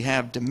 and we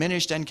have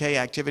diminished NK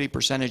activity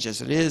percentage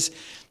as it is,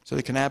 so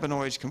the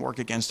cannabinoids can work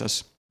against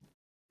us.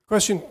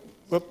 Question.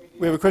 Well,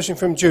 we have a question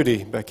from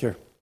Judy back here.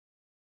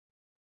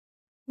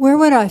 Where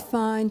would I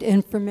find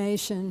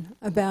information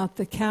about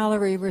the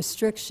calorie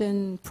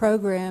restriction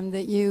program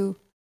that you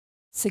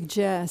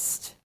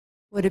suggest?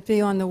 Would it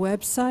be on the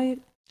website?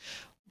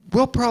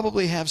 We'll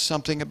probably have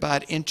something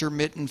about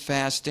intermittent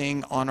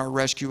fasting on our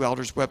Rescue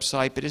Elders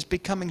website, but it's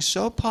becoming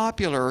so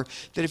popular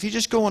that if you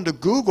just go into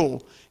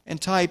Google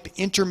and type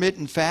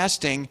intermittent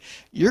fasting,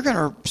 you're going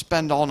to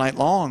spend all night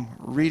long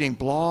reading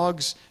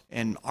blogs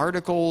and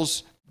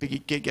articles,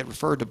 get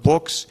referred to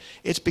books.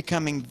 It's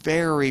becoming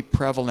very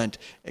prevalent,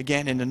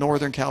 again, in the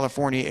Northern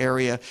California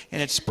area,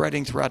 and it's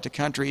spreading throughout the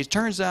country. It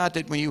turns out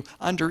that when you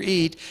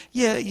undereat,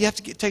 yeah,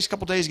 it takes a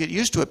couple days to get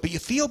used to it, but you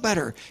feel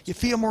better. You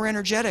feel more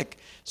energetic.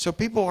 So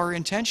people are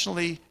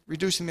intentionally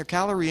reducing their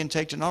calorie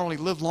intake to not only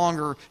live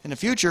longer in the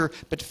future,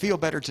 but to feel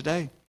better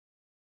today.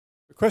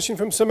 A question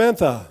from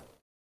Samantha.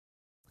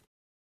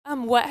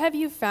 What have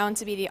you found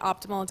to be the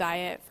optimal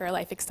diet for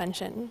life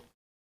extension?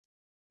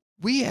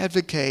 We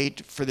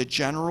advocate for the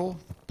general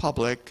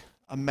public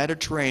a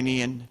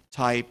Mediterranean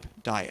type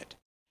diet.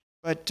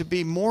 But to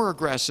be more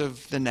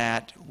aggressive than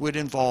that would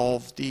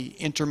involve the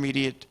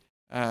intermittent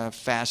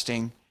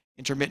fasting,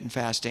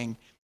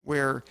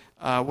 where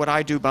what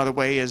I do, by the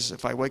way, is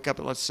if I wake up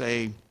at, let's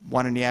say,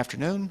 1 in the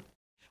afternoon,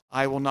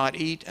 I will not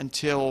eat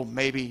until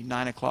maybe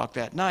 9 o'clock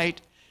that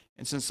night.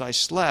 And since I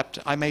slept,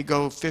 I may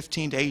go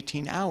 15 to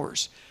 18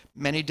 hours,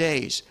 many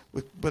days,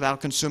 without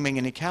consuming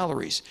any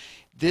calories.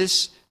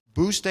 This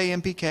boosts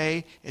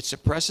AMPK, it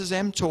suppresses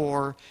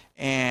mTOR,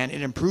 and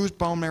it improves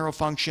bone marrow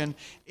function.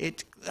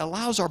 It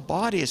allows our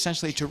body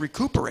essentially to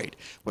recuperate.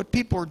 What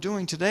people are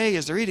doing today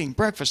is they're eating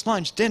breakfast,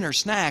 lunch, dinner,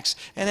 snacks,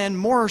 and then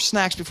more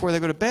snacks before they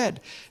go to bed.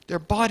 Their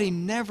body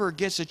never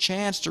gets a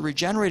chance to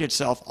regenerate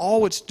itself.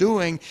 All it's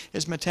doing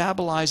is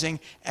metabolizing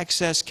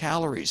excess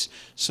calories.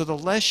 So the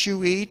less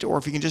you eat, or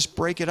if you can just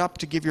break it up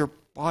to give your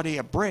body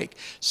a break.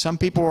 Some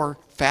people are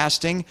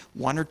fasting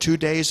 1 or 2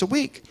 days a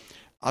week.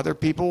 Other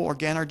people,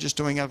 again, are just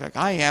doing it like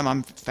I am.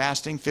 I'm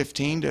fasting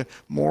 15 to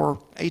more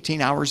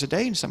 18 hours a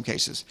day in some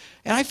cases.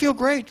 And I feel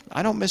great.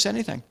 I don't miss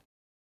anything.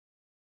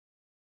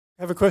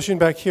 I have a question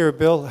back here,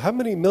 Bill. How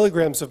many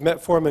milligrams of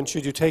metformin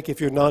should you take if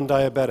you're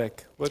non-diabetic?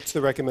 What's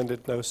the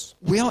recommended dose?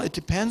 Well, it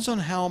depends on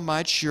how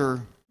much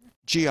your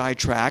GI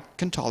tract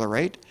can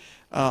tolerate.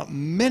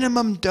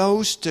 Minimum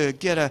dose to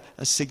get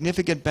a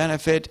significant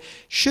benefit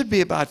should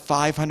be about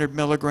 500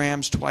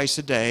 milligrams twice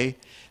a day.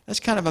 That's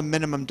kind of a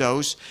minimum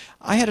dose.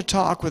 I had a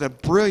talk with a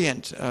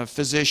brilliant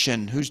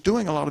physician who's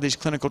doing a lot of these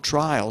clinical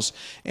trials,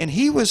 and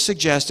he was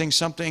suggesting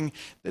something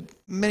that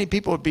many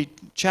people would be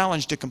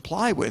challenged to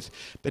comply with,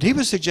 but he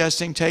was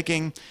suggesting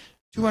taking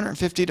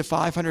 250 to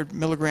 500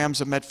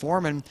 milligrams of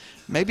metformin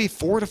maybe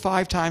 4 to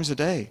 5 times a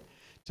day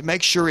to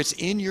make sure it's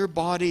in your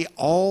body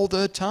all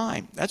the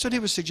time. That's what he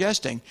was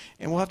suggesting,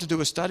 and we'll have to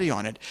do a study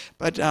on it.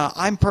 But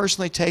I'm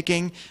personally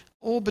taking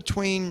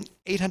between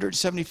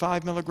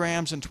 875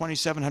 milligrams and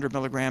 2,700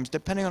 milligrams,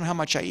 depending on how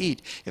much I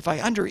eat. If I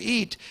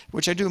undereat,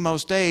 which I do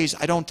most days,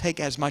 I don't take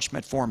as much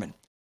metformin.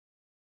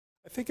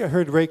 I think I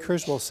heard Ray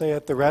Kurzweil say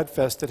at the RAAD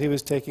Fest that he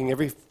was taking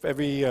every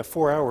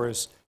 4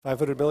 hours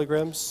 500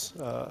 milligrams.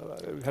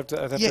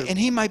 And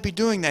he might be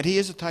doing that. He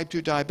is a type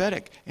 2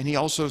 diabetic, and he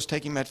also is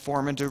taking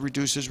metformin to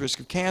reduce his risk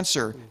of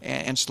cancer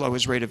and slow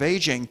his rate of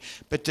aging.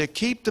 But to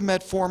keep the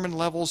metformin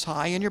levels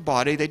high in your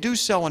body, they do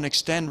sell an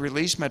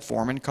extend-release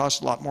metformin. It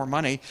costs a lot more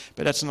money,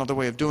 but that's another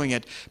way of doing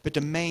it. But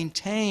to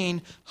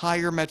maintain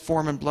higher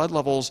metformin blood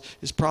levels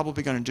is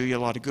probably going to do you a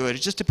lot of good. It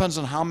just depends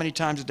on how many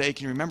times a day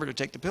can you remember to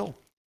take the pill.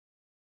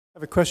 I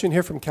have a question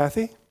here from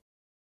Kathy.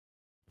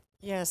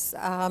 Yes,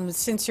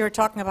 since you're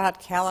talking about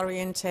calorie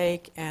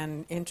intake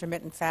and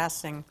intermittent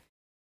fasting,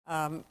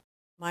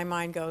 my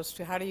mind goes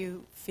to how do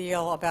you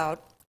feel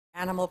about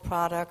animal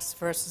products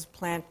versus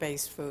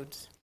plant-based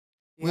foods?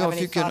 Do you have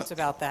any thoughts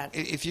about that?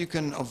 If you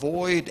can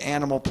avoid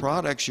animal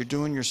products, you're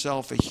doing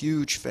yourself a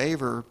huge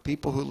favor.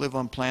 People who live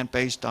on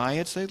plant-based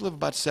diets, they live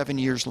about 7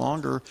 years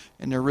longer,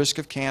 and their risk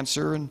of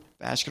cancer and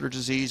vascular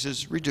disease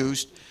is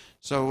reduced.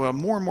 So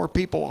more and more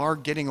people are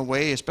getting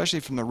away, especially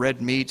from the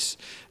red meats,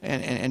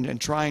 and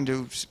trying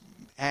to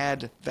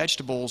add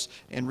vegetables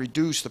and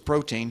reduce the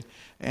protein.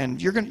 And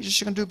you're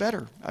just going to do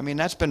better. I mean,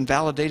 that's been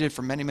validated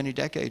for many, many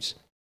decades.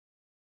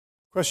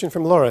 Question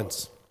from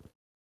Lawrence.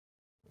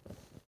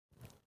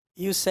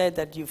 You said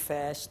that you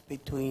fast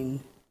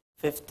between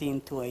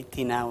 15 to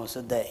 18 hours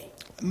a day.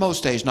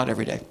 Most days, not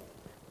every day.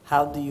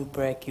 How do you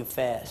break your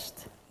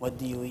fast? What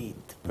do you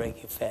eat to break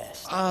your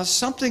fast?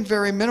 Something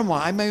very minimal.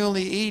 I may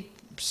only eat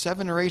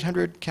 700 or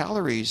 800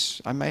 calories.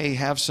 I may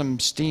have some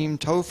steamed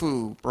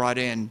tofu brought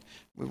in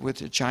with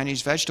the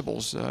Chinese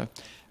vegetables, a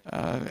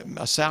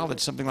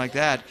salad, something like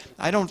that.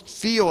 I don't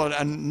feel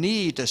a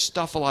need to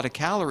stuff a lot of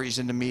calories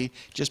into me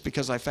just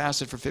because I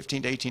fasted for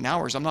 15 to 18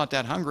 hours. I'm not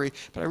that hungry,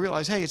 but I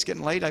realize, hey, it's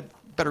getting late, I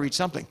better eat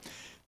something.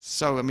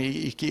 So, I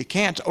mean, you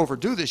can't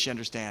overdo this, you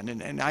understand.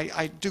 And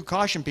I do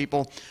caution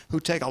people who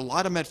take a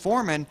lot of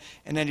metformin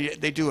and then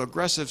they do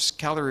aggressive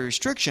calorie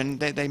restriction,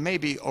 they may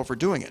be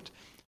overdoing it.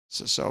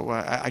 So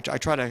I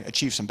try to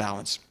achieve some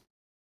balance.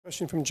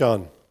 Question from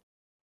John.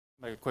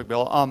 Make it quick,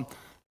 Bill.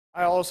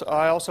 I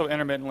also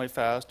intermittently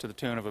fast to the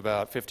tune of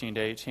about 15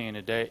 to 18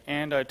 a day,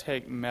 and I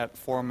take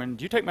metformin.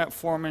 Do you take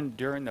metformin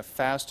during the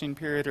fasting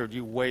period, or do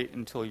you wait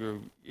until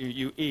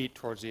you eat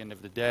towards the end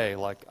of the day,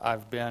 like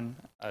I've been?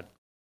 I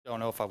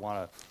don't know if I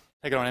want to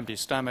take it on an empty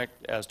stomach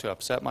as to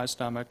upset my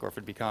stomach, or if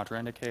it'd be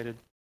contraindicated.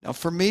 Now,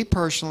 for me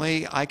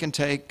personally, I can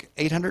take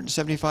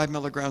 875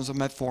 milligrams of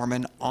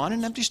metformin on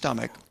an empty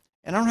stomach,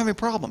 and I don't have any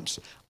problems.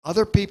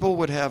 Other people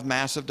would have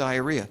massive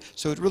diarrhea.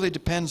 So it really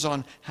depends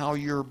on how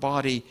your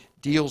body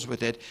deals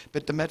with it.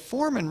 But the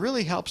metformin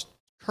really helps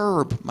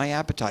curb my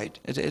appetite.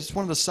 It's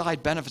one of the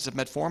side benefits of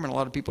metformin. A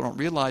lot of people don't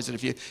realize that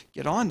if you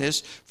get on this,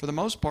 for the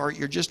most part,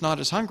 you're just not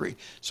as hungry.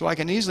 So I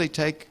can easily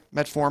take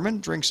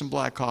metformin, drink some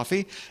black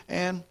coffee,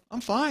 and I'm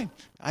fine.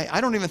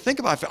 I don't even think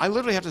about it. I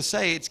literally have to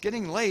say, it's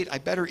getting late, I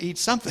better eat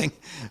something.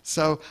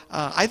 So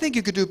I think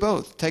you could do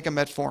both. Take a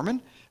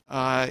metformin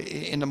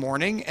in the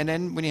morning, and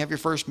then when you have your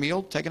first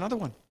meal, take another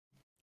one.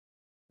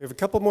 We have a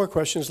couple more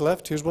questions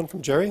left. Here's one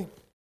from Jerry.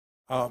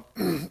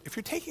 If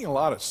you're taking a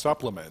lot of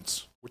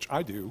supplements, which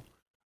I do,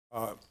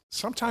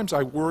 sometimes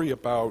I worry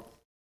about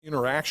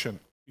interaction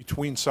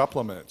between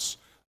supplements.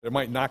 It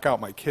might knock out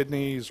my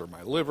kidneys or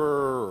my liver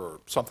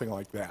or something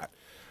like that.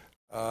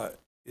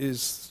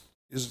 Is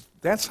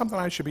that something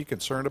I should be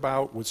concerned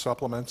about with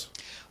supplements?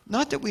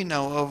 Not that we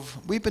know of.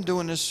 We've been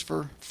doing this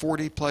for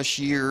 40 plus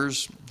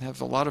years, have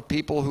a lot of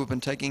people who've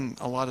been taking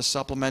a lot of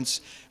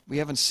supplements. We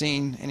haven't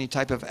seen any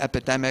type of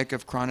epidemic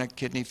of chronic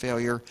kidney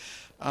failure.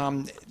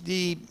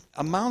 The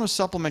amount of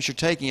supplements you're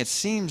taking, it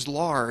seems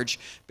large,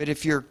 but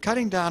if you're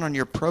cutting down on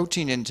your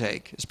protein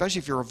intake, especially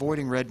if you're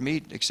avoiding red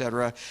meat,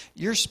 etc.,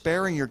 you're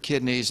sparing your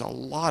kidneys a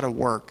lot of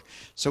work.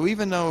 So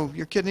even though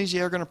your kidneys,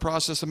 are going to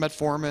process the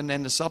metformin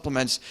and the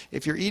supplements,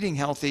 if you're eating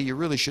healthy, you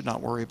really should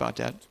not worry about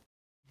that.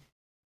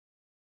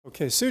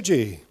 Okay,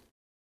 Suji.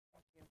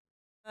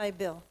 Hi,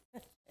 Bill.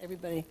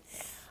 Everybody.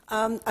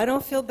 I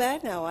don't feel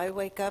bad now. I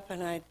wake up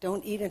and I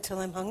don't eat until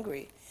I'm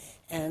hungry.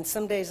 And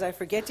some days I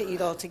forget to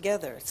eat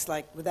altogether. It's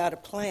like without a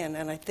plan.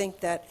 And I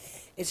think that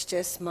it's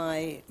just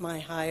my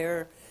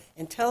higher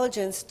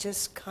intelligence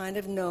just kind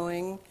of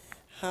knowing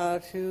how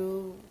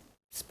to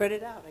spread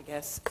it out, I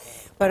guess.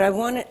 But I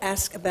want to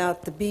ask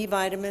about the B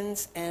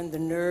vitamins and the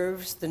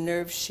nerves, the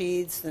nerve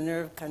sheaths, the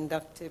nerve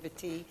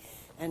conductivity,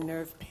 and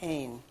nerve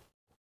pain.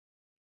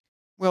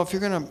 Well, if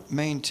you're going to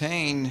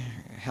maintain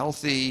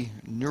healthy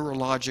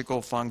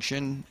neurological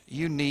function,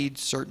 you need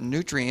certain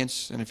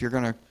nutrients. And if you're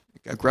going to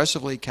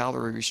aggressively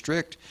calorie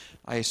restrict,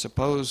 I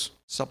suppose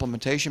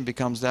supplementation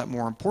becomes that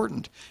more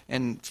important.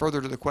 And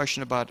further to the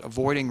question about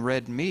avoiding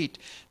red meat,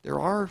 there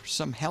are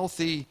some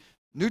healthy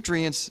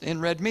nutrients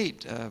in red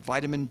meat,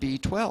 vitamin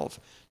B12.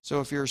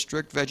 So if you're a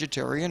strict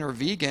vegetarian or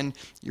vegan,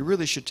 you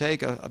really should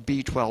take a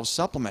B12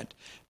 supplement.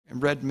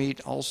 And red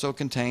meat also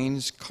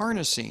contains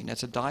carnosine.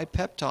 That's a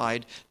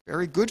dipeptide,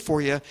 very good for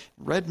you.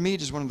 Red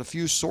meat is one of the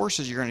few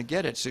sources you're going to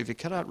get it. So if you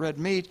cut out red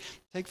meat,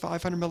 take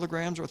 500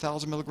 milligrams or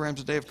 1,000 milligrams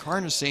a day of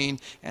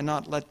carnosine and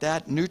not let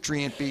that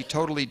nutrient be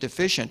totally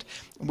deficient.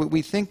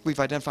 We think we've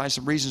identified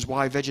some reasons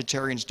why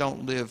vegetarians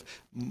don't live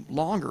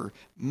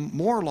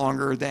more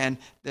longer than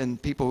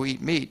people who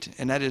eat meat,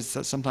 and that is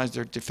that sometimes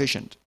they're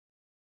deficient.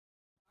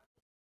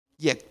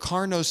 Yeah,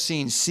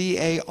 carnosine,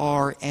 C-A-R-N-O-S-I-N-E,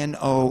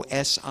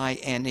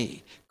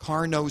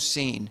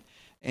 carnosine.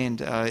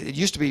 And it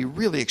used to be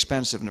really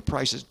expensive, and the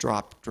prices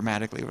dropped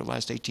dramatically over the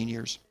last 18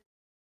 years.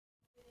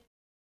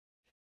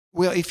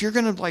 Well, if you're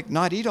going to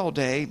not eat all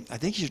day, I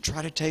think you should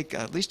try to take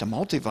at least a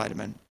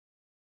multivitamin.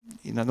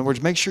 In other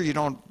words, make sure you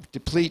don't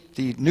deplete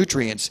the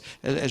nutrients.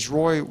 As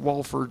Roy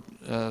Walford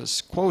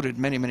quoted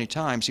many, many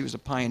times, he was a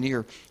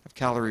pioneer of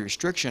calorie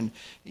restriction.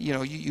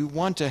 You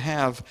want to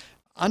have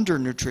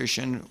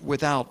undernutrition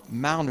without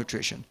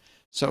malnutrition.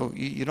 So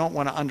you don't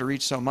want to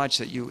undereat so much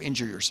that you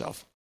injure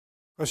yourself.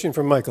 Question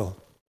from Michael.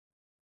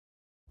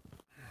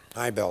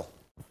 Hi, Bill.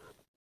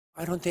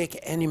 I don't take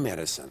any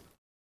medicine.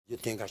 You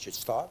think I should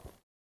stop?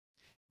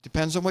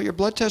 Depends on what your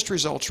blood test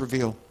results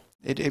reveal.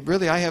 It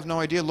really, I have no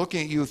idea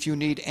looking at you if you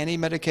need any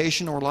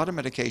medication or a lot of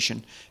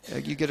medication.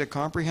 You get a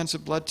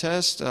comprehensive blood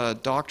test.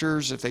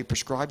 Doctors, if they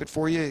prescribe it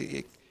for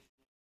you,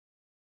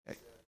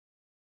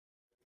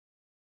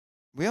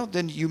 well,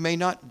 then you may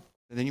not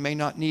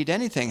need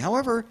anything.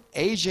 However,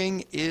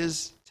 aging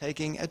is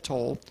taking a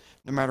toll.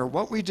 No matter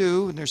what we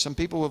do, and there's some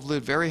people who have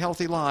lived very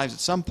healthy lives, at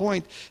some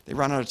point they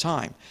run out of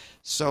time.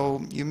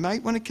 So you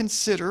might want to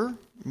consider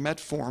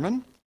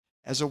metformin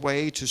as a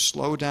way to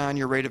slow down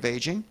your rate of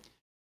aging.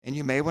 And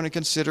you may want to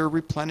consider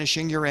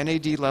replenishing your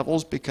NAD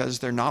levels because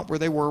they're not where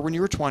they were when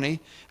you were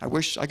 20. I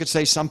wish I could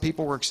say some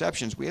people were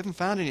exceptions. We haven't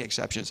found any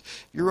exceptions.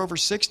 If you're over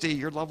 60,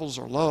 your levels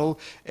are low.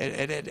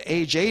 At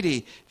age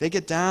 80, they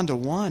get down to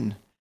 1.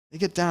 They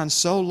get down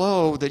so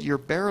low that you're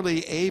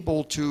barely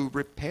able to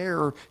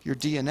repair your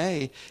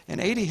DNA.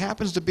 And 80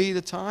 happens to be the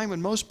time when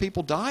most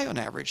people die on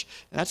average.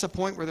 And that's a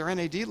point where their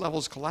NAD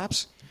levels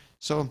collapse.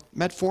 So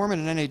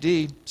metformin and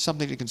NAD,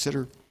 something to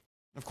consider.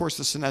 Of course,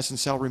 the senescent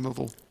cell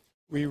removal.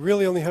 We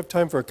really only have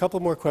time for a couple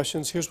more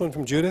questions. Here's one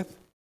from Judith.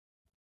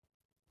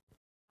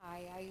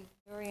 Hi, I'm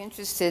very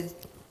interested,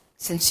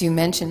 since you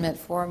mentioned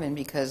metformin,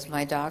 because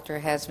my doctor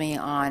has me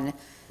on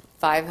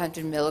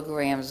 500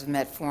 milligrams of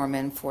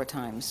metformin 4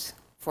 times,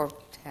 4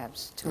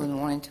 tabs, 2 in the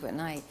morning, 2 at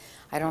night.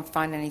 I don't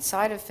find any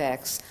side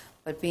effects,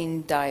 but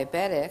being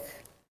diabetic,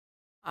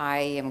 I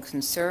am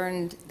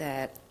concerned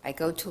that I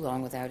go too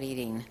long without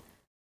eating,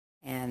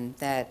 and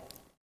that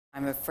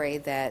I'm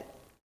afraid that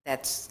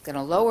that's going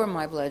to lower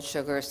my blood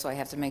sugar, so I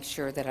have to make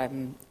sure that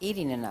I'm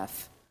eating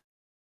enough.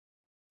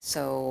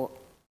 So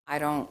I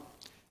don't.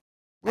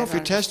 Well, if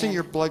you're testing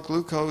your blood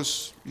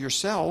glucose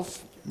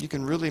yourself, you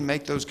can really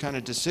make those kind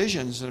of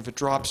decisions. And if it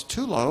drops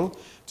too low,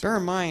 bear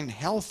in mind,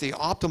 healthy,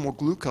 optimal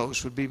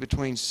glucose would be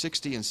between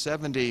 60 and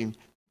 70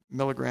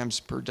 milligrams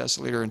per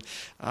deciliter.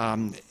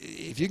 And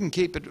if you can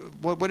keep it,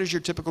 what is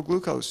your typical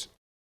glucose?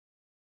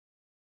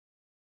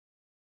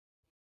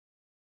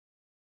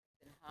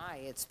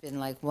 High. It's been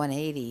like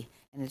 180,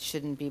 and it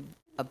shouldn't be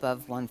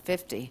above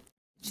 150.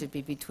 It should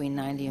be between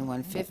 90 and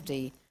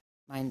 150.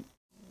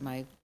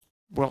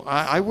 Well,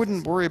 I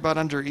wouldn't worry about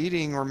under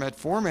eating or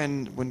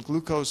metformin when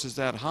glucose is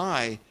that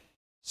high.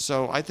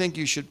 So I think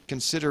you should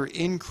consider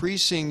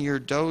increasing your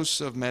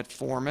dose of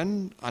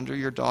metformin under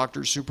your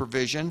doctor's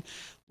supervision,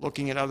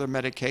 looking at other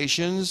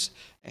medications,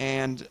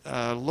 and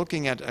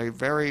looking at a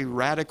very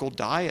radical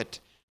diet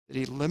that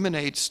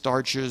eliminates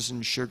starches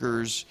and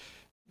sugars.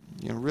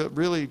 You know,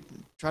 really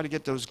try to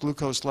get those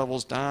glucose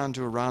levels down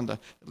to around at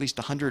least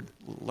 100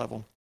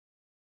 level.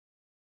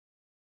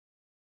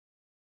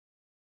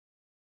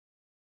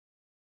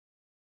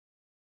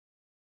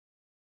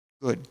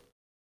 Good.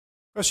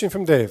 Question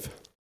from Dave.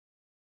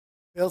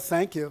 Bill,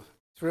 thank you.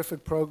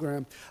 Terrific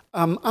program.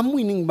 I'm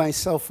weaning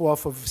myself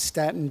off of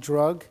statin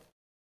drug,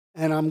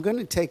 and I'm going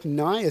to take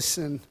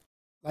niacin,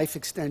 life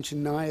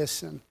extension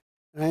niacin.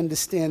 And I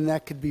understand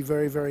that could be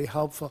very, very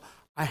helpful.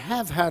 I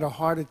have had a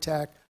heart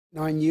attack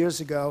 9 years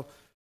ago.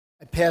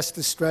 I passed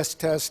the stress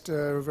test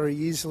very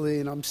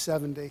easily, and I'm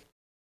 70.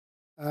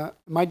 Am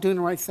I doing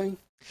the right thing?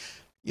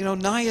 You know,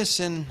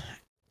 niacin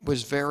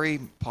was very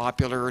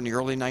popular in the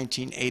early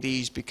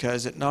 1980s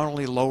because it not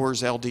only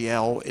lowers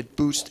LDL, it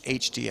boosts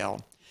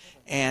HDL.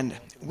 And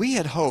we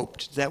had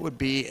hoped that would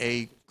be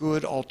a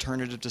good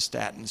alternative to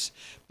statins.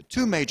 But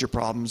two major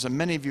problems, and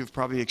many of you have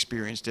probably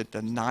experienced it,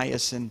 the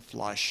niacin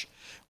flush,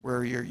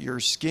 where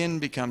your skin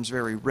becomes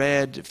very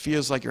red, it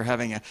feels like you're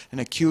having an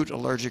acute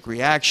allergic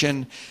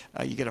reaction,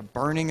 you get a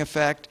burning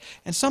effect.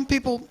 And some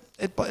people,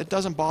 it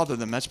doesn't bother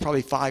them, that's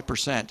probably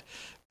 5%.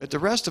 But the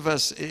rest of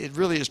us, it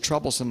really is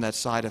troublesome, that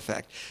side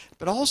effect.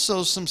 But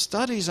also some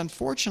studies,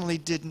 unfortunately,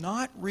 did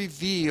not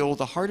reveal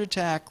the heart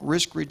attack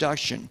risk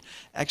reduction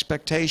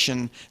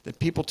expectation that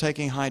people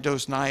taking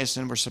high-dose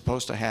niacin were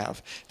supposed to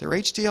have. Their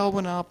HDL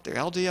went up, their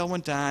LDL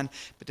went down,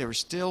 but they were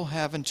still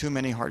having too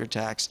many heart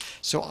attacks.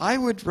 So I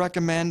would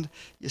recommend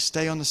you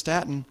stay on the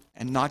statin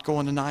and not go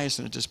on the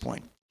niacin at this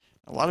point.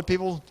 A lot of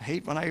people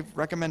hate when I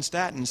recommend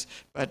statins,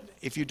 but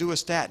if you do a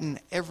statin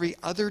every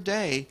other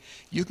day,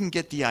 you can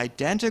get the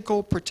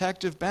identical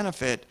protective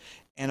benefit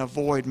and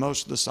avoid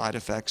most of the side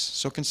effects.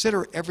 So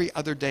consider every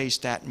other day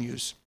statin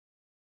use.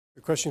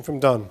 A question from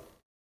Don.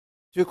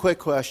 Two quick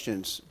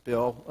questions,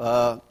 Bill.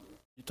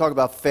 You talk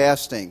about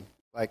fasting.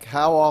 Like,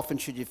 how often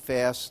should you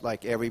fast?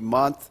 Like every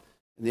month?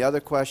 And the other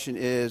question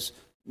is,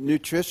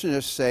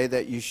 nutritionists say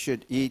that you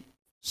should eat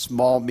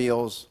small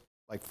meals,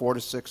 like 4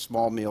 to 6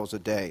 small meals a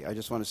day. I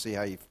just want to see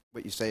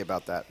what you say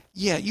about that.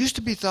 Yeah, it used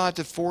to be thought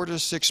that 4 to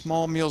 6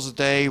 small meals a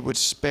day would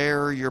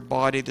spare your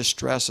body the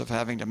stress of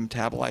having to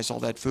metabolize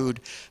all that food.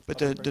 But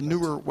the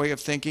newer way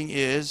of thinking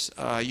is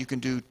you can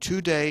do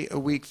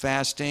 2-day-a-week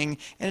fasting,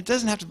 and it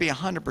doesn't have to be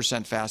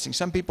 100% fasting.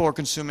 Some people are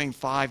consuming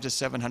 500 to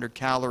 700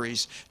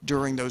 calories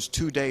during those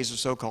 2 days of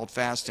so-called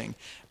fasting.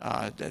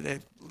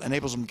 That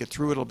enables them to get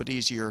through it a little bit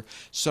easier.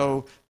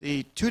 So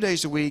the 2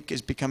 days a week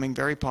is becoming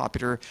very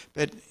popular,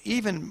 but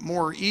even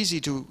more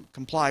easy to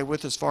comply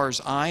with as far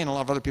as I and a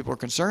lot of other people are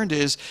concerned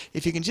is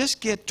if you can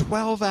just get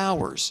 12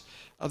 hours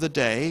of the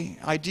day,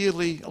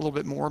 ideally a little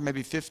bit more,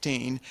 maybe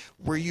 15,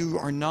 where you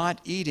are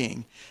not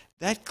eating,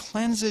 that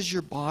cleanses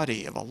your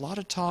body of a lot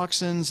of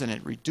toxins and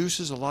it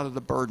reduces a lot of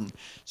the burden.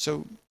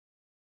 So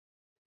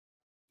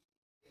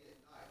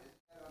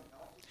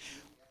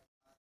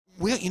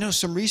well, you know,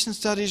 some recent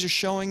studies are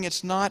showing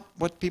it's not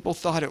what people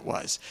thought it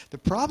was. The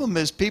problem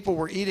is people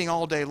were eating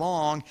all day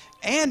long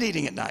and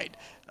eating at night.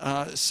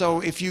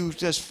 So if you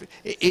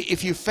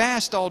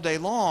fast all day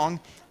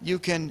long, you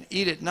can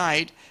eat at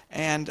night.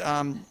 And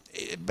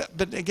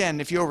but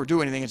again, if you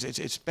overdo anything,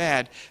 it's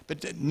bad.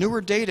 But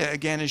newer data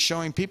again is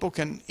showing people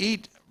can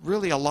eat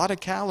really a lot of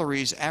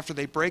calories after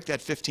they break that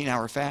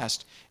 15-hour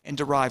fast and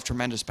derive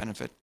tremendous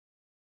benefit.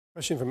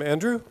 Question from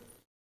Andrew.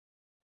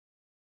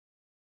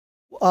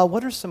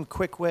 What are some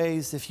quick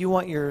ways, if you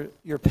want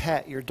your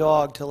pet, your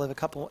dog, to live a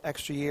couple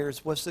extra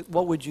years,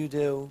 what would you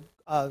do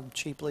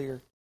cheaply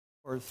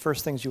or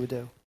first things you would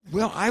do?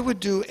 Well, I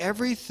would do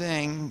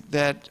everything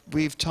that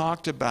we've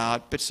talked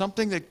about, but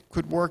something that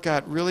could work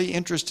out really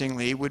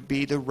interestingly would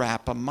be the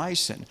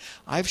rapamycin.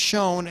 I've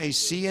shown a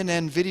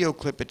CNN video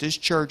clip at this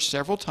church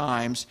several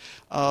times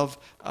of,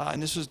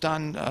 and this was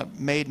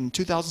made in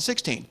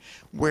 2016,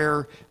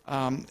 where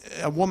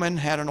a woman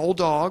had an old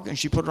dog and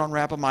she put it on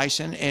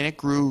rapamycin and it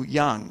grew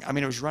young. I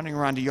mean, it was running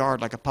around the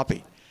yard like a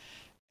puppy.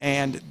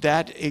 And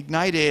that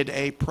ignited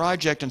a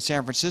project in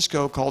San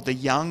Francisco called the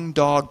Young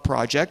Dog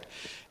Project.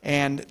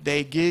 And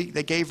they gave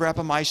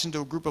rapamycin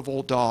to a group of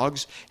old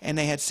dogs, and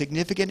they had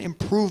significant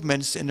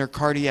improvements in their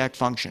cardiac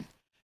function.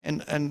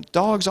 And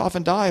dogs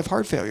often die of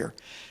heart failure.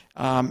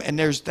 And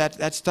there's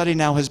that study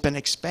now has been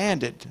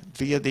expanded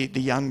via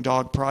the Young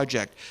Dog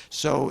Project.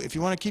 So if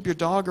you want to keep your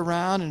dog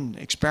around and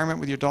experiment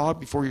with your dog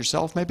before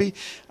yourself maybe,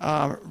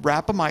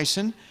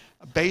 rapamycin,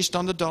 based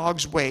on the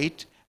dog's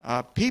weight,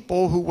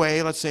 people who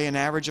weigh, let's say, an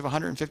average of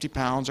 150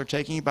 pounds are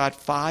taking about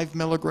 5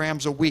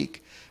 milligrams a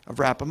week of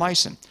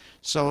rapamycin.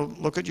 So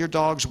look at your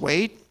dog's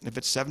weight. If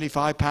it's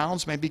 75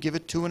 pounds, maybe give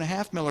it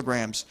 2.5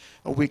 milligrams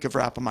a week of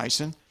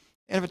rapamycin.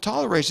 And if it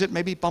tolerates it,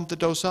 maybe bump the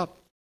dose up.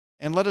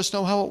 And let us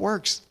know how it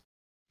works.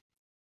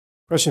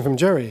 Question from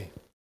Jerry.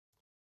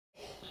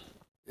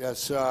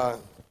 Yes,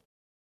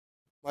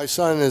 my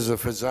son is a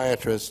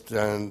physiatrist,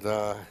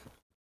 and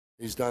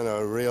he's done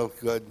a real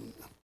good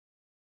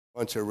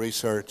bunch of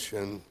research,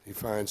 and he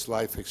finds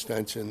life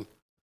extension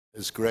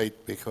is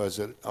great because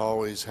it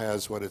always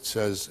has what it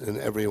says in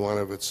every one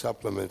of its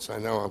supplements. I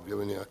know I'm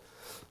giving you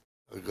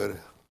a good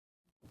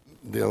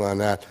deal on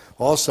that.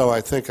 Also,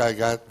 I think I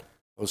got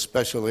those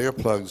special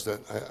earplugs that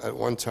at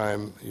one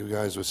time you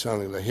guys were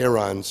selling, the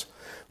Herons,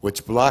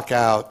 which block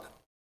out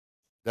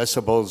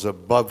decibels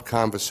above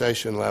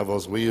conversation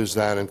levels. We use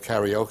that in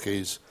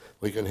karaoke's.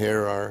 We can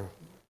hear our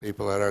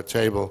people at our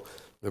table.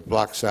 It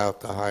blocks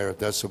out the higher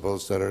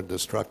decibels that are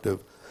destructive.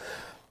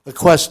 The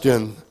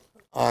question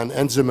on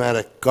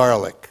enzymatic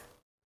garlic,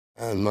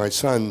 and my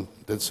son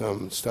did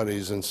some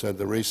studies and said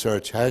the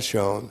research has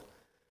shown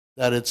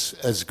that it's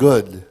as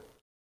good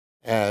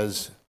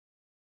as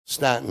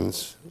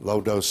statins,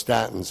 low-dose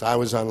statins. I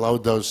was on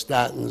low-dose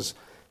statins,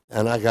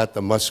 and I got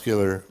the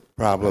muscular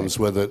problems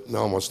with it and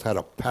almost had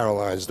a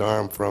paralyzed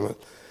arm from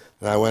it.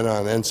 And I went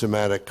on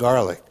enzymatic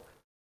garlic,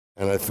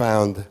 and I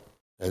found,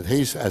 and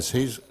he's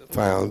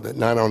found, that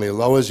not only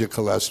lowers your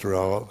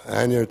cholesterol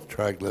and your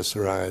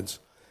triglycerides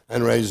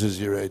and raises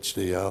your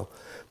HDL,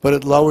 but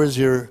it lowers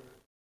your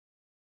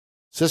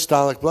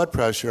systolic blood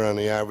pressure on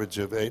the average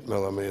of 8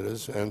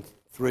 millimeters and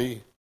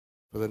 3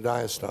 for the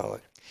diastolic.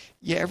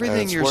 Yeah,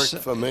 everything and it's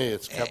worked for me.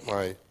 It's kept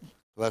my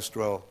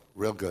cholesterol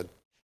real good.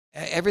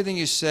 Everything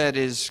you said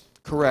is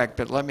correct,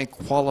 but let me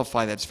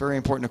qualify that. It's very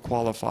important to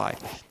qualify.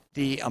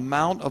 The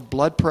amount of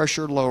blood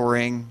pressure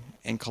lowering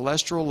and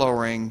cholesterol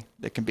lowering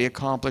that can be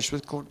accomplished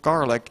with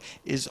garlic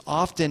is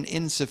often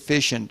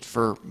insufficient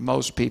for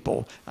most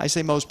people. I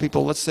say most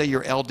people, let's say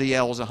your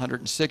LDL is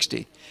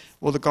 160.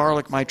 Well, the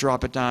garlic might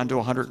drop it down to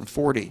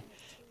 140.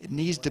 It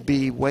needs to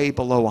be way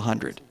below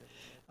 100.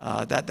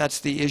 That's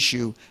the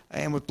issue.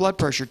 And with blood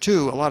pressure,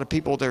 too, a lot of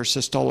people, their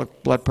systolic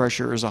blood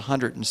pressure is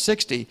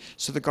 160,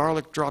 so the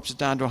garlic drops it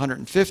down to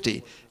 150.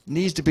 It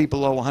needs to be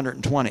below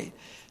 120.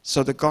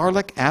 So the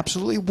garlic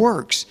absolutely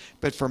works,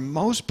 but for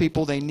most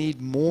people, they need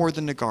more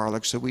than the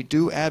garlic. So we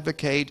do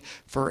advocate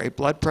for a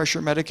blood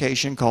pressure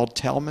medication called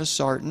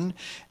telmisartan.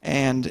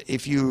 And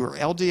if your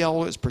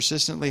LDL is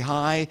persistently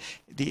high,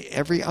 the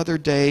every other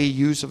day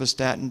use of a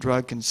statin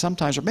drug can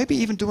sometimes, or maybe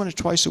even doing it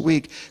twice a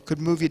week, could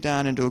move you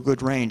down into a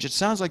good range. It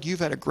sounds like you've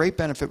had a great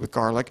benefit with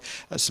garlic.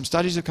 Some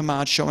studies have come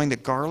out showing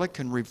that garlic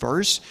can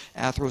reverse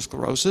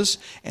atherosclerosis,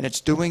 and it's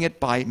doing it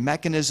by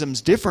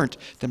mechanisms different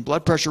than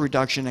blood pressure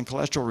reduction and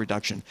cholesterol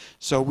reduction.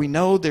 So we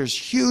know there's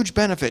huge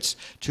benefits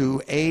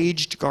to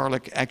aged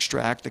garlic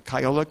extract, the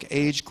Kyolic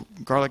aged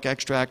garlic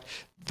extract,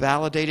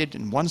 validated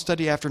in one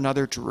study after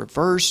another to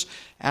reverse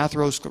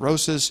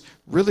atherosclerosis.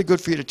 Really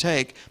good for you to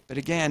take. But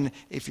again,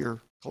 if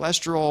your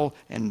cholesterol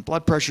and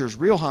blood pressure is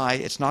real high,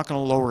 it's not going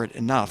to lower it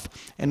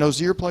enough. And those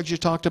earplugs you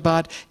talked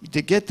about,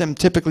 to get them,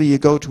 typically you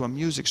go to a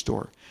music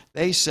store.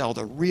 They sell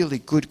the really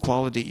good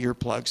quality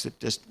earplugs that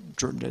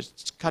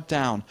just cut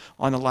down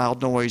on the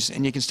loud noise,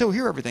 and you can still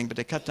hear everything, but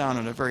they cut down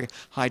on the very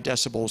high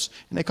decibels,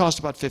 and they cost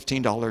about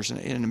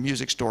 $15 in a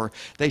music store.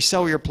 They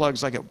sell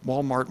earplugs like at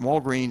Walmart and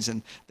Walgreens,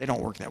 and they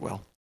don't work that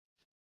well.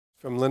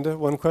 From Linda,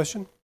 one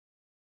question.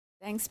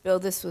 Thanks, Bill.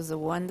 This was a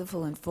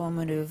wonderful,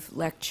 informative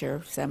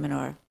lecture,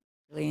 seminar.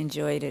 Really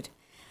enjoyed it.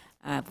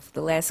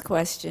 The last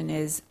question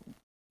is,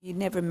 you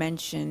never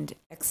mentioned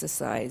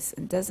exercise,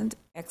 and doesn't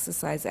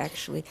exercise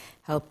actually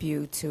help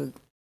you to,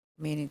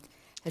 I mean, it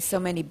has so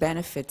many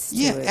benefits to it.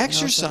 Yeah,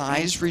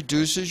 exercise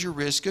reduces your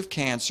risk of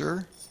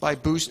cancer by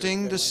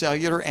boosting the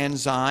cellular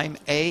enzyme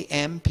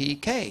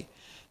AMPK.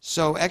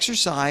 So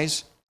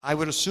exercise, I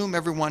would assume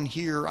everyone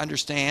here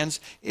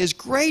understands, is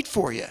great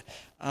for you.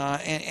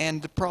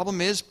 And the problem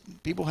is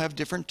people have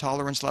different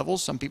tolerance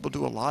levels. Some people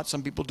do a lot,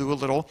 some people do a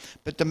little.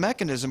 But the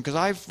mechanism, because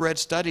I've read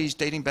studies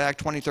dating back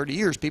 20, 30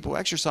 years, people who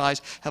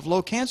exercise have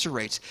low cancer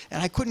rates.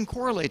 And I couldn't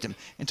correlate them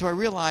until I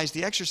realized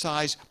the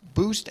exercise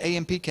boosts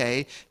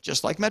AMPK,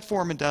 just like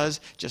metformin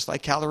does, just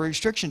like calorie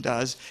restriction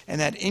does. And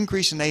that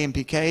increase in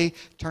AMPK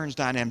turns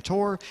down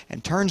mTOR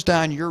and turns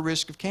down your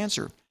risk of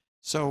cancer.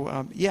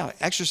 So, yeah,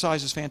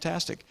 exercise is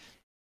fantastic.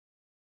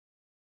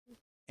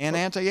 And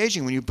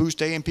anti-aging. When you boost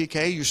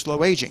AMPK, you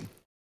slow aging.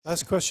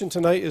 Last question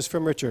tonight is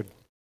from Richard.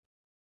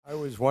 I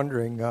was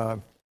wondering,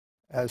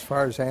 as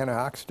far as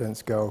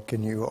antioxidants go,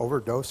 can you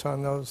overdose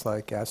on those,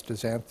 like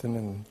astaxanthin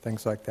and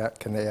things like that?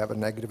 Can they have a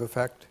negative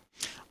effect?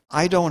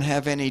 I don't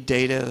have any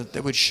data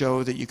that would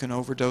show that you can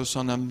overdose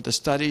on them. The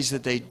studies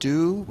that they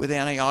do with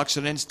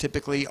antioxidants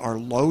typically are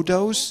low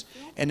dose,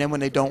 and then when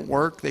they don't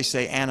work, they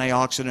say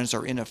antioxidants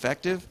are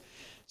ineffective.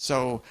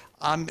 So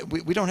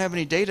we don't have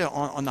any data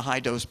on the high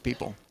dose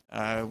people.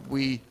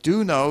 We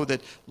do know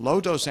that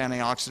low dose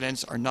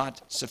antioxidants are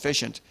not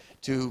sufficient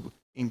to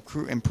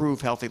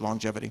improve healthy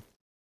longevity.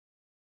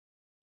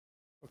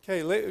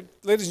 Okay,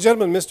 ladies and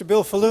gentlemen, Mr.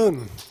 Bill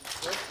Faloon.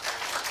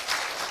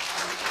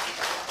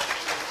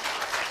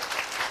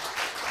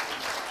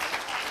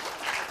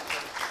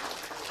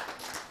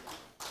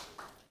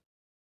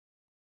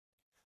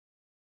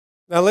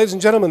 Now, ladies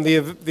and gentlemen,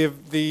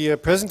 the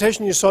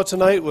presentation you saw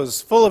tonight was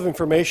full of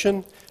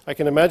information. I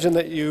can imagine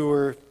that you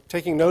were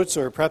taking notes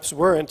or perhaps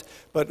weren't,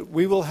 but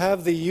we will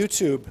have the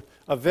YouTube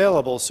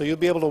available, so you'll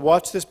be able to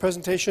watch this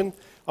presentation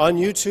on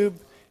YouTube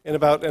in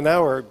about an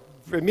hour,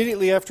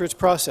 immediately after it's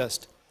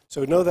processed.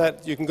 So know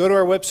that you can go to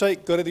our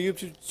website, go to the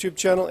YouTube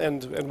channel,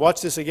 and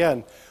watch this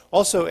again.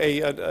 Also,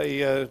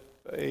 a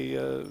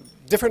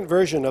different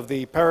version of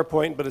the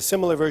PowerPoint, but a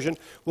similar version,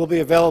 will be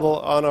available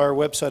on our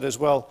website as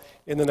well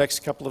in the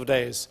next couple of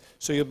days.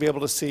 So you'll be able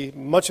to see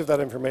much of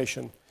that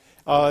information.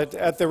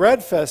 At the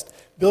RAAD Fest,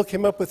 Bill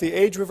came up with the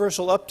Age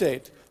Reversal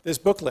Update, this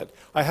booklet.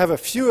 I have a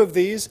few of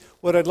these.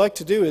 What I'd like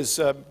to do is,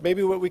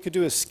 maybe what we could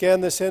do is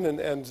scan this in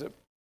and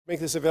make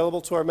this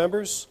available to our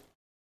members.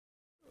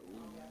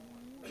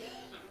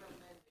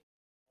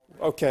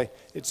 Okay,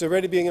 it's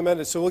already being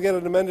amended, so we'll get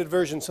an amended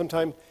version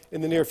sometime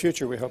in the near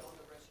future, we hope,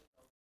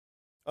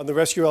 on the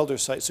Rescue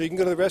Elders site. So you can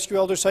go to the Rescue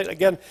Elders site.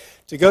 Again,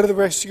 to go to the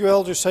Rescue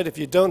Elders site, if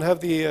you don't have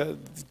the,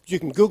 you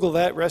can Google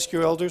that,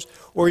 Rescue Elders,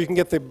 or you can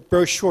get the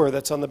brochure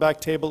that's on the back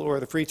table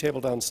or the free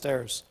table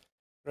downstairs.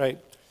 Right.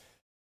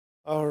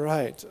 All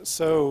right,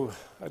 so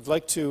I'd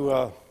like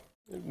to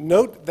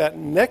note that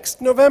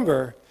next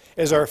November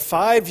is our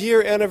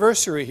 5-year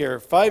anniversary here.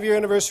 5-year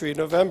anniversary in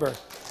November.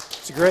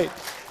 It's great.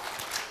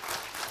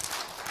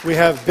 We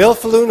have Bill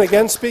Faloon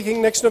again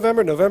speaking next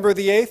November, November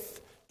the 8th.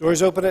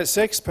 Doors open at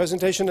 6,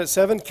 presentation at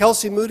 7.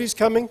 Kelsey Moody's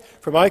coming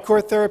from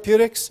iCore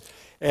Therapeutics,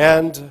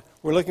 and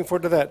we're looking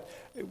forward to that.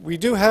 We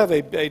do have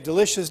a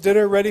delicious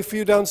dinner ready for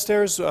you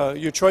downstairs,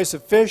 your choice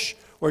of fish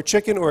or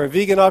chicken or a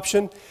vegan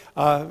option.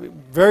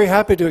 Very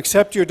happy to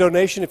accept your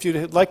donation. If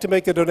you'd like to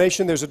make a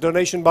donation, there's a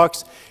donation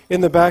box in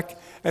the back,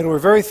 and we're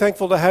very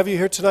thankful to have you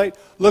here tonight.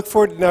 Look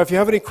forward. Now, if you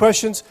have any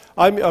questions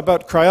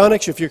about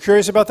cryonics, if you're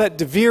curious about that,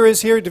 Devere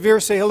is here. Devere,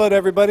 say hello to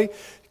everybody.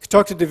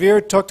 Talk to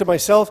Devere, talk to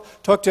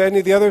myself, talk to any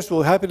of the others.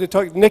 We're happy to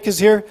talk. Nick is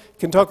here,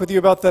 can talk with you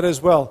about that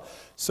as well.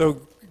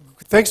 So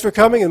thanks for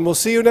coming, and we'll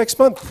see you next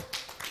month.